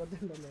ఆడ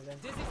అయిపోతుందో లేదా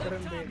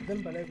ఇద్దరు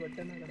భలే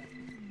కొట్టాను అక్కడ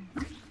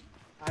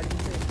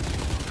ఆడించే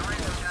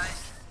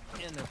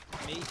And the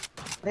meat.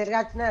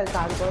 తిరగచ్చిన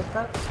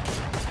దానికోసం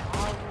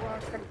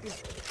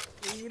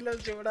వీళ్ళు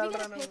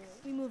చూడాలరా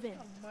We move in.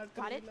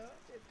 Got it?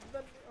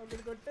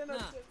 ఒకటి కొట్టాను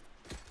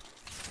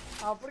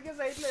అప్పటికే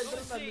సైట్లో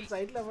ఎదురు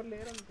సైట్లో ఎవరు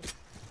లేరు అనుకో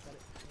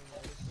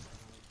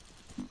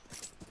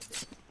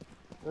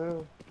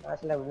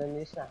అసలు నేను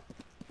చూసిన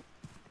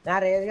నా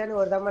రేజ్ కానీ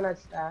కొడదామని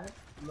వచ్చిన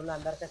ముందు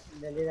అందరికి అసలు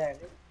తెలియదు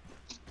అండి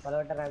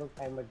పొలగొట్టడానికి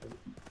టైం పట్టింది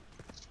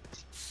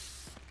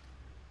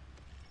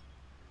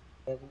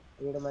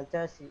వీడు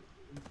మంచిగా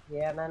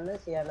ఏనాన్ని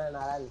సియానా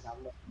ఆడాలి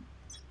sambar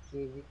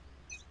easy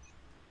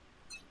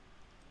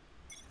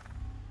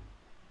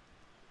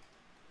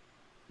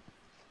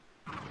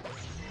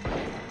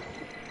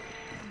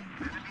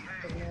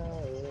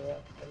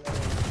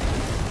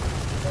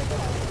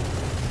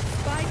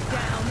Spike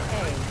down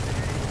A.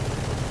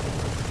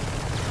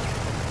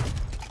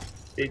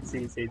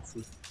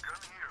 Sage.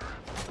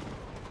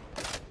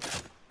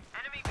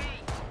 Enemy B.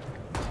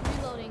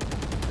 Reloading.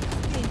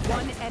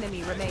 One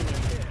enemy remaining.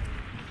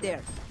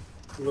 There.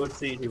 He was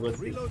C.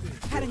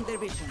 Cutting their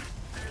vision.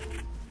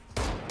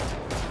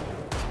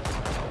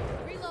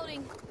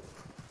 Reloading.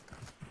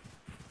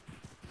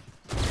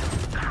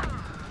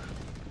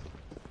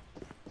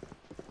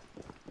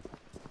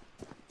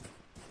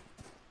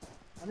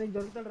 అది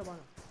దొరుకుతాడు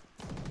బాగా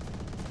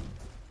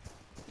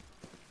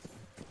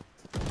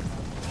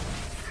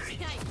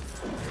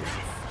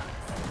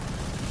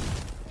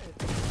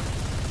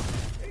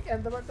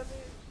ఎంత పడుతుంది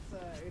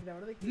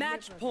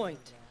Match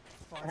point.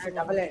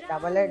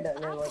 Double head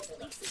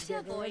Places to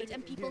avoid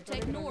and people to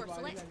ignore, so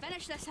let's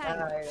finish this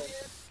hang.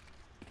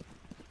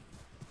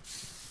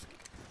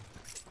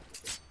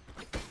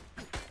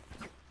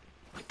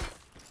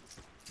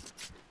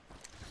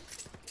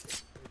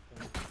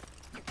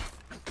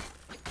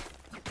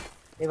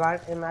 ఈ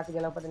match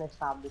గెలవకపోతే next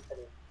stop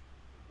తీస్తాడు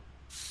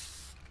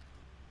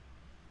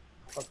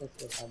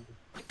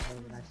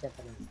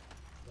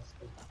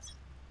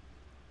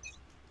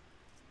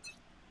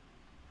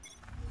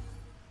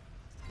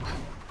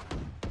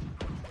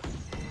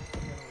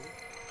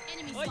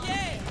Oh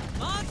yeah!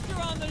 Monster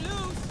on the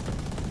loose!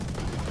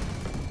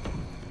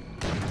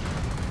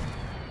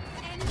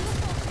 Enemy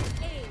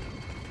assault A.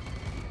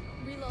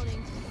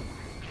 Reloading.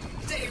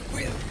 They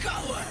will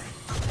cower.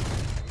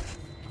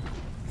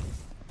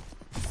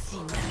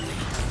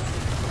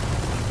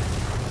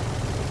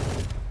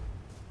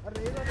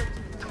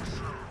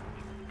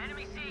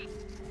 Enemy C.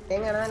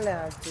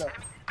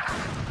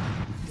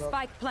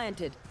 Spike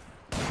planted.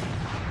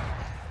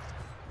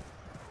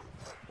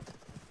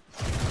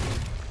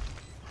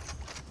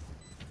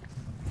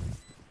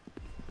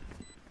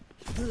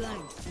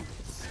 Blind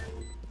fools.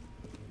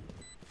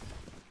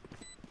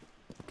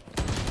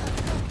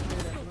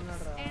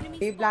 Enemy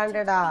He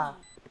planted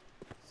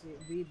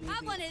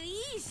Have one of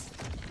these.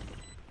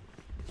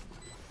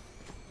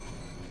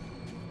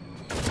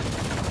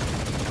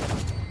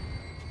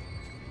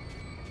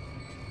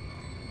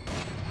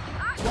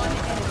 One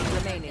enemy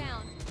remaining.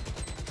 Down.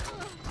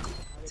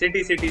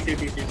 City.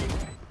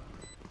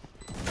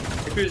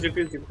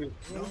 Defuse.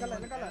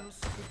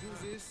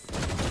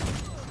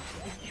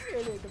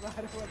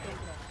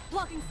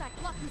 Blocking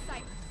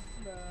sight.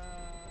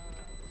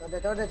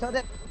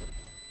 చూడే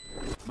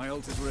My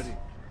ult is ready.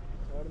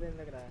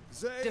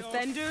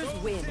 Defenders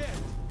win.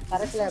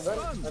 Correct లేదు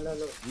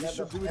We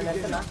should do it నేను again.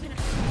 వెళ్తున్నా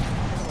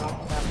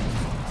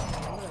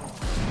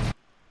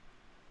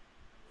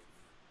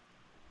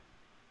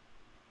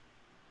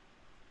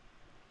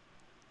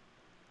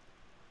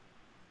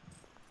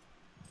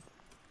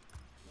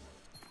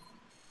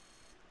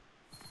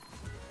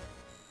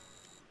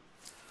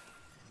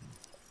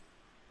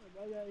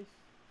Bye guys.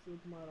 See you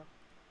tomorrow.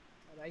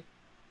 Bye.